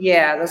glass.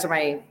 Yeah, those are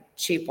my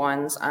cheap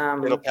ones.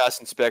 It'll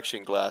pass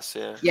inspection glass.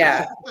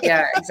 Yeah,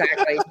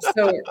 exactly.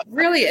 So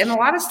really, and a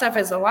lot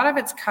of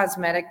it's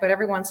cosmetic, but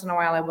every once in a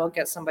while I will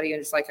get somebody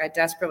who's like, I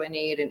desperately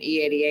need an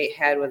E88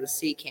 head with a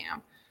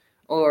C-cam,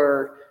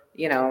 or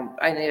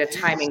I need a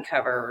timing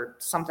cover or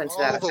something to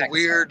that effect.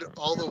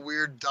 All the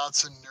weird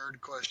Datsun nerd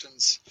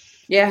questions.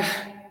 Yeah.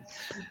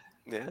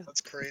 Yeah.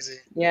 That's crazy.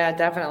 Yeah,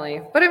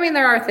 definitely. But I mean,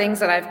 there are things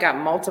that I've got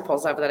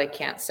multiples of that I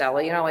can't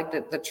sell. You know, like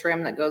the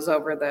trim that goes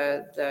over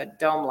the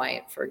dome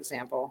light, for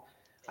example.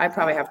 I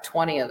probably have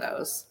 20 of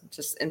those,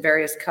 just in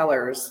various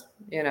colors.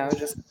 You know,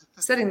 just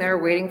sitting there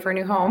waiting for a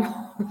new home.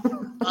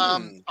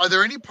 Are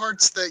there any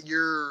parts that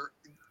you're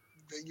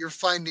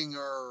finding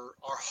are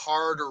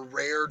hard or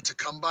rare to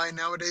come by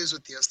nowadays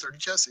with the S30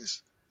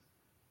 chassis?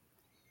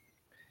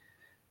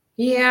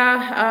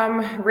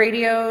 Yeah,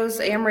 radios,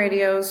 AM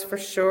radios for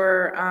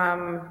sure.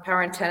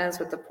 Power antennas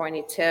with the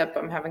pointy tip.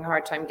 I'm having a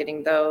hard time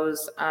getting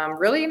those.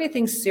 Really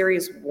anything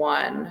Series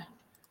 1,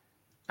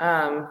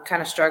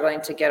 kind of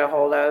struggling to get a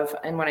hold of.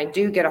 And when I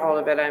do get a hold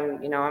of it,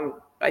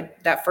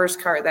 that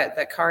first car,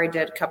 that car I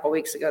did a couple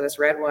weeks ago, this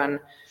red one,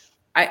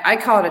 I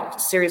call it a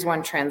Series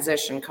 1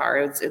 transition car.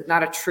 It's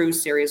not a true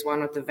Series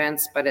 1 with the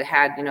vents, but it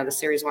had, the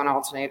Series 1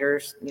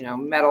 alternators,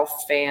 metal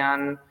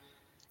fan,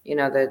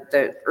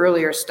 the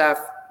earlier stuff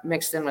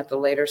mixed in with the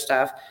later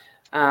stuff.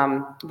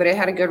 But it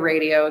had a good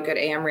radio, a good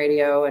AM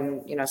radio,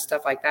 and,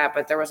 stuff like that.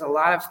 But there was a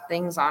lot of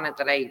things on it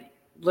that I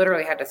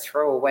literally had to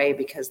throw away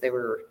because they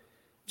were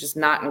just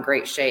not in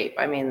great shape.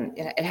 I mean,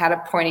 it had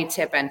a pointy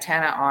tip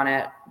antenna on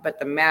it, but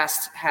the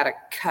mast had a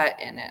cut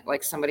in it.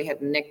 Like somebody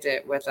had nicked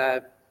it with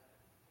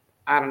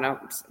I don't know,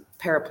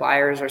 pair of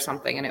pliers or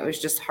something. And it was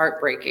just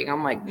heartbreaking.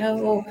 I'm like,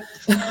 no.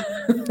 But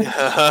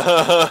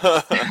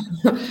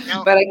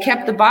I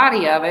kept the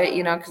body of it,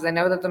 because I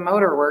know that the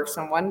motor works.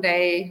 And one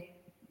day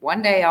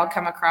I'll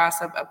come across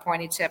a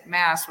pointy tip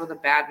mast with a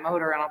bad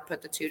motor and I'll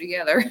put the two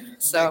together.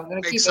 So I'm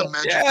going to keep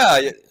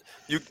it.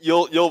 Yeah.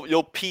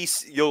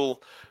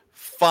 You'll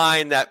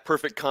find that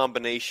perfect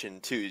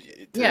combination too.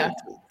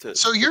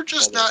 So you're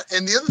just not,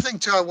 and the other thing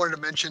too I wanted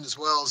to mention as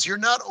well is you're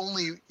not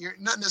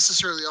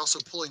necessarily also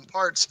pulling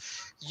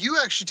parts. You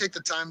actually take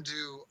the time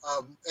to,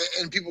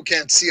 and people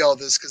can't see all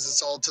this because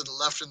it's all to the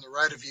left and the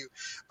right of you,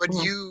 but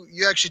you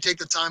actually take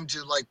the time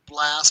to like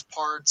blast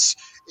parts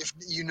if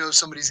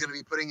somebody's going to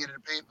be putting it in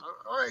paint.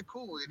 All right,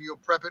 cool, and you'll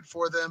prep it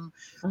for them,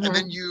 and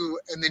then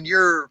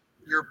your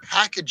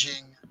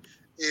packaging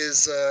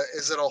is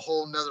at a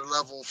whole nother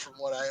level from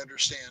what I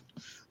understand.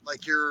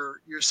 Like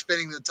you're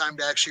spending the time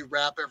to actually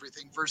wrap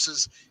everything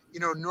versus,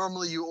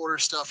 normally you order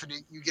stuff and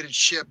you get it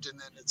shipped and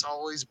then it's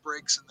always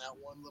breaks in that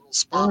one little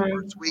spot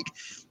where it's weak.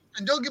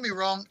 And don't get me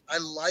wrong, I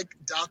like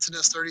Datsun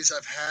S30s.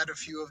 I've had a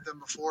few of them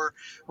before.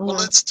 But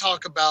let's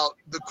talk about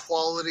the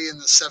quality in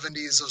the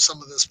 70s of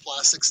some of this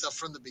plastic stuff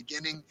from the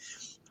beginning.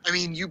 I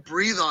mean, you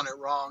breathe on it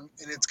wrong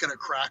and it's going to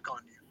crack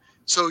on you.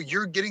 So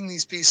you're getting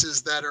these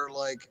pieces that are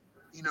like,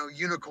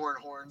 unicorn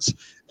horns.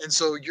 And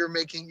so you're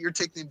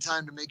taking the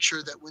time to make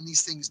sure that when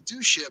these things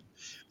do ship,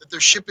 that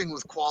they're shipping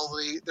with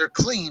quality, they're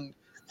clean,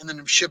 and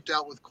then shipped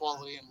out with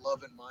quality and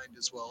love in mind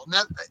as well. And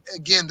that,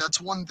 again,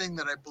 that's one thing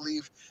that I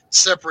believe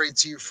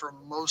separates you from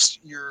most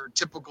your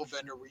typical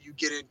vendor where you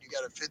get it, you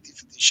got a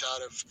 50-50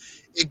 shot of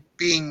it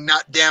being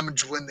not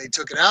damaged when they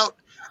took it out.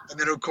 And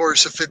then, of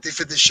course, a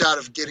 50-50 shot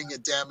of getting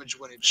it damaged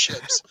when it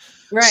ships.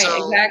 Right,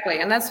 exactly.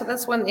 And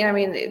that's when,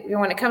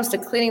 when it comes to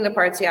cleaning the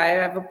parts, I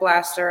have a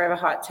blaster, I have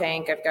a hot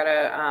tank, I've got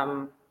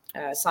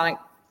a sonic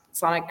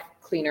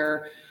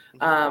cleaner.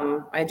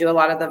 I do a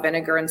lot of the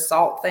vinegar and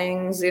salt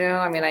things,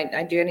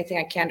 I do anything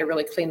I can to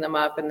really clean them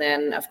up. And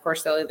then, of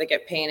course, they'll either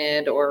get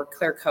painted or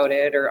clear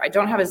coated, or I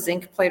don't have a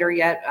zinc plater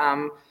yet.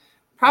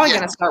 Probably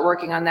going to start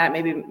working on that.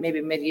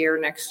 Maybe mid-year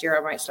next year,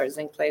 I might start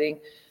zinc plating.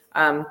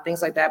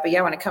 Things like that. But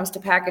yeah, when it comes to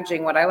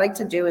packaging, what I like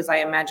to do is I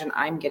imagine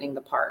I'm getting the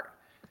part.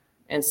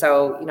 And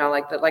so,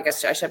 like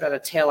I shipped out a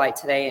taillight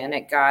today and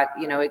it got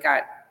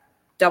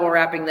double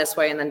wrapping this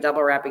way and then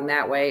double wrapping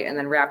that way and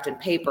then wrapped in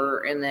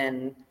paper and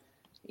then,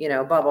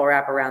 bubble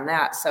wrap around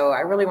that. So I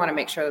really want to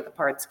make sure that the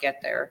parts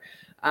get there.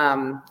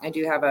 I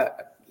do have a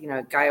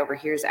guy over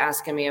here is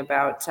asking me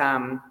about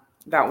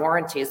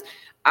warranties.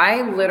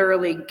 I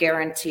literally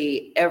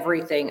guarantee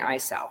everything I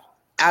sell.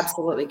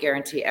 Absolutely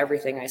guarantee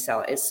everything I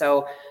sell is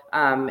so.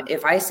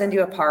 If I send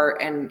you a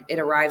part and it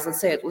arrives, let's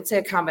say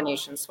a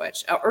combination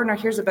switch, or no,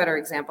 here's a better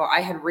example.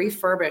 I had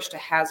refurbished a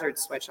hazard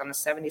switch on a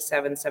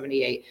 77,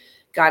 78,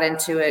 got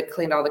into it,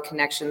 cleaned all the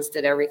connections,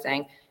 did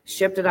everything,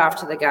 shipped it off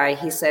to the guy.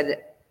 He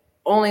said,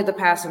 only the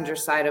passenger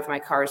side of my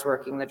car is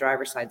working. The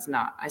driver's side's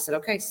not. I said,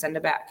 okay, send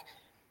it back.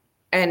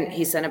 And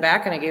he sent it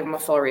back and I gave him a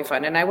full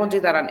refund. And I will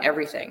do that on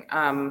everything.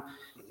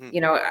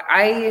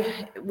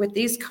 With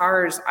these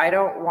cars, I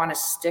don't want to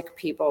stick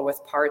people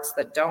with parts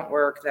that don't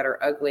work, that are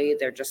ugly.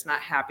 They're just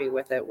not happy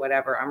with it,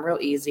 whatever. I'm real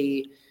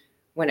easy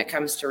when it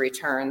comes to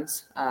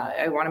returns.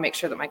 I want to make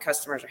sure that my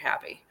customers are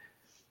happy.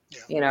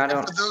 Yeah.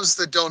 For those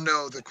that don't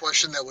know, the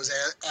question that was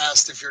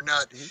asked, if you're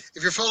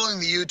following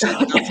the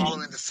YouTube and not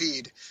following the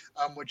feed,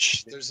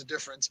 which there's a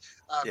difference.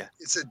 Yeah.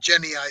 It said,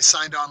 Jenny, I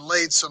signed on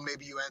late, so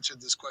maybe you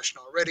answered this question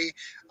already.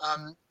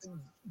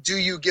 Do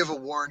you give a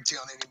warranty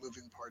on any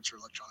moving parts or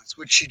electronics,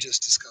 which she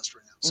just discussed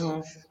right now?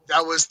 So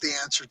that was the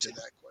answer to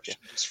that question,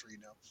 just for you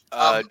know.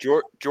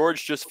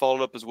 George just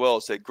followed up as well.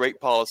 Said great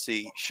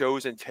policy,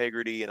 shows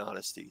integrity and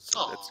honesty.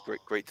 So that's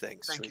great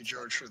things. Thank you,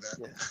 George, for that.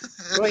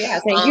 Yeah. Well, yeah,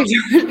 thank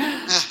you,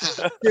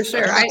 George. For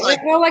sure.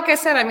 Like I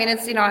said, I mean,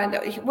 it's, you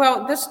know,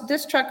 well,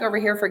 this truck over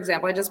here, for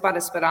example, I just bought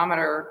a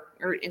speedometer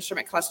or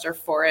instrument cluster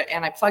for it,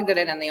 and I plugged it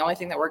in, and the only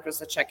thing that worked was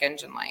the check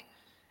engine light.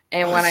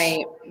 And when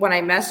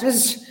I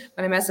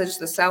messaged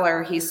the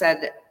seller, he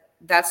said,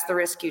 "That's the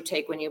risk you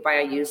take when you buy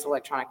a used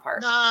electronic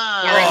part."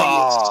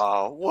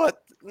 Oh,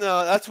 what?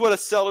 No, that's what a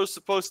seller's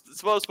supposed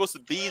to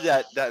be,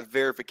 that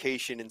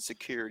verification and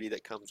security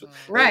that comes with.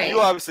 Right. And you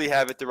obviously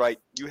have it the right.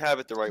 You have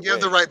it the right way. You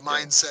have the right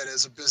mindset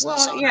as a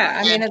business owner. Yeah.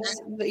 I mean,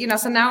 it's, you know,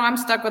 so now I'm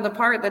stuck with a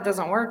part that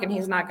doesn't work, and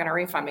he's not going to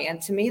refund me. And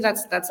to me,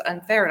 that's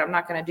unfair, and I'm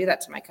not going to do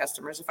that to my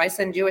customers. If I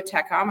send you a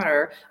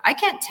tachometer, I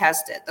can't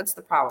test it. That's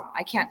the problem.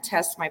 I can't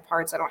test my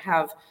parts. I don't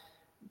have,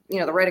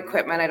 you know, the right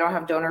equipment. I don't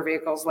have donor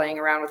vehicles laying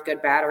around with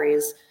good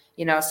batteries.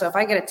 You know, so if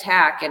I get a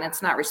tach and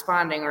it's not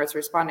responding, or it's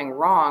responding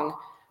wrong,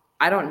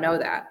 I don't know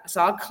that. So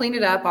I'll clean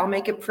it up. I'll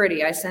make it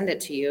pretty. I send it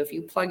to you. If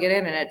you plug it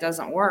in and it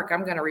doesn't work,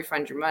 I'm going to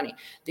refund your money.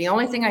 The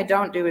only thing I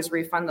don't do is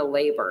refund the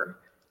labor.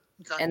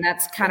 Okay. And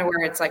that's kind of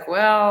where it's like,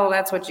 well,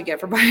 that's what you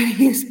get for buying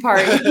these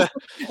parts.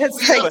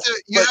 It's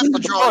you have to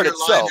draw your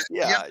line.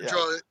 Yeah, you have to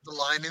draw the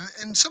line.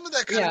 And some of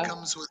that kind of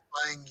comes with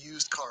buying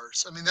used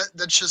cars. I mean,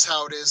 that's just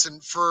how it is. And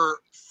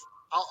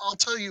I'll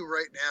tell you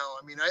right now,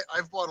 I mean,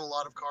 I've bought a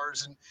lot of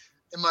cars, and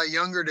in my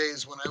younger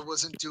days when I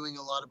wasn't doing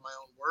a lot of my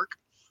own work,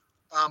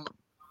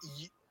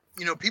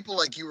 you know, people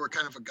like you were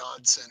kind of a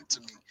godsend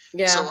to me.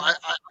 Yeah. So I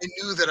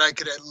knew that I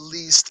could at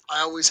least, I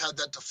always had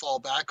that to fall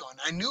back on.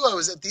 I knew I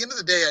was, at the end of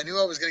the day, I knew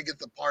I was going to get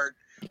the part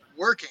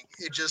working.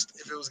 It just,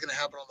 if it was going to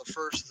happen on the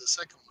first or the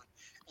second one.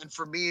 And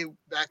for me,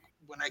 back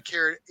when I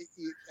cared,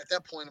 at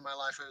that point in my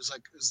life, it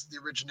was the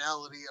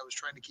originality. I was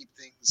trying to keep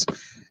things,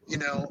 you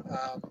know,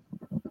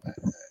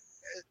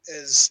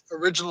 as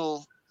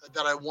original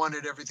that I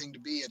wanted everything to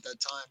be at that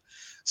time.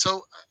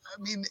 So,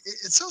 I mean,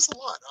 it says a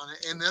lot on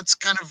it. And that's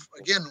kind of,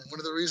 again, one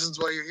of the reasons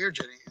why you're here,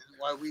 Jenny, and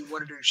why we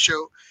wanted to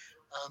show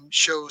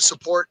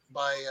support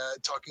by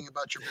talking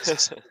about your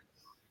business.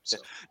 So.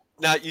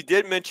 Now, you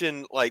did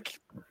mention,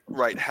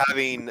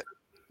 having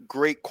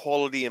great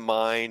quality in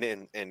mind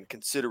and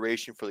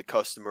consideration for the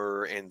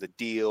customer and the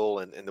deal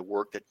and the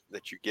work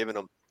that you're giving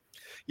them.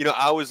 You know,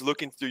 I was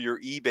looking through your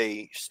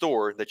eBay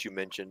store that you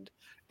mentioned,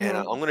 and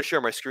I'm going to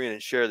share my screen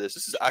and share this.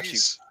 This is actually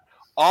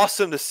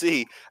awesome to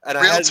see. And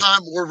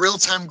we're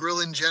real-time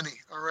grilling Jenny.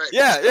 All right.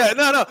 Yeah.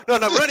 No, we're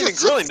not even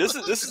grilling. This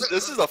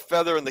is a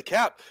feather in the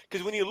cap,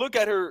 because when you look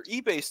at her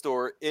eBay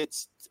store,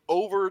 it's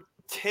over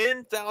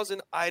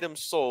 10,000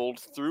 items sold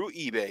through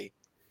eBay.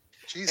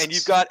 Jesus. And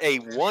you've got a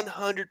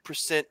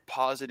 100%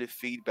 positive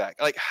feedback.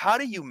 Like, how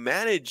do you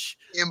manage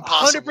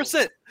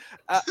 100%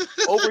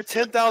 over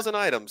 10,000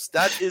 items?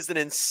 That is an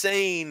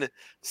insane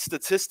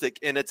statistic,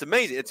 and it's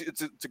amazing.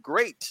 It's a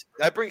great.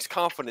 That brings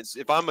confidence.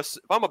 If I'm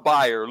a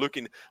buyer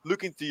looking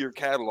through your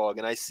catalog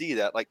and I see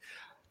that,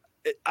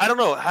 I don't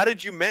know, how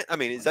did you I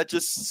mean, is that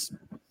just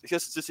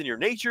in your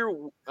nature?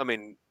 I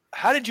mean,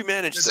 how did you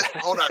manage that?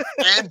 Hold on.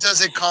 And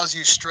does it cause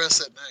you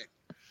stress at night?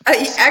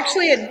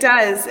 Actually, it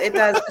does. It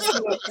does.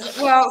 So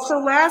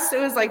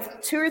it was like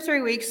 2 or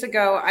 3 weeks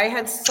ago, I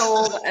had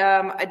sold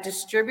a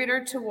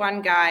distributor to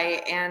one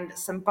guy and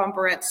some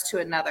bumperettes to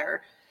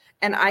another,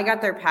 and I got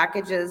their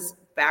packages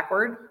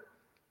backward.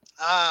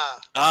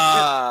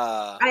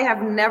 I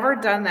have never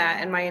done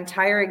that in my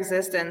entire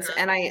existence.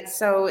 And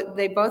so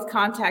they both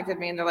contacted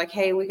me, and they're like,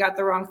 "Hey, we got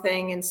the wrong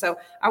thing." And so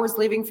I was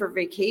leaving for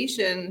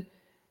vacation.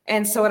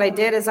 And so what I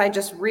did is I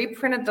just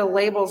reprinted the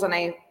labels and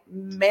I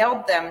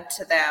mailed them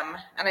to them.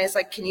 And I was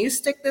like, "Can you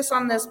stick this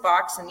on this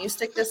box, and you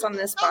stick this on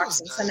this box,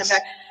 and send it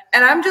back?"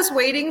 And I'm just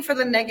waiting for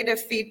the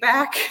negative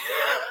feedback.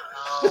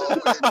 You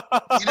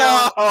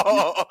know,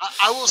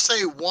 I will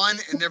say 1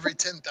 in every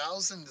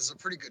 10,000 is a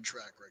pretty good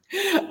track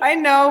record. I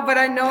know, but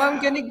I know I'm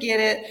going to get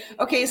it.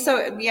 Okay,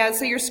 so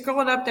you're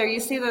scrolling up there. You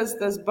see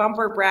those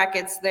bumper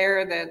brackets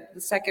there.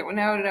 The second one,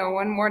 no,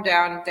 one more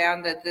down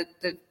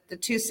the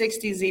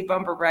 260Z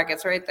bumper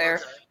brackets right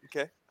there.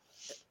 Okay.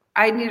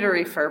 I need to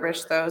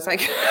refurbish those.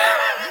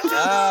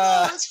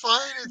 That's fine.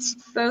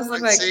 Those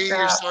look like crap.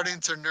 You're starting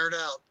to nerd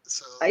out.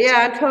 So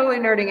I'm totally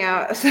nerding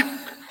out.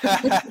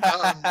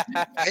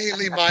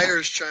 Haley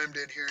Myers chimed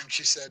in here and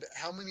she said,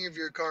 "How many of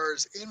your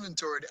cars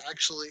inventoried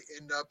actually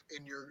end up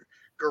in your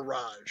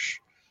garage?"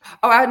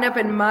 Oh, I end up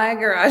in my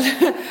garage.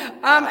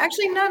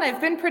 Actually, none. I've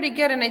been pretty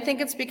good, and I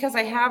think it's because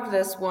I have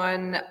this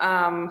one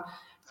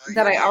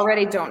that I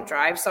already don't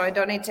drive, so I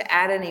don't need to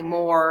add any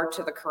more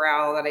to the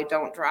corral that I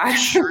don't drive.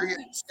 Sure. Hey,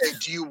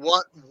 do you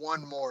want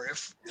one more?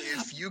 If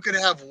you could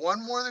have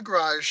one more in the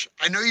garage,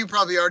 I know you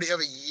probably already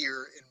have a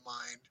year in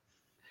mind.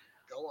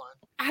 Go on.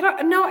 I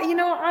don't know. You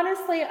know,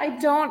 honestly, I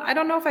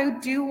don't know if I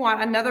do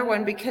want another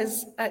one,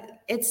 because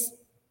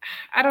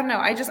I don't know.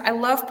 I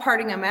love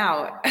parting them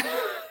out.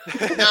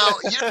 Now,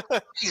 the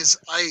thing is,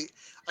 I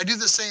do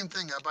the same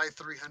thing. I buy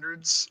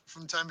 300s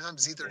from time to time,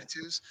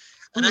 Z32s,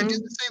 and I do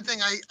the same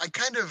thing. I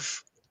kind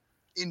of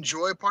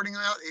enjoy parting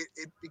them out.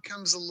 It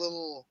becomes a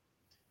little,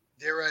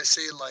 dare I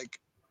say, like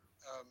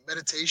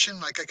meditation.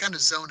 Like I kind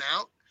of zone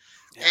out,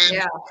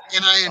 and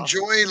I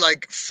enjoy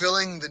like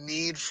filling the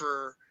need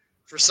for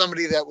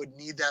somebody that would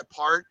need that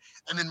part,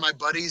 and then my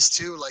buddies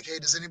too. Like, hey,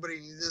 does anybody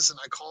need this? And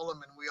I call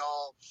them, and we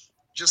all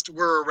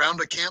we're around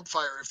a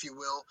campfire, if you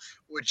will,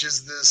 which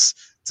is this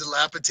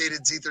dilapidated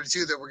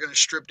Z32 that we're going to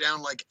strip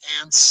down like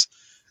ants,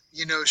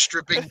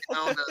 stripping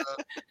down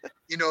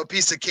a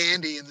piece of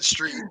candy in the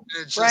street. And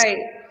it's just,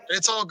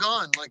 it's all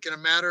gone like in a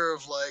matter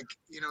of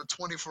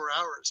 24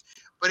 hours.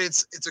 But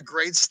it's a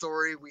great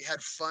story. We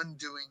had fun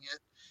doing it,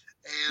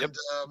 and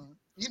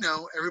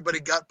everybody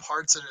got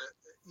parts of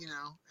it,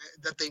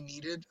 that they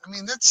needed. I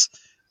mean, that's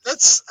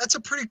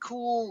a pretty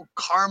cool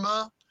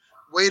karma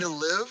way to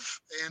live,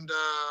 and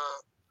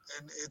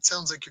it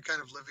sounds like you're kind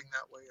of living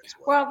that way as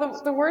well.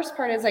 Well, the worst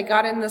part is I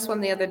got in this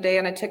one the other day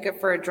and I took it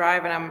for a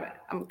drive, and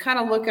I'm kind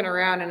of looking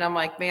around and I'm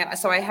like, man,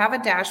 so I have a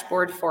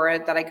dashboard for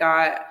it that I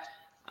got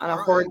on a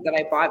hoard that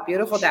I bought,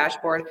 beautiful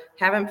dashboard,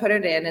 haven't put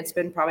it in. It's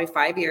been probably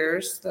 5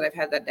 years that I've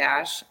had that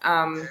dash.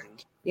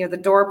 The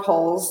door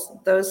pulls,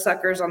 those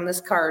suckers on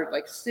this car,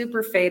 like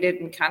super faded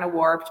and kind of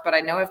warped, but I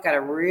know I've got a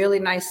really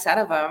nice set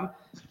of them.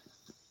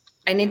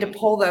 I need to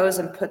pull those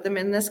and put them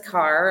in this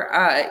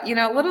car.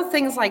 Little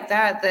things like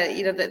that,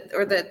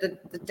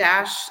 the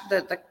dash,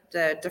 the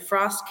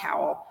defrost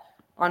cowl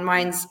on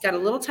mine's got a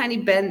little tiny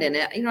bend in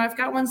it. I've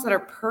got ones that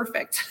are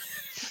perfect.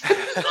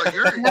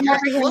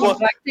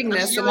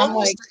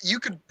 You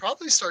could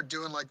probably start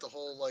doing like the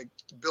whole like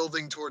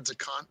building towards a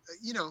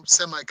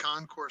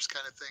semi-concourse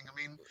kind of thing. I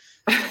mean,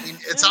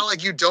 it's not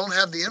like you don't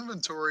have the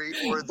inventory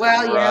or the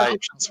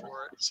options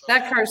for it. So.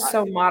 That car's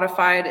so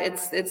modified.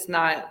 It's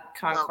not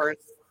concourse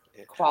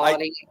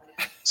quality.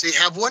 So you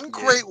have one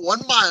great, one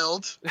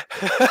mild.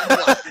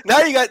 Now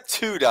you got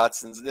two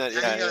Datsuns.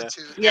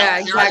 Yeah,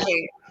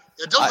 exactly.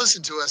 Yeah, don't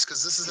listen to us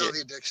because this is how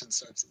the addiction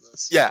starts with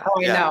us. Yeah.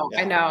 Oh,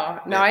 I know.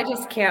 No, I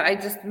just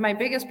can't. My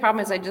biggest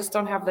problem is I just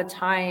don't have the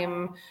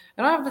time.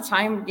 I don't have the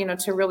time,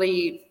 to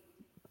really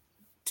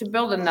to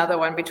build another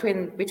one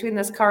between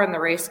this car and the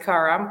race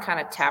car. I'm kind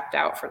of tapped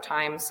out for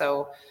time.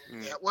 So,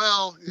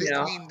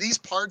 I mean, these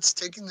parts,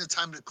 taking the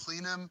time to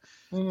clean them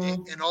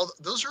and all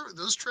those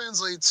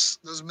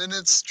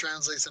minutes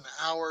translates into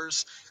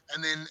hours,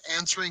 and then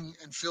answering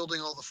and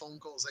fielding all the phone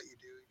calls that you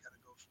do. You got to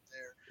go from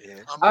there.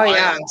 Yeah.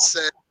 Ryan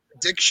said,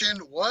 addiction,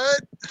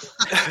 what?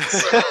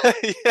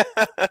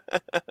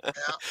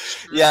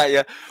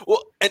 Yeah.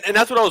 Well, and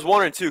that's what I was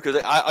wondering too, because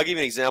I'll give you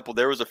an example.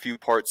 There was a few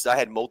parts I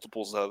had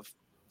multiples of,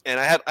 and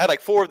I had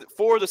like four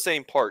of the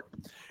same part,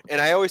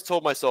 and I always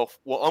told myself,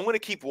 well, I'm going to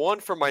keep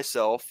one for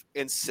myself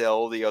and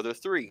sell the other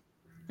three.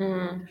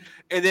 And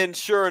then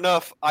sure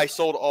enough, I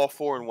sold all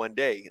four in one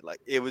day. Like,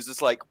 it was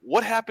just like,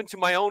 what happened to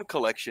my own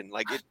collection?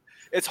 Like,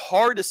 it's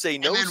hard to say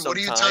no. And then sometimes. What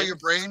do you tell your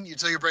brain? You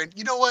tell your brain,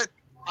 you know what?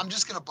 I'm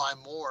just going to buy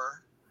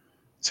more.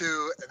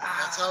 And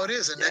that's how it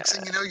is. And next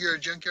thing you know, you're a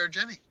Junkyard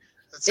Jenny.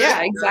 That's it.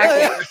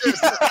 Exactly.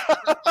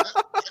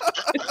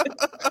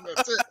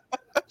 That's it.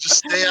 Just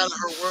stay out of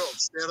her world.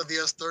 Stay out of the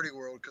S30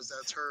 world, because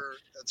that's her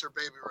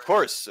baby right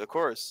Of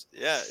course.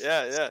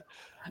 Yeah.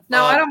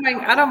 No, I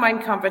don't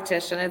mind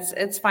competition.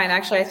 It's fine.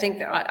 Actually, I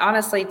think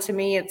honestly, to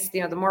me, it's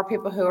the more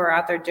people who are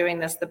out there doing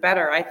this, the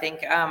better. I think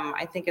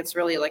it's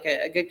really like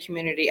a good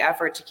community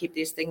effort to keep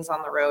these things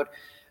on the road.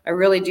 I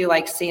really do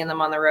like seeing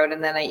them on the road,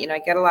 and then I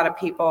get a lot of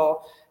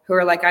people who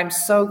are like, I'm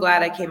so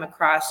glad I came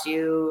across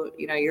you.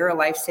 You're a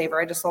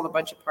lifesaver. I just sold a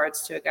bunch of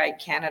parts to a guy in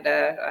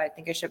Canada. I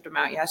think I shipped him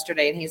out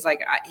yesterday, and he's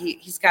like,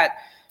 he's got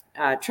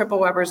triple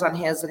Webers on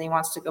his, and he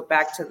wants to go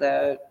back to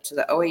the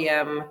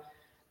OEM.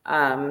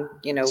 The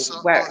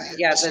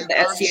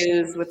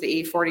SUs with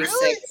the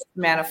E46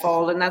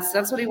 manifold, and that's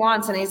what he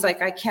wants. And he's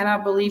like, I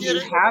cannot believe you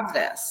have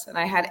this. And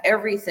I had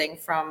everything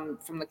from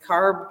the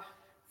carb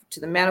to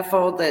the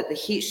manifold, the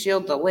heat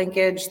shield, the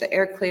linkage, the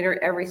air cleaner,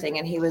 everything.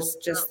 And he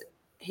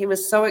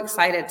was so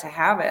excited to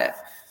have it.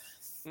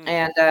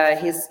 And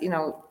he's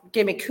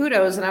gave me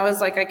kudos, and I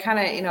was like, I kind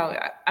of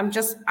I'm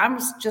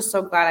just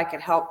so glad I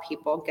could help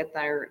people get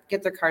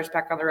their cars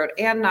back on the road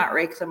and not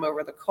rake them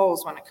over the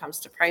coals when it comes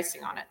to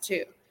pricing on it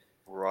too.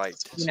 Right.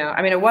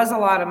 It was a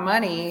lot of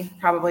money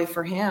probably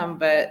for him,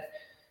 but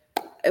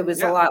it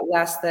was a lot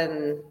less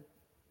than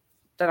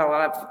a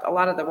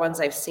lot of the ones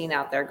I've seen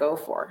out there go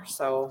for.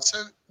 So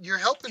you're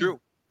helping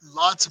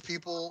lots of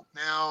people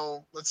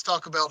now. Let's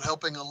talk about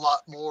helping a lot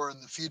more in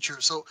the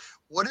future. So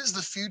what is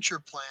the future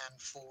plan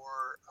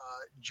for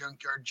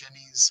Junkyard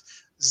Jenny's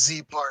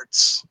Z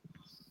parts?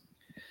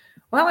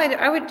 Well,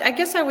 I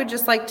guess I would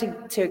just like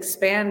to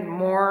expand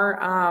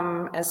more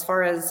as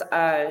far as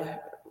I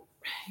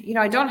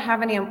don't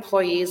have any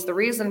employees. The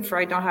reason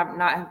for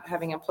not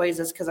having employees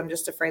is because I'm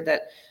just afraid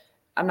that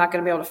I'm not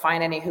going to be able to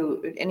find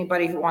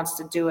anybody who wants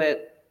to do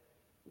it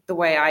the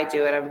way I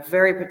do it. I'm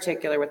very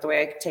particular with the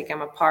way I take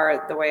them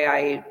apart, the way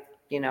I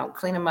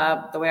clean them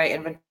up the way I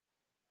inventory.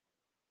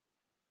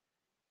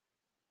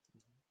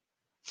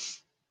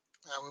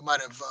 We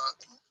might have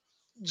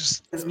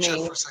just shut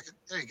for a second.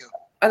 There you go.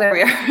 Oh, there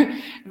we are.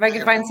 If I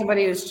could find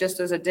somebody who's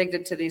just as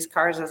addicted to these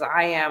cars as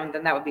I am,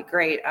 then that would be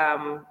great.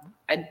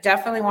 I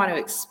definitely want to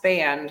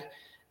expand.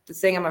 The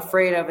thing I'm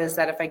afraid of is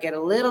that if I get a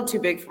little too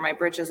big for my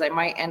britches, I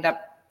might end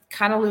up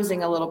kind of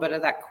losing a little bit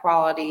of that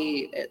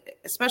quality,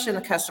 especially in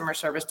the customer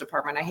service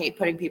department. I hate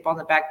putting people on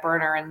the back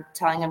burner and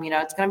telling them,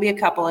 it's going to be a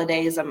couple of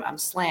days. I'm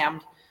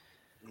slammed.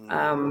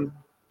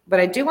 But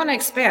I do want to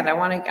expand. I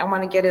want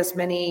to get as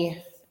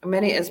many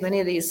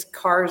of these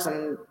cars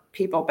and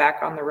people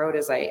back on the road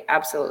as I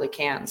absolutely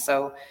can.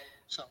 So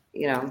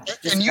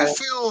and you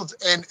field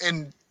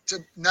and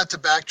not to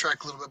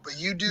backtrack a little bit, but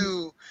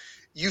you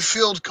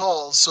field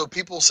calls. So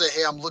people say,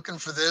 hey, I'm looking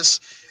for this.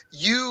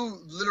 You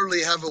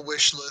literally have a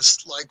wish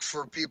list, like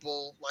for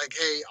people like,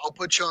 hey, I'll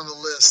put you on the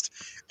list.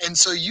 And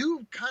so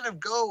you kind of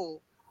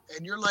go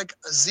and you're like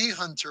a Z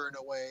hunter in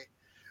a way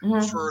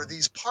for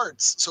these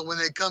parts. So when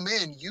they come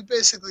in, you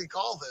basically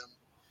call them,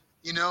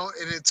 and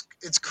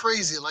it's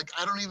crazy. Like,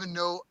 I don't even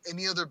know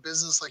any other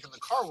business like in the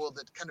car world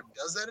that kind of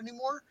does that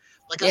anymore.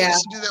 Like I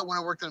used to do that when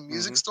I worked in a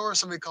music store.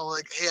 Somebody called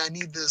like, hey, I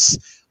need this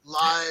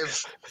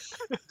live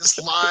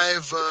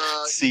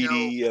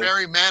CD,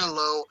 Barry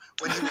Manilow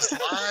when he was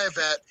live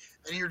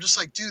and you're just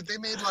like, dude, they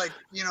made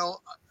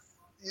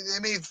they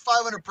made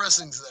 500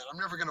 pressings of that. I'm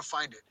never gonna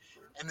find it.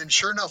 And then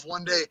sure enough,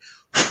 one day,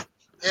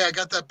 hey, I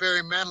got that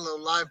Barry Manilow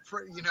live,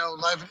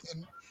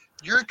 and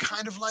you're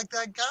kind of like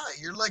that guy.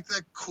 You're like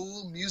that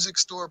cool music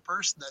store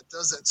person that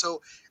does that.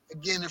 So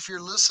again, if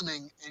you're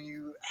listening and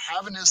you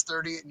have an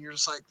S30 and you're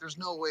just like, there's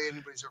no way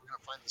anybody's ever going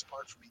to find this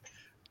part for me,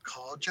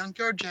 call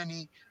Junkyard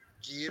Jenny,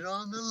 get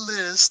on the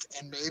list,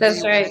 and maybe.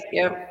 That's right.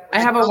 Yep.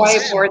 I have a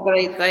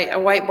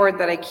whiteboard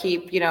that I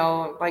keep,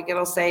 like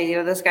it'll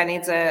say, this guy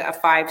needs a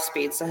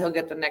 5-speed. So he'll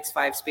get the next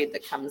 5-speed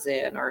that comes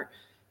in, or,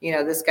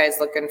 this guy's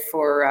looking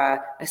for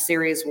a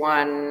Series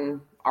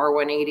 1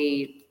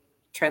 R180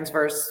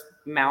 transverse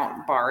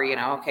mount bar,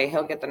 okay,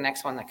 he'll get the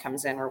next one that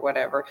comes in or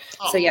whatever.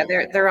 So yeah,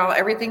 they're all,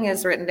 everything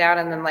is written down.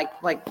 And then like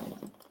I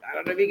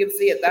don't know if you can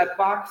see it, that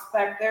box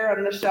back there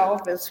on the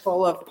shelf is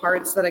full of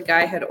parts that a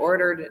guy had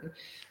ordered.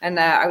 And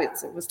I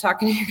was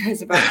talking to you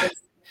guys about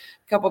this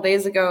a couple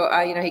days ago.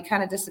 He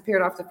kind of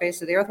disappeared off the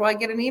face of the earth. Well, I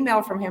get an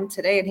email from him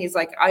today and he's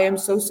like, I am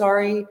so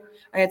sorry.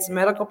 I had some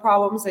medical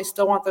problems. I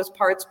still want those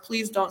parts.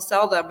 Please don't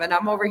sell them. And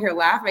I'm over here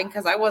laughing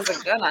because I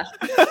wasn't gonna.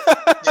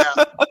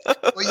 Yeah.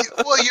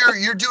 Well,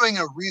 you're doing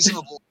a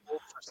reasonable goal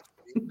for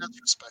something.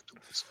 That's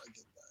respectable. So I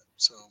get that.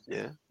 So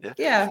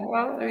yeah.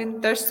 Well, I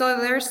mean, they're still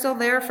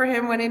there for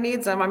him when he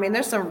needs them. I mean,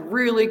 there's some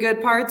really good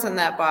parts in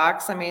that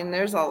box. I mean,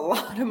 there's a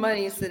lot of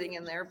money sitting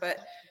in there, but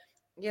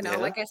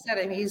like I said,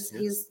 I mean,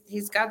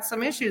 he's got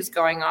some issues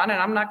going on,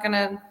 and I'm not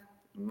gonna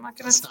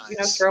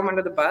throw him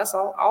under the bus.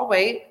 I'll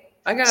wait.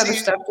 I got other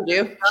stuff to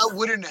do. That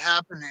wouldn't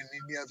happen in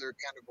any other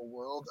kind of a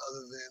world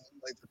other than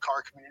like the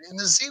car community. And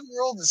the Z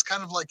world is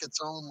kind of like its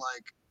own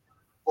like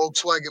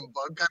Volkswagen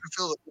Bug kind of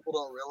feel that people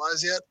don't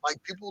realize yet.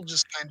 Like people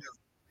just kind of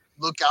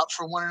look out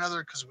for one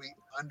another because we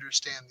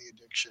understand the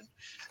addiction.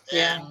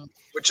 And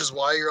which is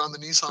why you're on the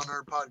Nissan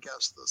Nerd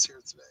podcast with us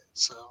here today.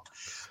 So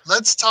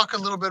let's talk a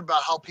little bit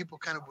about how people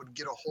kind of would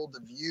get a hold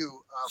of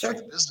you for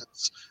the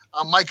business.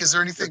 Mike, is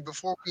there anything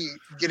before we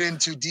get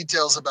into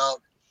details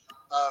about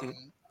the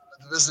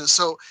business?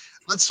 So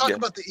let's talk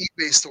about the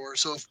eBay store.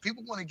 So if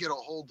people want to get a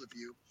hold of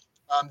you,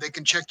 they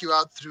can check you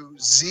out through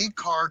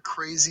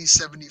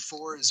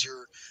zcarcrazy74 is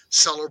your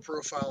seller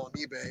profile on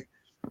eBay.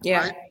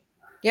 Yeah. Right?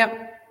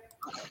 Yep.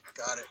 Okay,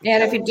 got it.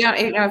 And if you don't,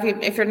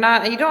 if you're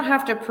not, you don't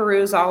have to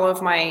peruse all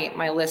of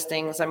my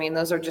listings. I mean,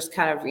 those are just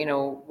kind of,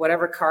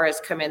 whatever car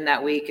has come in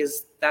that week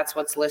that's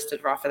what's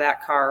listed off of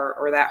that car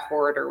or that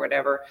horde or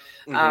whatever.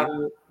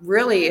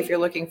 Really, if you're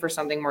looking for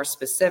something more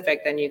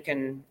specific, then you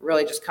can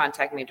really just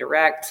contact me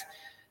direct.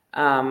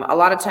 A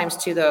lot of times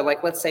too, though,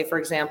 like let's say, for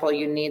example,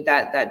 you need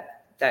that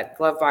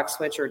glove box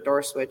switch or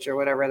door switch or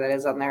whatever that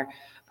is on there.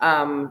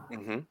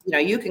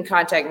 You can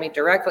contact me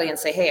directly and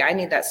say, hey, I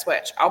need that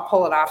switch. I'll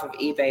pull it off of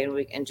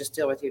eBay and just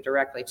deal with you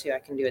directly too. I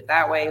can do it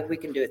that way. We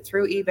can do it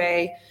through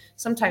eBay.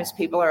 Sometimes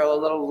people are a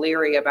little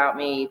leery about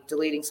me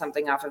deleting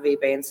something off of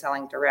eBay and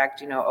selling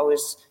direct,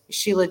 is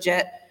she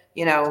legit?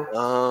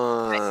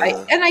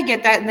 I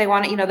get that. And they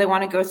want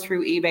to go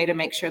through eBay to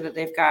make sure that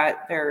they've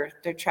got their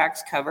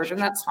tracks covered, and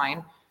that's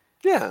fine.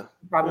 Yeah.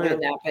 Probably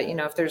doing that. But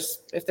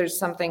if there's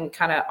something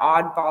kind of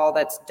oddball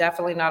that's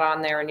definitely not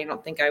on there and you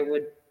don't think I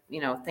would,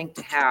 think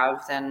to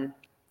have, then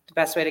the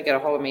best way to get a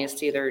hold of me is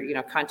to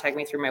either, contact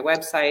me through my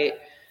website,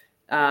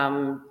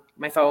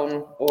 my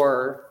phone,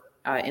 or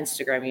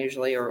Instagram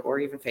usually, or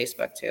even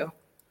Facebook too.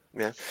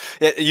 Yeah.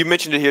 You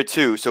mentioned it here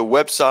too. So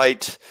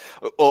website,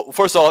 well,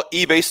 first of all,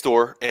 eBay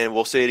store, and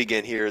we'll say it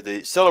again here,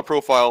 the seller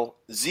profile,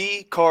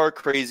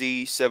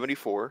 zcarcrazy74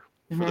 for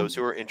those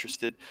who are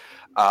interested.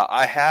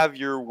 I have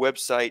your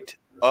website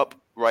up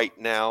right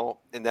now,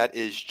 and that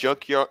is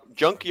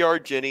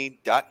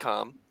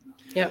junkyardjenny.com.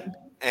 Yep.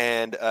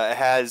 And it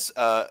has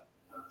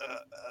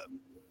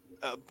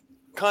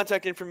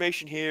contact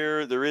information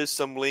here. There is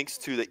some links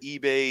to the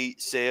eBay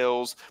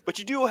sales, but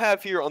you do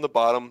have here on the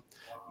bottom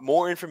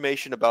more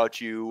information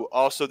about you.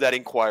 Also, that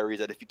inquiry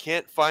that if you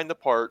can't find the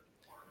part,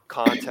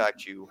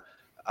 contact you.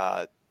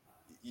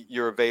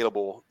 You're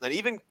available, and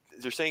even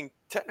they're saying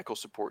technical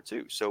support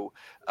too. So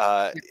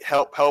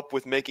help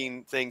with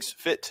making things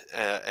fit.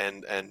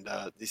 And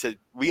he said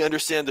we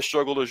understand the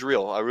struggle is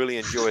real. I really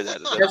enjoy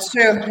that. That's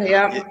true.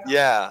 Yeah.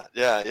 Yeah.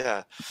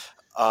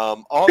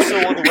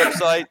 Also on the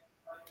website,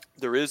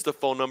 there is the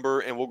phone number,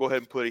 and we'll go ahead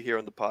and put it here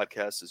on the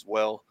podcast as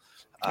well.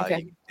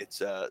 Okay.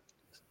 It's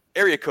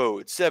area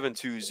code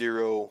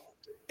 720-835.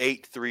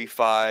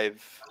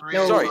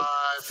 Sorry,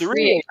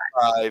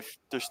 385.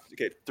 There's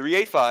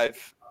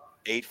 385.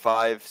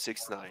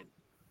 8569.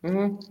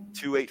 2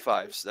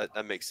 8-5s.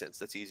 That makes sense.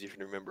 That's easier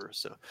to remember.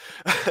 So,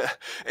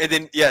 and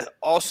then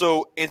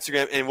also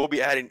Instagram, and we'll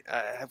be adding.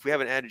 If we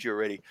haven't added you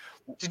already,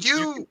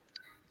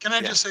 Can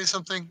I just say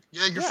something?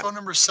 Yeah, your phone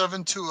number is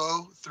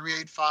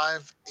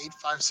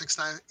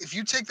 720-385-8569. If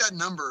you take that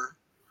number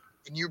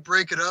and you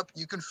break it up,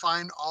 you can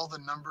find all the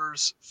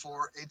numbers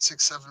for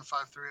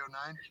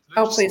 867-5309.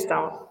 Oh, please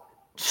don't.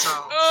 So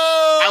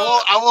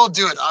I won't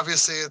do it.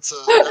 Obviously, it's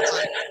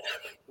like.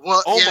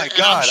 Well, my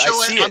God!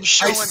 I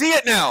see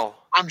it now.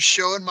 I'm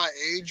showing my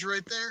age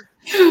right there.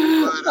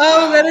 But,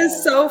 that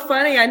is so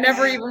funny. I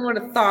never even would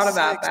have thought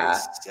about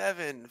that.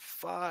 7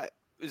 5.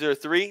 Is there a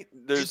 3?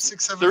 There's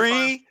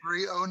 3.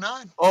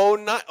 309. Oh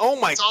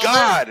my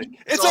God!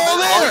 It's all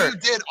there.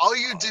 All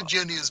you did,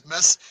 Jenny, is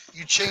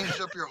you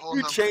changed up your whole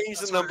number. You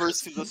changed the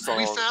numbers to the song.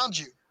 We found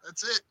you.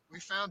 That's it. We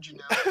found you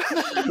now.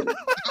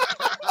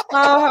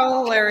 Oh,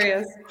 how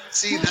hilarious!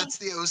 See, that's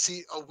the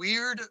OC. A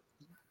weird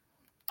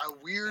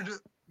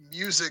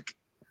music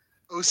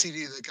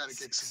OCD that kind of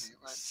kicks in you,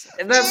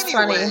 right? That's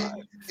funny.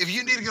 If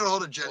you need to get a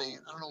hold of Jenny,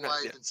 I don't know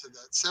why I even said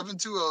that.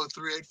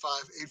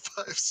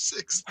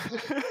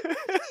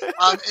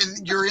 720-385-8569.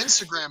 And your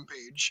Instagram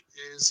page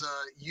is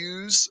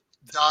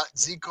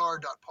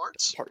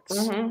use.zcar.parts. Parts.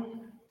 Mm-hmm.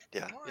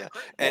 Yeah.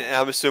 And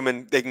I'm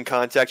assuming they can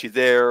contact you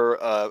there.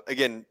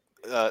 Again,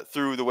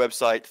 through the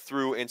website,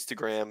 through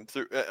Instagram.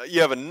 Through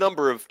you have a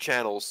number of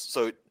channels.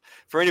 So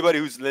for anybody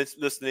who's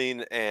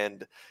listening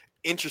and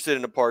interested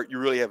in a part, you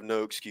really have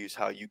no excuse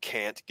how you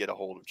can't get a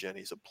hold of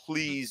Jenny. So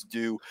please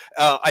do.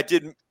 I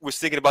was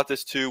thinking about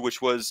this too,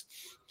 which was,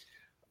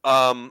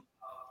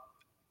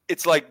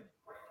 it's like,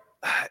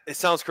 it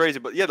sounds crazy,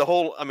 but the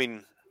whole,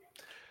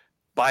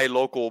 buy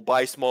local,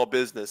 buy small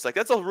business. Like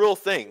that's a real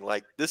thing.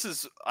 Like this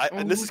is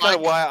kind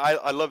of why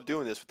I love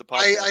doing this with the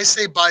podcast. I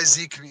say buy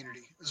Z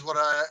community is what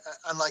I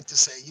like to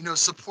say.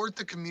 Support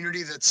the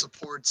community that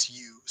supports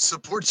you,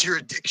 supports your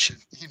addiction.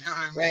 You know what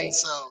I mean? Right.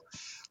 So,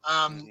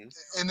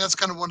 and that's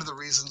kind of one of the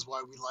reasons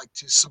why we like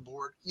to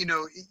support.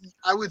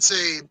 I would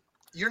say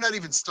you're not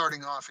even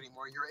starting off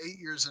anymore. You're 8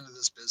 years into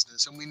this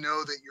business, and we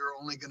know that you're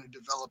only going to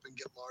develop and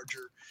get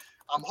larger.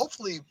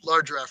 Hopefully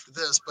larger after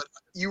this, but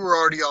you were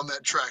already on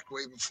that track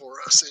way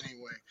before us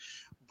anyway.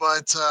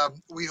 But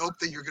we hope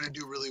that you're going to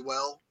do really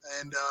well,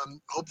 and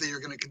hope that you're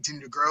going to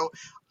continue to grow.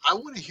 I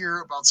want to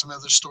hear about some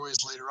other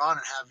stories later on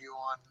and have you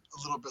on a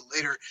little bit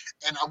later.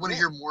 And I want to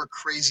hear more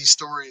crazy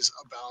stories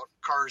about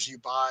cars you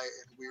buy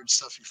and weird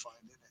stuff you find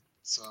in it.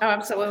 So. Oh,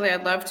 absolutely.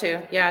 I'd love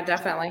to. Yeah,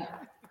 definitely.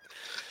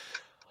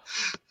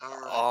 All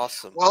right.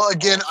 Awesome. Well,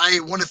 again, I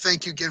want to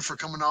thank you again for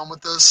coming on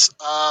with us.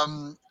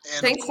 And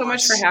thanks so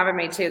much for having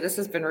me too. This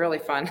has been really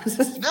fun.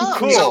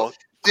 Cool. So,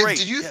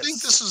 did you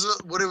think this was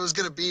what it was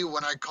going to be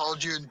when I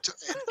called you and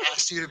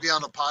asked you to be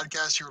on the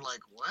podcast? You were like,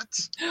 what?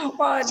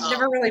 Well, I've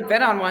never really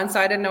been on one, so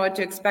I didn't know what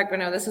to expect. But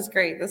no, this is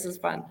great. This is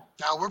fun.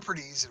 Now we're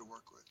pretty easy to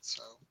work with.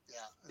 So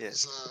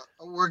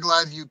we're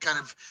glad you kind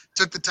of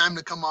took the time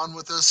to come on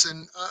with us.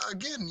 And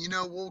again,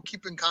 we'll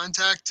keep in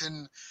contact,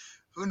 and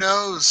who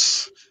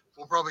knows,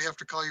 we'll probably have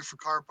to call you for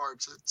car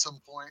parts at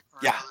some point.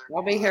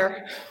 I'll be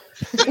here.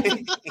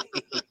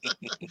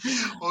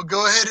 Well,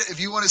 go ahead. If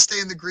you want to stay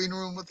in the green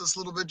room with us a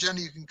little bit,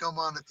 Jenny, you can come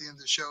on at the end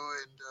of the show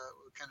and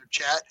we'll kind of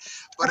chat.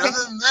 But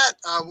other than that,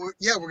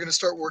 we're going to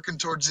start working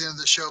towards the end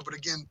of the show. But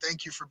again,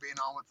 thank you for being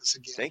on with us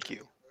again. Thank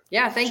you.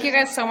 Yeah, thank you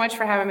guys so much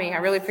for having me. I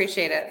really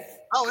appreciate it.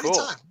 Oh,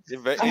 anytime.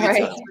 Cool.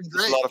 Anytime. It's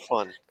a lot of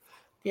fun.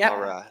 Yeah. All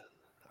right.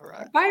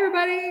 Bye,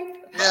 everybody.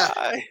 Yeah.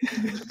 Bye.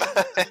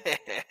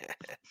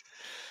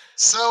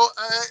 So,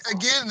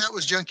 again, that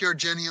was Junkyard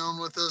Jenny on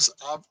with us.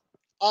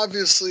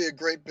 Obviously, a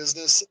great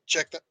business.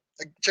 Check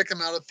them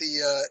out at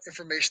the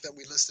information that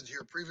we listed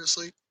here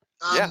previously.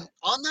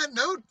 On that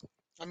note,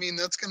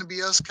 that's going to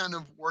be us kind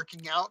of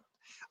working out.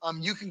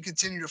 You can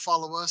continue to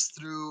follow us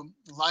through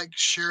like,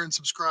 share, and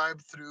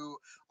subscribe through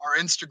our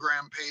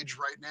Instagram page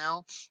right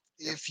now.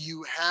 If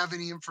you have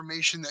any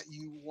information that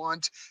you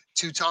want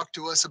to talk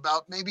to us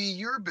about, maybe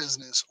your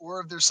business,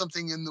 or if there's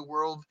something in the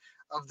world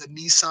of the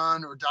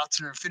Nissan or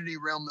Datsun or Infiniti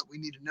realm that we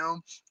need to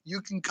know, you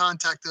can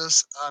contact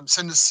us.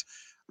 Send us.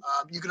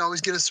 You can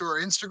always get us through our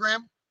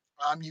Instagram.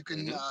 You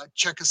can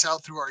check us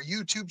out through our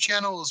YouTube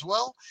channel as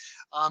well.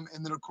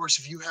 And then, of course,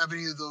 if you have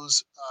any of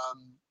those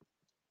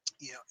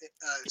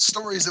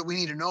stories that we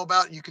need to know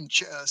about, you can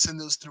send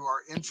those through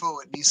our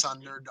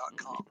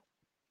info@nissannerd.com.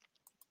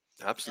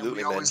 Absolutely,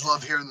 and we always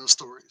love hearing those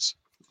stories.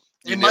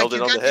 You and nailed Mike, it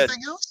you on got the head.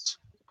 anything else?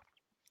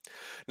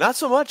 Not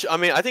so much. I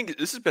mean, I think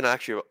this has been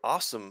actually an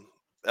awesome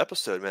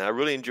episode, man. I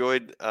really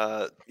enjoyed,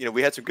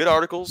 we had some good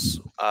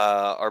articles.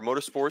 Our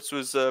motorsports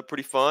was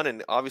pretty fun,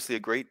 and obviously a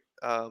great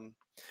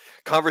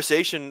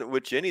conversation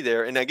with Jenny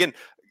there. And again,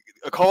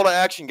 a call to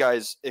action,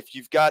 guys. If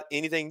you've got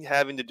anything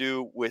having to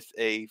do with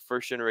a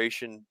first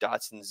generation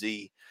Datsun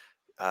Z,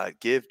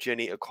 give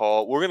Jenny a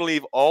call. We're going to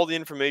leave all the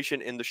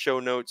information in the show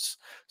notes.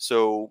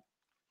 So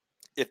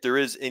if there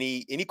is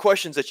any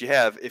questions that you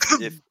have,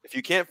 if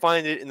you can't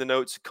find it in the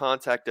notes,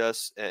 contact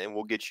us and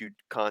we'll get you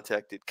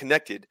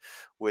connected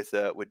with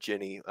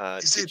Jenny.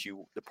 Get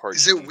you the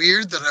parts. Is it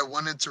weird that I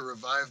wanted to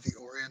revive the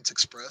Orient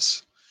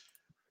Express?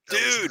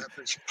 Dude,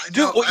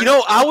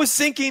 I was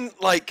thinking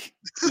like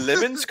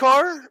Lemon's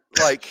car,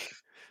 like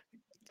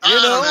I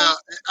don't know.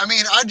 I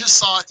mean, I just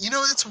saw it.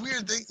 It's a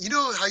weird thing. You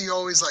know how you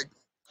always I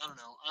don't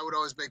know. I would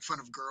always make fun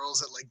of girls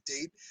that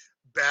date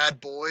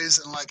bad boys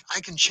and I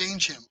can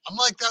change him. I'm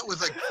like that with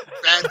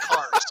bad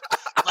cars,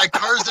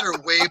 cars that are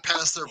way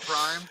past their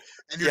prime,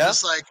 and you're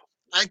just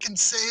I can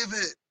save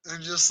it,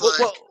 and just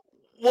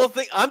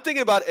I'm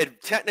thinking about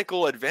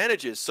technical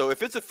advantages. So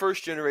if it's a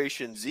first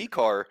generation Z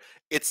car,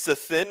 it's the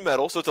thin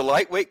metal, so it's a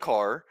lightweight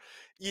car.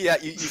 Yeah,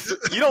 you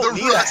don't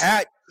need a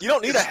hatch. You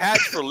don't need a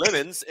hatch for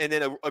Lemons, and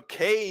then a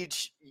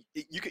cage.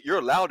 You're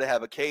allowed to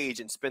have a cage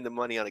and spend the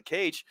money on a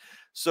cage.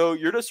 So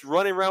you're just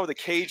running around with a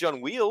cage on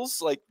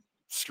wheels,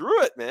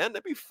 screw it, man.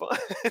 That'd be fun.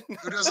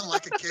 Who doesn't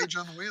like a cage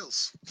on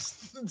wheels?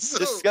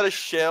 Just got a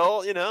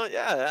shell, I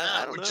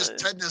don't know. Just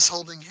tetanus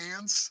holding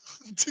hands.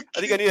 I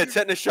think I need a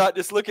tetanus shot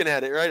just looking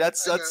at it, right?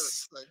 That's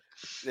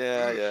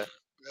yeah.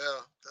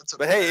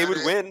 But hey, it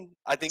would win.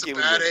 I think it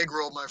would win. Bad egg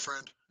roll, my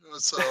friend.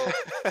 So,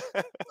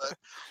 but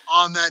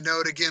on that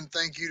note, again,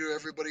 thank you to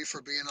everybody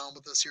for being on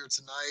with us here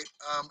tonight.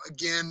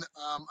 Again,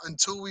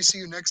 until we see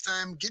you next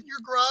time, get in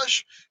your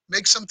garage,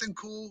 make something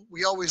cool.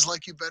 We always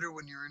like you better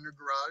when you're in your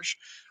garage.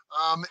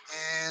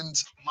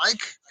 And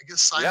Mike, I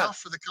guess sign off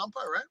for the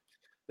compa, right?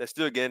 Let's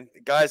do it again.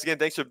 Guys, again,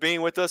 thanks for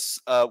being with us.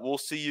 We'll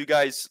see you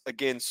guys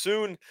again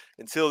soon.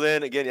 Until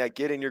then, again,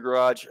 get in your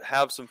garage,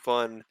 have some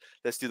fun.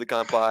 Let's do the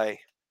compa.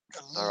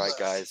 All right,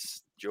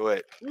 guys. Enjoy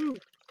it. Woo.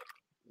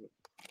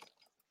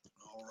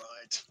 All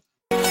right.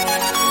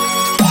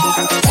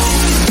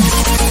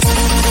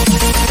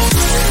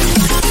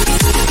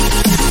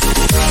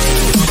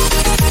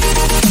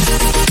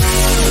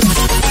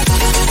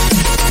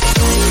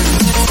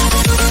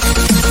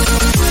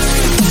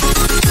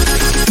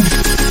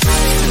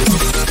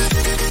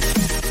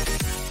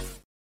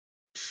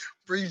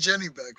 Bring Jenny back.